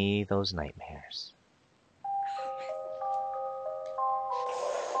just give me those nightmares?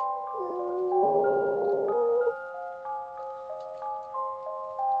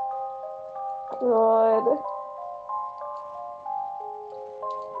 God.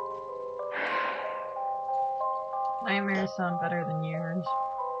 Nightmares sound better than yours.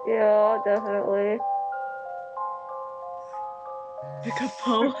 Yeah, definitely. Pick a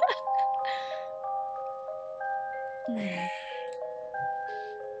Poe.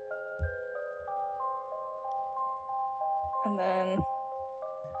 And then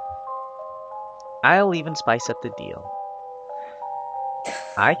I'll even spice up the deal.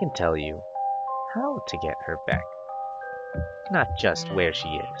 I can tell you how to get her back. Not just where she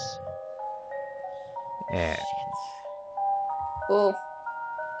is. And well,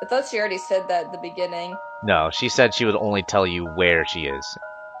 I thought she already said that at the beginning. no, she said she would only tell you where she is.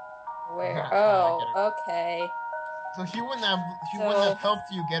 Where? Yeah, Oh, okay. So she wouldn't have helped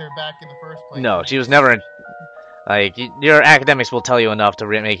you get her back in the first place. No, she was never. Like, your academics will tell you enough to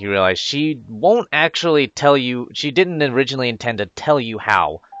make you realize she won't actually tell you. She didn't originally intend to tell you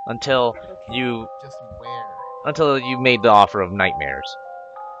how until you made the offer of nightmares.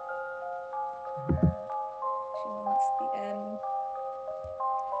 She wants the end.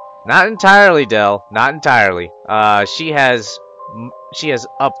 Not entirely, Del. Not entirely. She has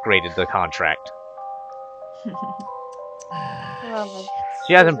upgraded the contract.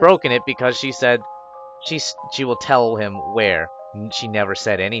 She hasn't broken it because she said she will tell him where. She never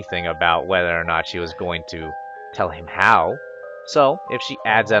said anything about whether or not she was going to tell him how. So, if she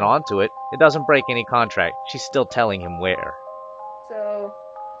adds that onto it, it doesn't break any contract. She's still telling him where. So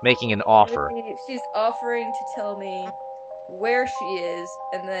Making an offer. she's offering to tell me where she is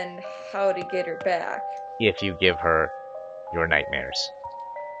and then how to get her back. If you give her your nightmares.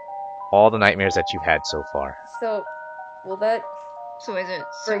 All the nightmares that you've had so far. So, will that So is it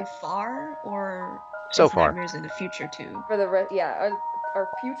so far, or so is far nightmares in the future too? for the rest? Yeah, are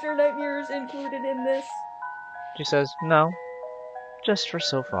future nightmares included in this? She says, no. Just for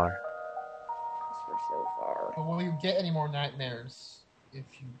so far. Just for so far. But will you get any more nightmares if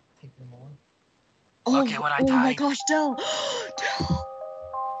you take them away? Oh, Okay, what I oh my typed. gosh, Del! Del!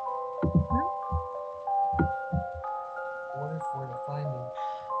 What if we're to find them?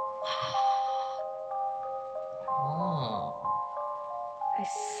 Oh. I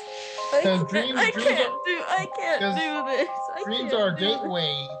Because can't do this. Dreams are a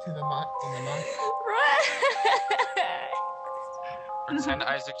gateway to the mind. Pretend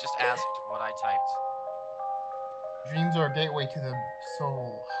Isaac just asked what I typed. Dreams are a gateway to the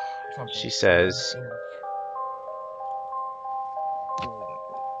soul. something. She says,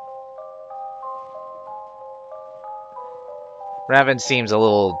 Raven seems a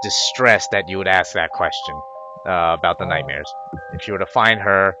little distressed that you would ask that question about the nightmares. If you were to find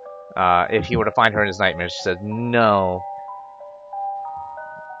her, if he were to find her in his nightmares, she says, no.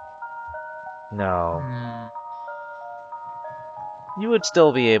 No. Hmm. You would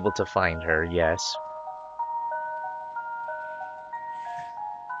still be able to find her, yes.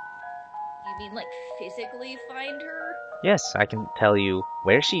 You mean like physically find her? Yes, I can tell you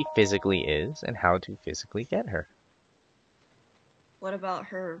where she physically is and how to physically get her. What about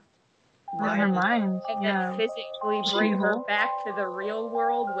her Not her mind. And Yeah. then physically bring her She-Hulk. back to the real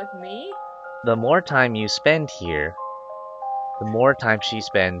world with me? The more time you spend here, the more time she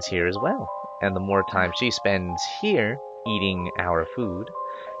spends here as well. And the more time she spends here, eating our food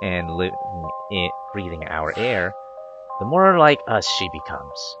and breathing our air, the more like us she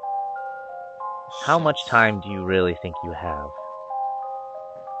becomes. How much time do you really think you have?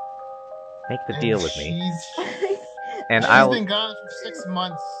 Make the deal with me. And She's I'll... been gone for 6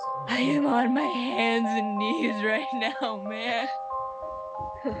 months. I am on my hands and knees right now, man.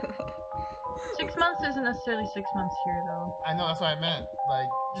 6 months isn't necessarily 6 months here, though. I know, that's what I meant. Like,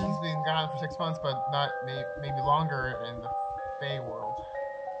 she's been gone for 6 months, but not maybe longer in the Fae world.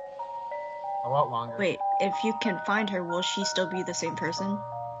 A lot longer. Wait, if you can find her, will she still be the same person?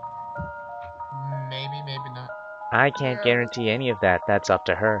 Maybe, maybe not. I can't guarantee any of that. That's up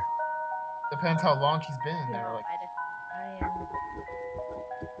to her. Depends how long she's been in there. Like, I am.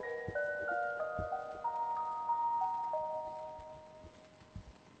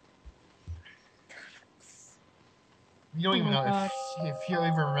 you don't even my know if you'll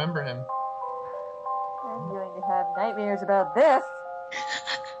even remember him. I'm going to have nightmares about this.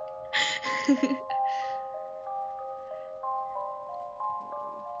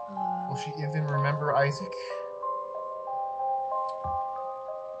 Will she even remember Isaac?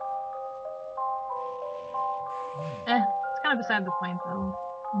 It's kind of beside the point, though.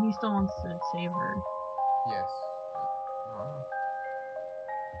 He still wants to save her. Yes.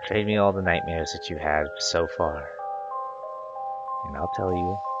 Trade me all the nightmares that you had so far. And I'll tell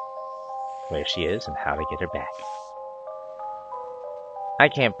you where she is and how to get her back. I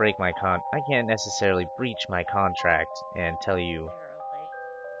can't necessarily breach my contract and tell you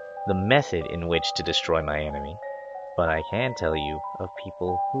the method in which to destroy my enemy, but I can tell you of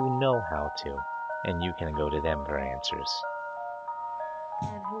people who know how to, and you can go to them for answers.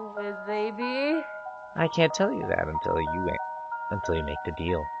 And who would they be? I can't tell you that until you make the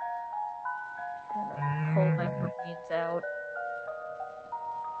deal. Gonna pull my brains out.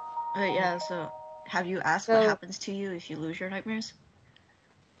 Yeah, so have you asked what happens to you if you lose your nightmares?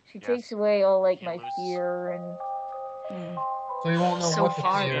 She takes away all like You my lose- fear and So you won't know So what to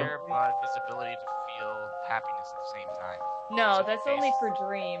far, fear. Fear, but visibility to feel happiness at the same time. no, So that's base- only for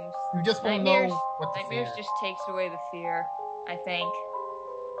dreams. You just won't Nightmares, know what to nightmares fear. just takes away the fear, I think.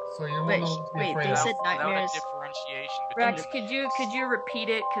 So you won't Wait, know what to be wait, afraid they of. said Without a nightmares. differentiation between Rex, could you repeat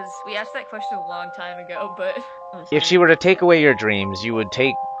it? Because we asked that question a long time ago, but Oh, If sorry. she were to take away your dreams, she would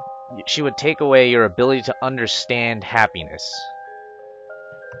take away your ability to understand happiness.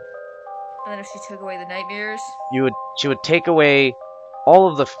 and then if she took away the nightmares, She would take away all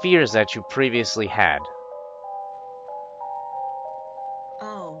of the fears that you previously had.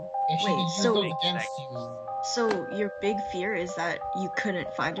 Oh, And she wait, can use so those against you. so your big fear is that you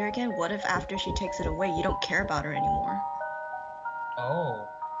couldn't find her again? What if after she takes it away, you don't care about her anymore? Oh.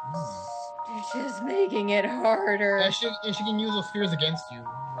 you're just making it harder. And she can use those fears against you.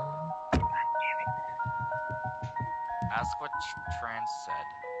 Ask what Trans said.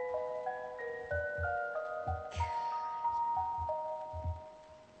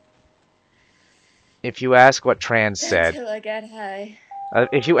 If you ask what Trans said, Until I got high.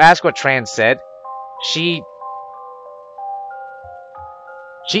 if you ask what Trans said, she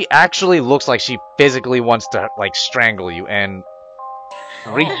actually looks like she physically wants to like strangle you and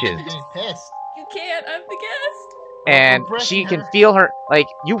reaches. She's pissed. You can't. I'm the guest. And she can feel her, like,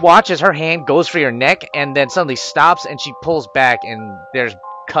 you watch as her hand goes for your neck and then suddenly stops and she pulls back and there's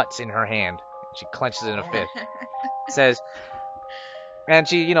cuts in her hand. She clenches it in a fist. Says, and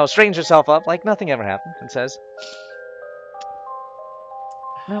she, straightens herself up like nothing ever happened and says,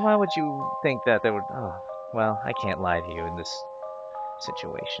 now why would you think that there would, well, I can't lie to you in this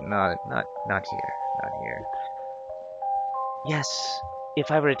situation. Not here. Yes. If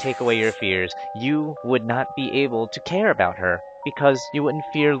I were to take away your fears, you would not be able to care about her, because you wouldn't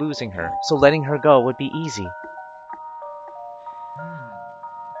fear losing her, so letting her go would be easy.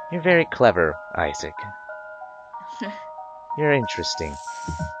 You're very clever, Isaac. You're interesting.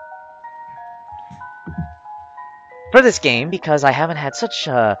 for this game because I haven't had such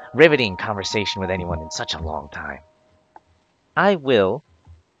a riveting conversation with anyone in such a long time. I will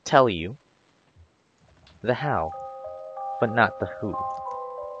tell you the how, but not the who.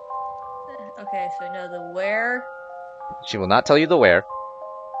 Okay, so we know the where. She will not tell you the where,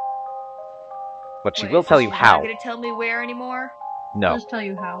 but she Wait, will so tell you she's how. not gonna tell me where anymore? No. I'll just tell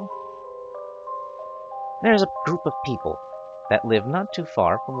you how. There's a group of people that live not too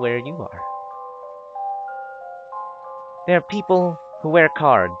far from where you are. There are people who wear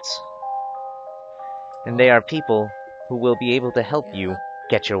cards, and they are people who will be able to help you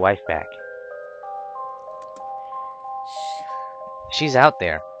get your wife back. She's out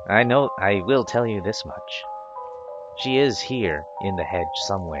there. I know. I will tell you this much. She is here in the hedge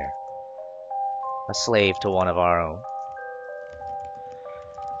somewhere. A slave to one of our own.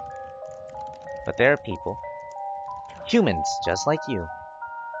 But there are people, humans just like you.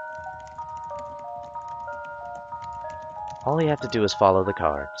 All you have to do is follow the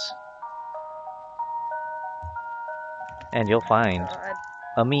cards. And you'll find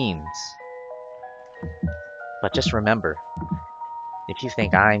a means. But just remember, if you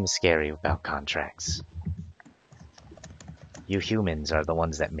think I'm scary about contracts, you humans are the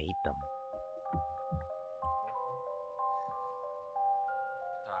ones that made them.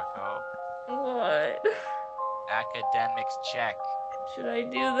 Taco. What? Academics check. Should I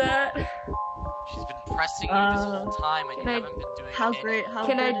do that? She's been pressing you this whole time and you haven't been doing How anything. great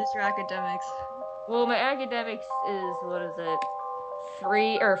is your academics? Well, my academics is, what is it?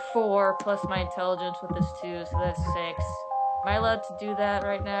 3 or 4 plus my intelligence with this 2, so that's 6. Am I allowed to do that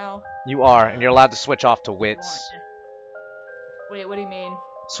right now? You are, and you're allowed to switch off to wits. Wait, what do you mean?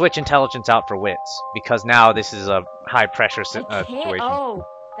 Switch intelligence out for wits, because now this is a high-pressure I can't. situation. Oh,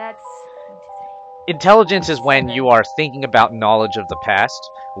 that's... Intelligence is when you are thinking about knowledge of the past.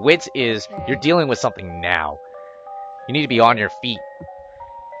 Wits is you're dealing with something now. You need to be on your feet.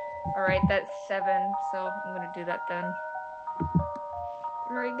 Alright, that's 7, so I'm gonna do that then.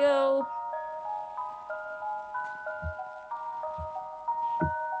 There we go.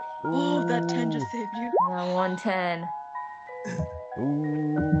 Oh, that 10 just saved you. Now 110.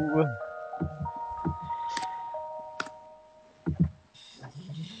 Ooh.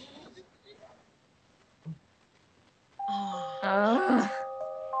 Oh.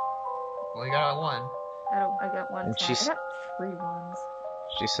 Well, you got 1. I got 1. And I got 3 ones.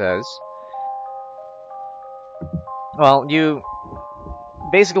 She says, well,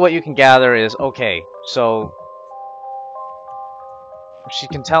 basically what you can gather is, okay, so she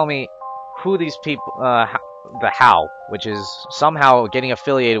can tell me who these people, the how, which is somehow getting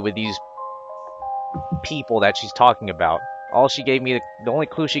affiliated with these people that she's talking about. All she gave me, the only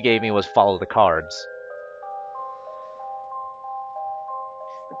clue she gave me was follow the cards.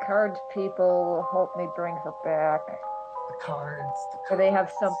 The cards people will help me bring her back. The cards. Or they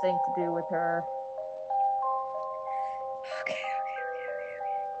have something to do with her. Okay.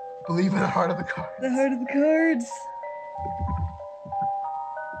 Believe in the heart of the cards. The heart of the cards.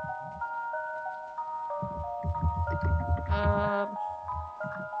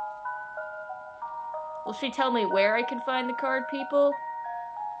 Will she tell me where I can find the card people?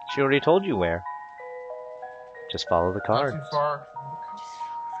 She already told you where. Just follow the Not cards. too far. Just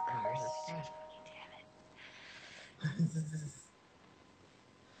follow the cards. Damn it.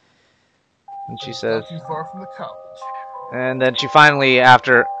 And she says, Not too far from the college. and then she finally,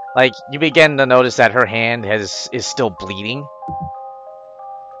 after, like, you begin to notice that her hand is still bleeding.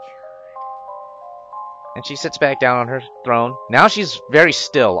 And she sits back down on her throne. Now she's very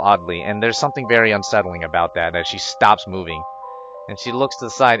still, oddly, and there's something very unsettling about that, as she stops moving. And she looks to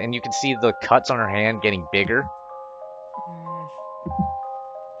the side, and you can see the cuts on her hand getting bigger.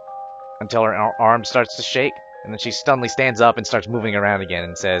 Until her arm starts to shake, and then she suddenly stands up and starts moving around again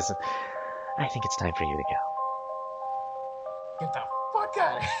and says, I think it's time for you to go. Get the fuck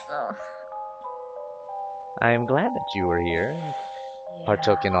out of here. Oh. I am glad that you were here, Yeah.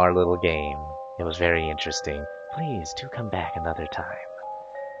 partook in our little game. It was very interesting. Please, do come back another time.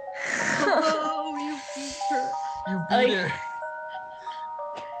 Oh, you beat her. You beat her.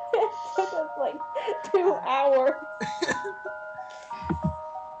 It took us like 2 hours.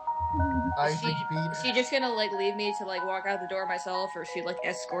 Isaac beat her. She just gonna like leave me to like walk out the door myself, or is she like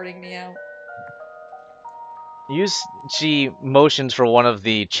escorting me out? She motions for one of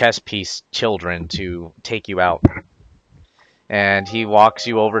the chess piece children to take you out. And he walks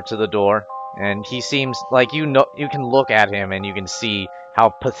you over to the door. And he seems like you can look at him and you can see how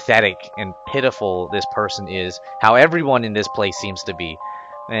pathetic and pitiful this person is. How everyone in this place seems to be.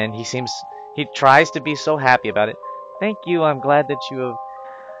 And he tries to be so happy about it. Thank you, I'm glad that you have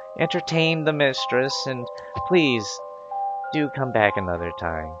entertain the mistress, and please do come back another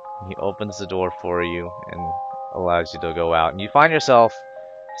time. He opens the door for you and allows you to go out. And you find yourself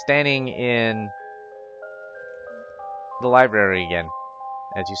standing in the library again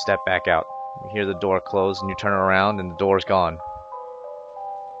as you step back out. You hear the door close and you turn around and the door's gone.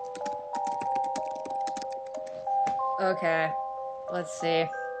 Okay, let's see.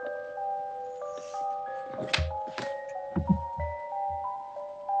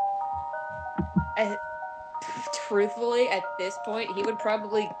 Truthfully, at this point, he would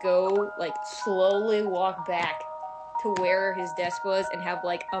probably go, like, slowly walk back to where his desk was and have,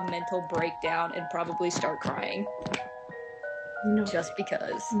 like, a mental breakdown and probably start crying. No, Just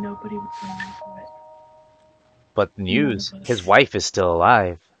because. nobody would blame me for it. But the news, None of us. his wife is still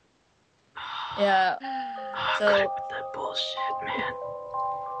alive. Yeah. So- Cut with that bullshit, man.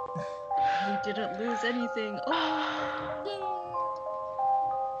 We didn't lose anything. Oh.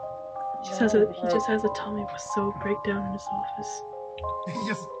 He just has a Tommy Wiseau breakdown in his office. He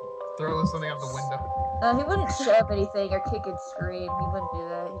just throws something out the window. He wouldn't shove anything or kick and scream. He wouldn't do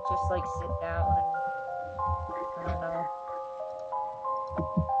that. He'd just, like, sit down and... I don't know.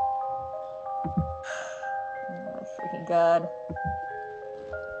 Oh my freaking god.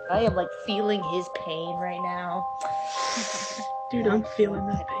 I am, like, feeling his pain right now. Dude, I'm feeling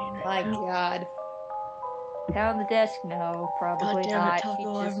that pain My right now. god. Down the desk? No, probably God damn not. it, Taco,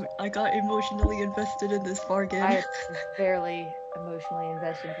 He just, I got emotionally invested in this bargain. I am barely emotionally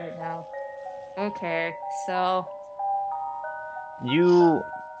invested right now. Okay, so You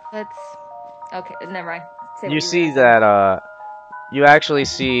let's. Okay, never mind. Say what you were see gonna say. that you actually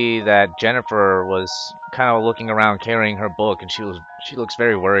see that Jennifer was kind of looking around carrying her book, and she looks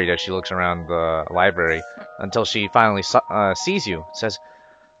very worried as she looks around the library until she finally sees you. Says,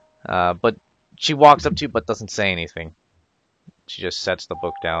 but she walks up to you but doesn't say anything. She just sets the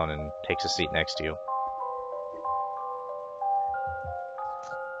book down and takes a seat next to you.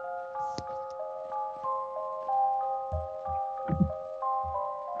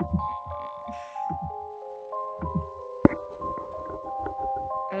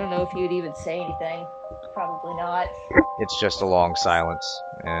 I don't know if you'd even say anything. Probably not. It's just a long silence,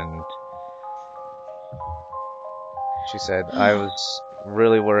 and she said, I was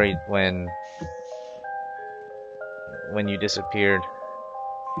really worried when you disappeared.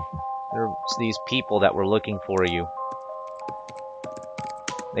 There was these people that were looking for you.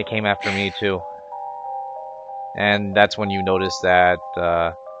 They came after me too. And that's when you notice that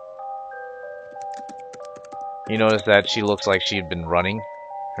she looks like she had been running.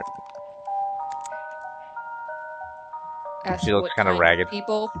 Ask She looks what kinda kind ragged. of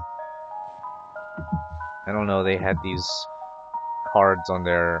people. I don't know, they had these cards on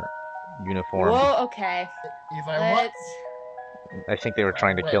their uniform. Whoa, okay. He's like, what? Let's I think they were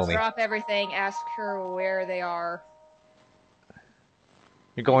trying to kill me. drop everything, ask her where they are.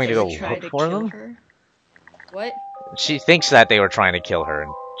 You're going to Did go they try look to for kill them? her? What? She thinks that they were trying to kill her,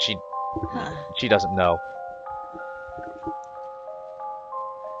 and Huh. she doesn't know.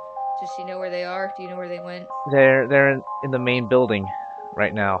 Does she know where they are? Do you know where they went? They're in the main building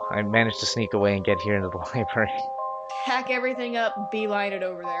right now. I managed to sneak away and get here into the library. Pack everything up, beeline it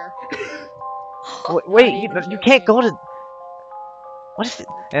over there. Wait, Not even you can't go to. What if?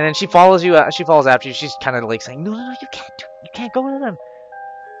 And then she follows you. She follows after you. She's kind of like saying, "No, you can't go to them.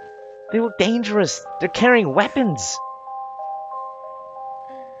 They look dangerous. They're carrying weapons."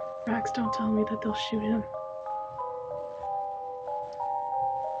 Rax, don't tell me that they'll shoot him.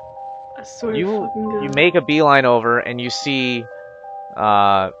 I swear to fucking God. You make a beeline over, and you see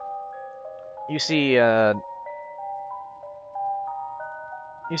a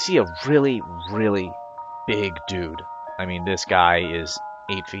really, really big dude. I mean, this guy is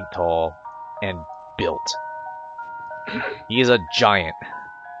 8 feet tall and built. He is a giant.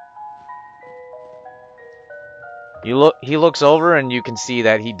 He looks over, and you can see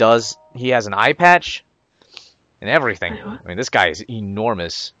that he has an eye patch and everything. Wait, what? I mean, this guy is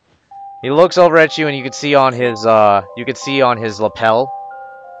enormous. He looks over at you, and you can see on his lapel,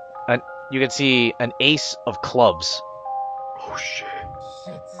 you can see an ace of clubs. Oh shit.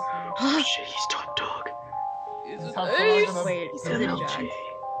 Shit. Oh shit, he's top dog. He's top dog on the- Wait, He's is it MLG. Jack?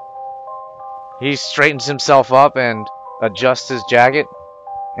 He straightens himself up and adjusts his jacket,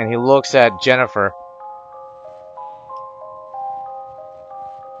 and he looks at Jennifer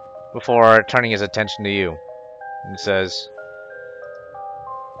before turning his attention to you and says,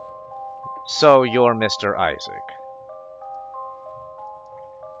 "So you're Mr. Isaac."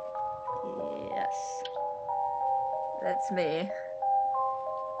 Yes. That's me.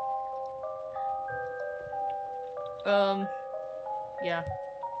 Yeah.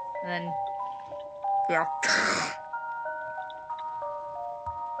 And then, yeah.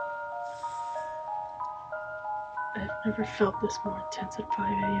 I've never felt this more intense at 5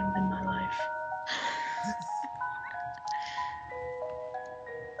 a.m. in my life.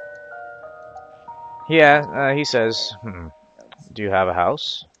 Yeah, he says, do you have a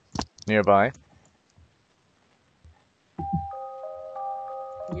house nearby?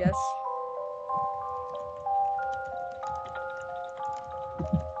 Yes.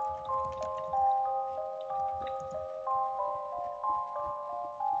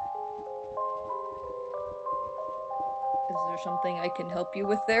 Is there something I can help you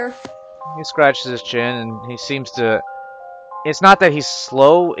with there? He scratches his chin and he seems to... It's not that he's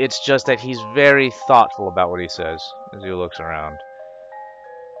slow, it's just that he's very thoughtful about what he says as he looks around.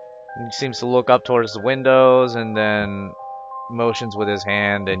 He seems to look up towards the windows and then motions with his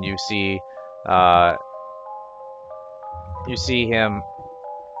hand, and you see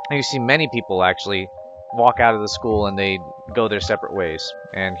many people actually walk out of the school and they go their separate ways,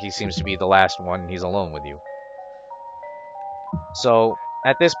 and he seems to be the last one. He's alone with you. So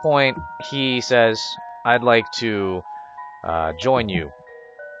at this point he says, I'd like to join you,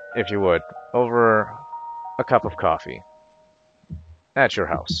 if you would, over a cup of coffee at your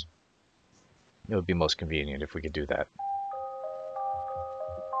house. It would be most convenient if we could do that.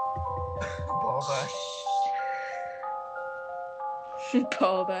 Ball bye.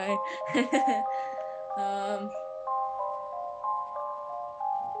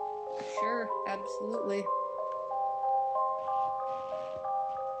 Sure, absolutely.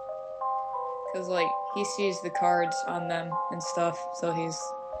 Cause like he sees the cards on them and stuff, so he's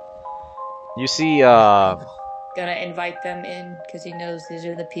You see, gonna invite them in because he knows these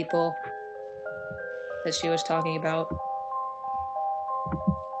are the people that she was talking about.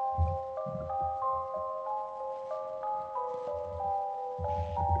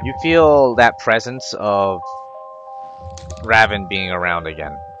 you feel that presence of Raven being around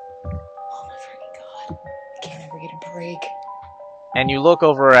again. Oh my freaking god! I can't ever get a break. And you look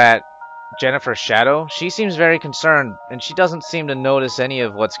over at Jennifer's shadow. She seems very concerned, and she doesn't seem to notice any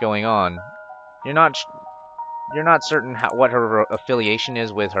of what's going on. You're not certain what her affiliation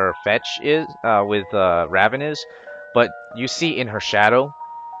is with her fetch is, with Raven is, but you see in her shadow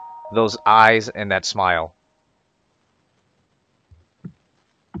those eyes and that smile.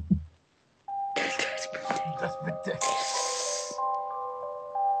 That's ridiculous.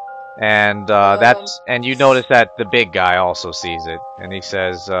 And and you notice that the big guy also sees it, and he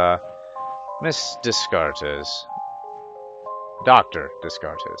says, Miss Descartes, Dr.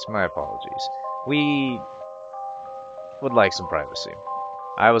 Descartes, my apologies. We would like some privacy.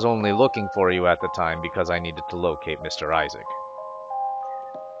 I was only looking for you at the time because I needed to locate Mr. Isaac.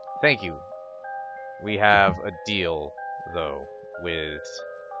 Thank you. We have a deal, though, with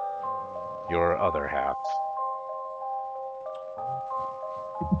your other half.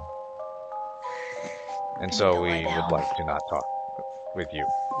 And so we would like to not talk with you.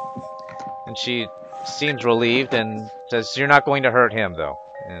 And she seems relieved and says, you're not going to hurt him, though.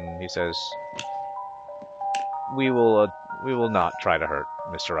 And he says, we will not try to hurt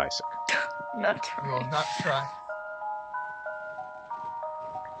Mr. Isaac. Not We will not try.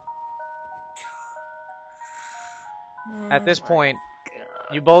 At this point,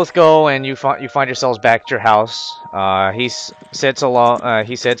 you both go and you find yourselves back at your house. He sits along.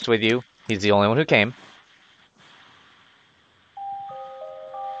 He sits with you. He's the only one who came.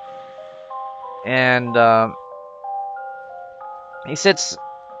 And he sits.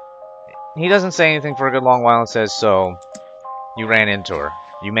 He doesn't say anything for a good long while and says, "So, you ran into her.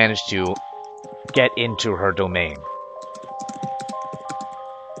 You managed to get into her domain."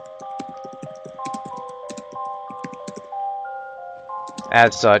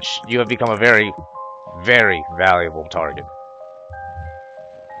 As such, you have become a very, very valuable target.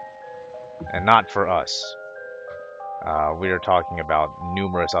 And not for us. We are talking about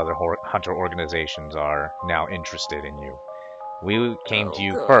numerous other hunter organizations are now interested in you. We came to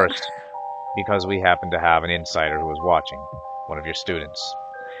you first because we happened to have an insider who was watching, one of your students.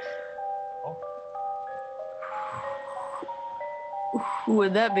 Who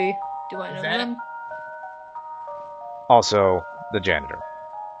would that be? Do I know Is that- them? Also, the janitor.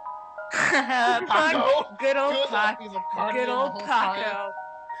 Paco? Good old Good Paco. he's a Cardian Good the old whole time. Paco.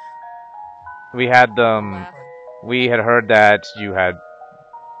 We had Laugh. we had heard that you had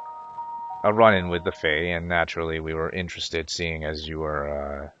a run-in with the Fae, and naturally we were interested, seeing as you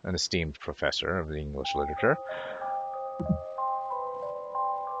were an esteemed professor of the English literature.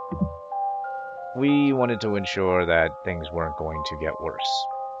 We wanted to ensure that things weren't going to get worse.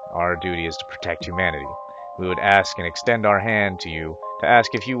 Our duty is to protect humanity. we would ask and extend our hand to you to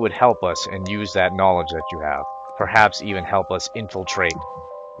ask if you would help us and use that knowledge that you have. Perhaps even help us infiltrate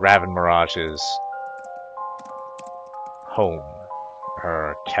Raven Mirage's home,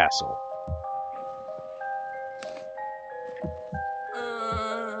 her castle.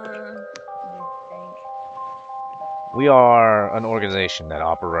 Let me think. We are an organization that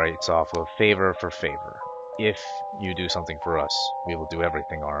operates off of favor for favor. If you do something for us, we will do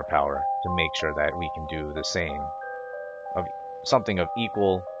everything in our power to make sure that we can do the same, of something of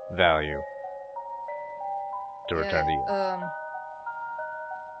equal value to return to you.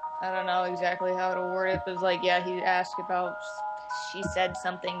 I don't know exactly how to word it, but it's like, yeah, he asked about, she said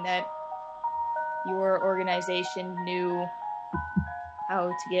something that your organization knew how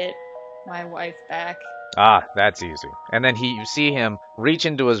to get my wife back. Ah, that's easy. And then you see him reach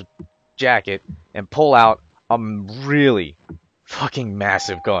into his jacket and pull out a really fucking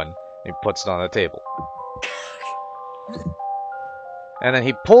massive gun. He puts it on the table. And then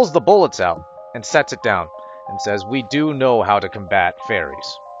he pulls the bullets out and sets it down and says, "We do know how to combat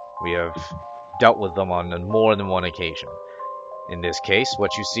fairies. We have dealt with them on more than one occasion. In this case,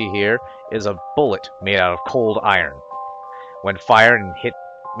 what you see here is a bullet made out of cold iron. When fired and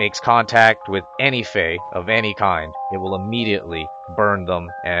makes contact with any fae of any kind, it will immediately burn them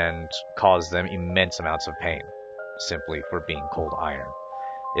and cause them immense amounts of pain, simply for being cold iron.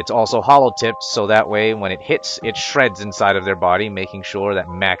 It's also hollow-tipped, so that way when it hits, it shreds inside of their body, making sure that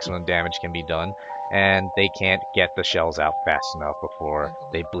maximum damage can be done, and they can't get the shells out fast enough before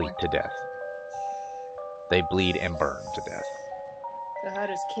they bleed to death. They bleed and burn to death. So how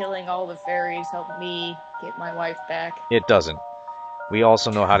does killing all the fairies help me get my wife back? It doesn't. We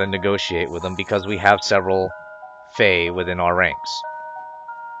also know how to negotiate with them because we have several fae within our ranks.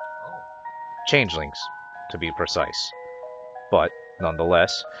 Changelings, to be precise. But,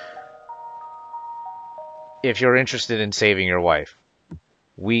 nonetheless, if you're interested in saving your wife,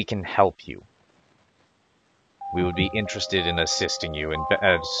 we can help you. We would be interested in assisting you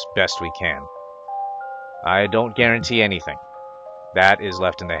as best we can. I don't guarantee anything. That is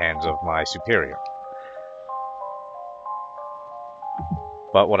left in the hands of my superior.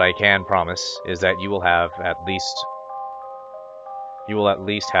 But what I can promise is that you will at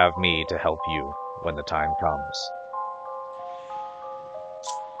least have me to help you when the time comes.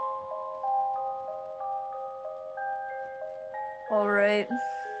 Alright.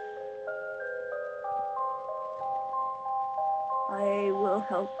 I will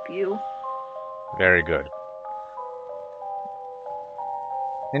help you. Very good.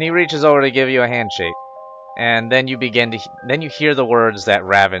 And he reaches over to give you a handshake. And then you then you hear the words that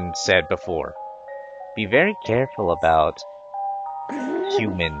Raven said before. Be very careful about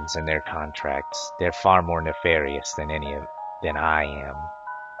humans and their contracts. They're far more nefarious than I am.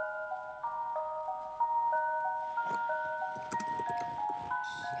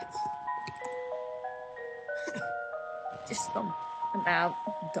 I'm out.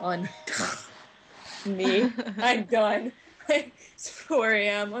 Done. Me. I'm done. That's where I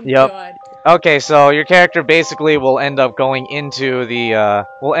am. I'm done. Okay, so your character basically will end up going into the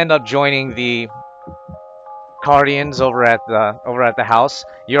will end up joining the Cardians over at the house.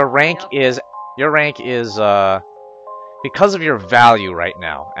 Your rank is because of your value right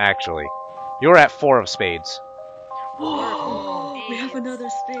now, actually. You're at 4 of spades. Whoa! We have another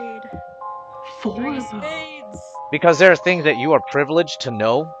spade. 4 spades. Because there are things that you are privileged to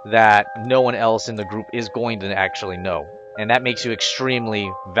know that no one else in the group is going to actually know. And that makes you extremely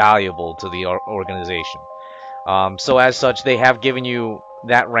valuable to the organization. So as such, they have given you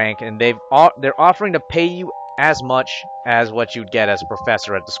that rank, and they're offering to pay you as much as what you'd get as a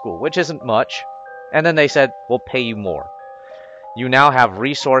professor at the school, which isn't much. And then they said, we'll pay you more. You now have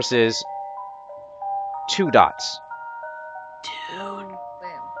resources 2 dots. Dude,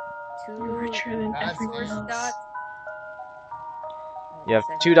 Two you're richer than That's everyone resource else. dots. You have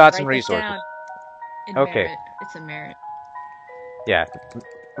 2 dots in Write this resources. down. In Okay. merit. It's a merit. Yeah,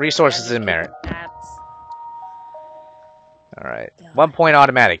 resources Yeah, in merit. maps. Alright. 1 point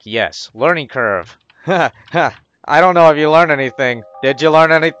automatic, yes. Learning curve. I don't know if you learned anything. Did you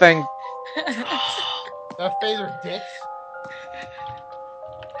learn anything? That phase are dicks.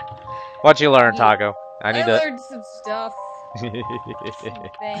 What you learn, Taco? I need to... learned some stuff. Some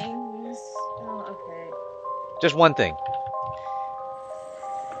things. Oh, okay. Just one thing.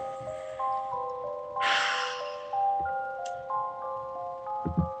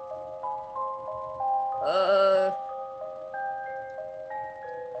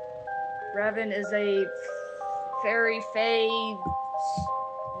 Raven is a fairy fae.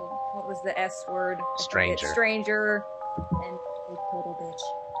 What was the S word? Stranger. Stranger. And a total bitch.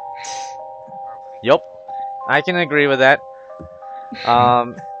 Yup. I can agree with that.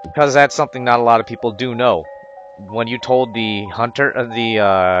 Because that's something not a lot of people do know. When you told the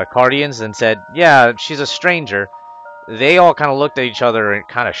Cardians and said, yeah, she's a stranger, they all kind of looked at each other and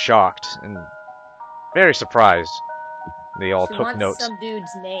kind of shocked and very surprised. They all She took wants notes. some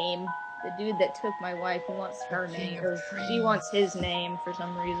dude's name. The dude that took my wife, he wants her name. Or she wants his name for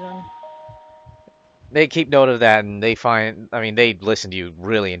some reason. They keep note of that, and they listen to you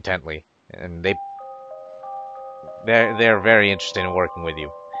really intently, and they're very interested in working with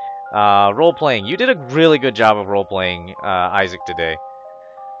you. Role playing. You did a really good job of role playing, Isaac, today.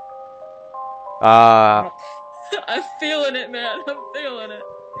 I'm feeling it, man. I'm feeling it.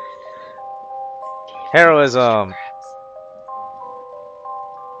 Heroism.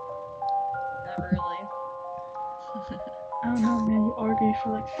 Not really. I don't know, man. You argued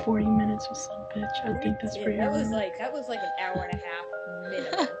for like 40 minutes with some bitch. I think that's pretty That was heroic. like an hour and a half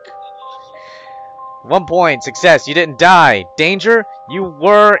minimum. 1 point. Success. You didn't die. Danger. You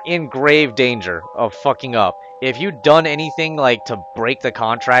were in grave danger of fucking up. If you'd done anything like to break the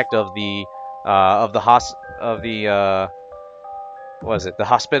contract of the what is it? The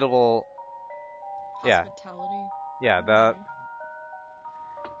hospitable. Yeah. Hospitality. Yeah.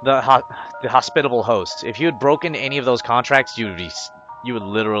 The hospitable host. If you had broken any of those contracts, you would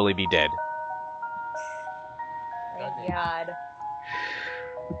literally be dead. Thank God.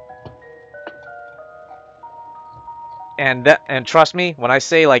 And trust me, when I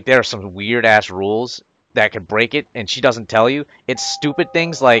say like there are some weird ass rules that could break it, and she doesn't tell you, it's stupid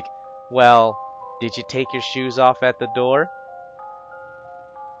things like, well, did you take your shoes off at the door?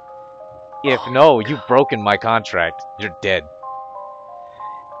 If no, you've broken my contract. You're dead.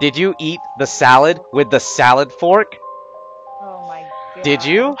 Did you eat the salad with the salad fork? Oh my God. Did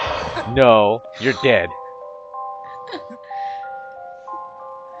you? No, you're dead. Did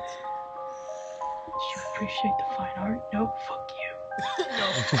you appreciate the fine art? No, fuck you.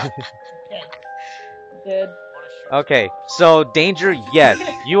 Good. Okay, so danger, yes.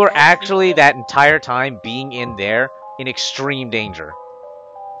 You were actually that entire time being in there in extreme danger.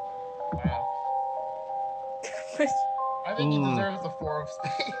 Wow. I think he deserves the 4 of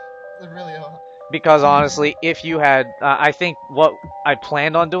state. Really. Because honestly, if you had, I think what I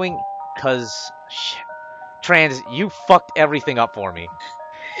planned on doing, cause shit, Trans, you fucked everything up for me.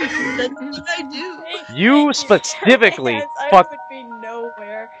 That's what I do. You specifically Yes, I fucked. would be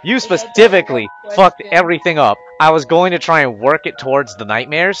nowhere. You if I didn't specifically have fucked questions. everything up. I was going to try and work it towards the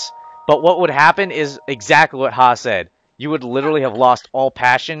nightmares, but what would happen is exactly what Ha said. You would literally have lost all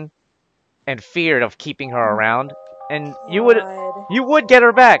passion and feared of keeping her around, and you would get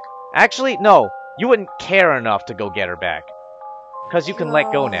her back. Actually, no, you wouldn't care enough to go get her back, because you can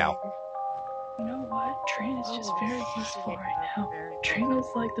let go now. You know what? Train is just very useful right now. Train is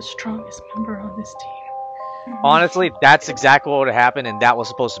like the strongest member on this team. Honestly, that's exactly what would happen, and that was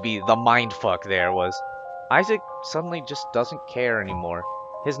supposed to be the mindfuck there, was Isaac suddenly just doesn't care anymore.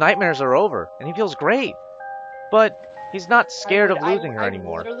 His nightmares are over, and he feels great. But he's not scared of losing her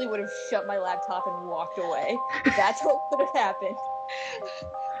anymore. I literally would have shut my laptop and walked away. That's what would have happened.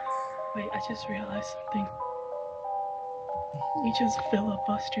 Wait, I just realized something. We just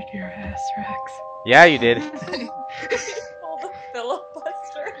filibustered your ass, Rex. Yeah, you did. Called a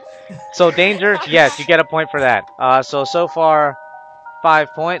filibuster. So danger, yes, you get a point for that. So far,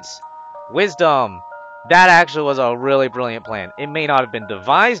 5 points. Wisdom. That actually was a really brilliant plan. It may not have been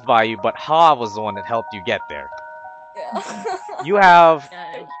devised by you, but Ha was the one that helped you get there. Yeah. You have...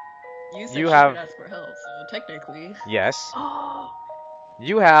 You said You she have- could ask for help, so technically. Yes. Oh,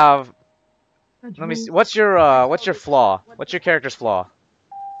 You have... Let me see. What's your flaw? What's your character's flaw?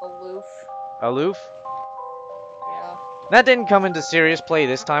 Aloof. Aloof? Yeah. That didn't come into serious play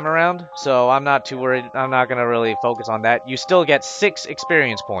this time around, so I'm not too worried. I'm not gonna really focus on that. You still get 6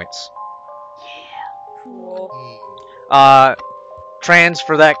 experience points. Cool. Trans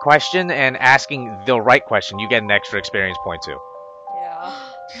for that question and asking the right question, you get an extra experience point too.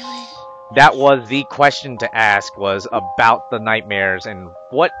 Yeah. Really? That was the question to ask, was about the nightmares and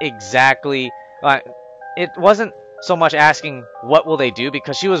what exactly... it wasn't so much asking what will they do,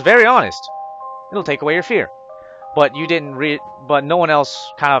 because she was very honest. It'll take away your fear. But you didn't but no one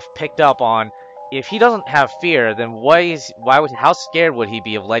else kind of picked up on, if he doesn't have fear, then how scared would he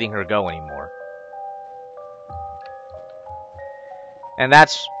be of letting her go anymore? And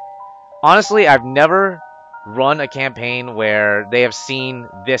that's... Honestly, I've never run a campaign where they have seen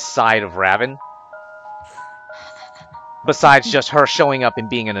this side of Raven. Besides just her showing up and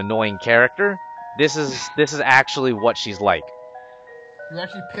being an annoying character, this is actually what she's like. You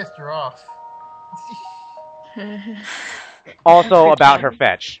actually pissed her off. Also about her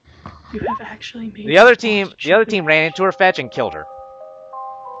fetch. You have actually made The other your team ran into her fetch and killed her.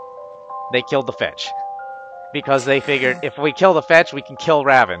 They killed the fetch. Because they figured, if we kill the fetch, we can kill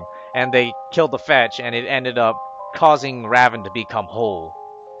Raven. And they killed the fetch, and it ended up causing Raven to become whole.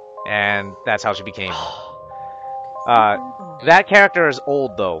 And that's how she became. That character is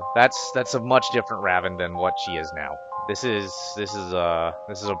old, though. That's a much different Raven than what she is now. This is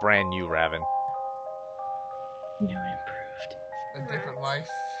a brand new Raven. New and improved. A different life.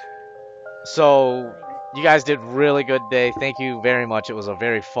 So, you guys did really good day. Thank you very much. It was a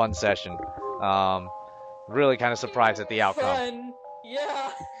very fun session. Really kind of surprised at the outcome. Fun.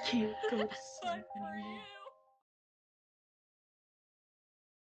 Yeah. Can't go to sleep anymore.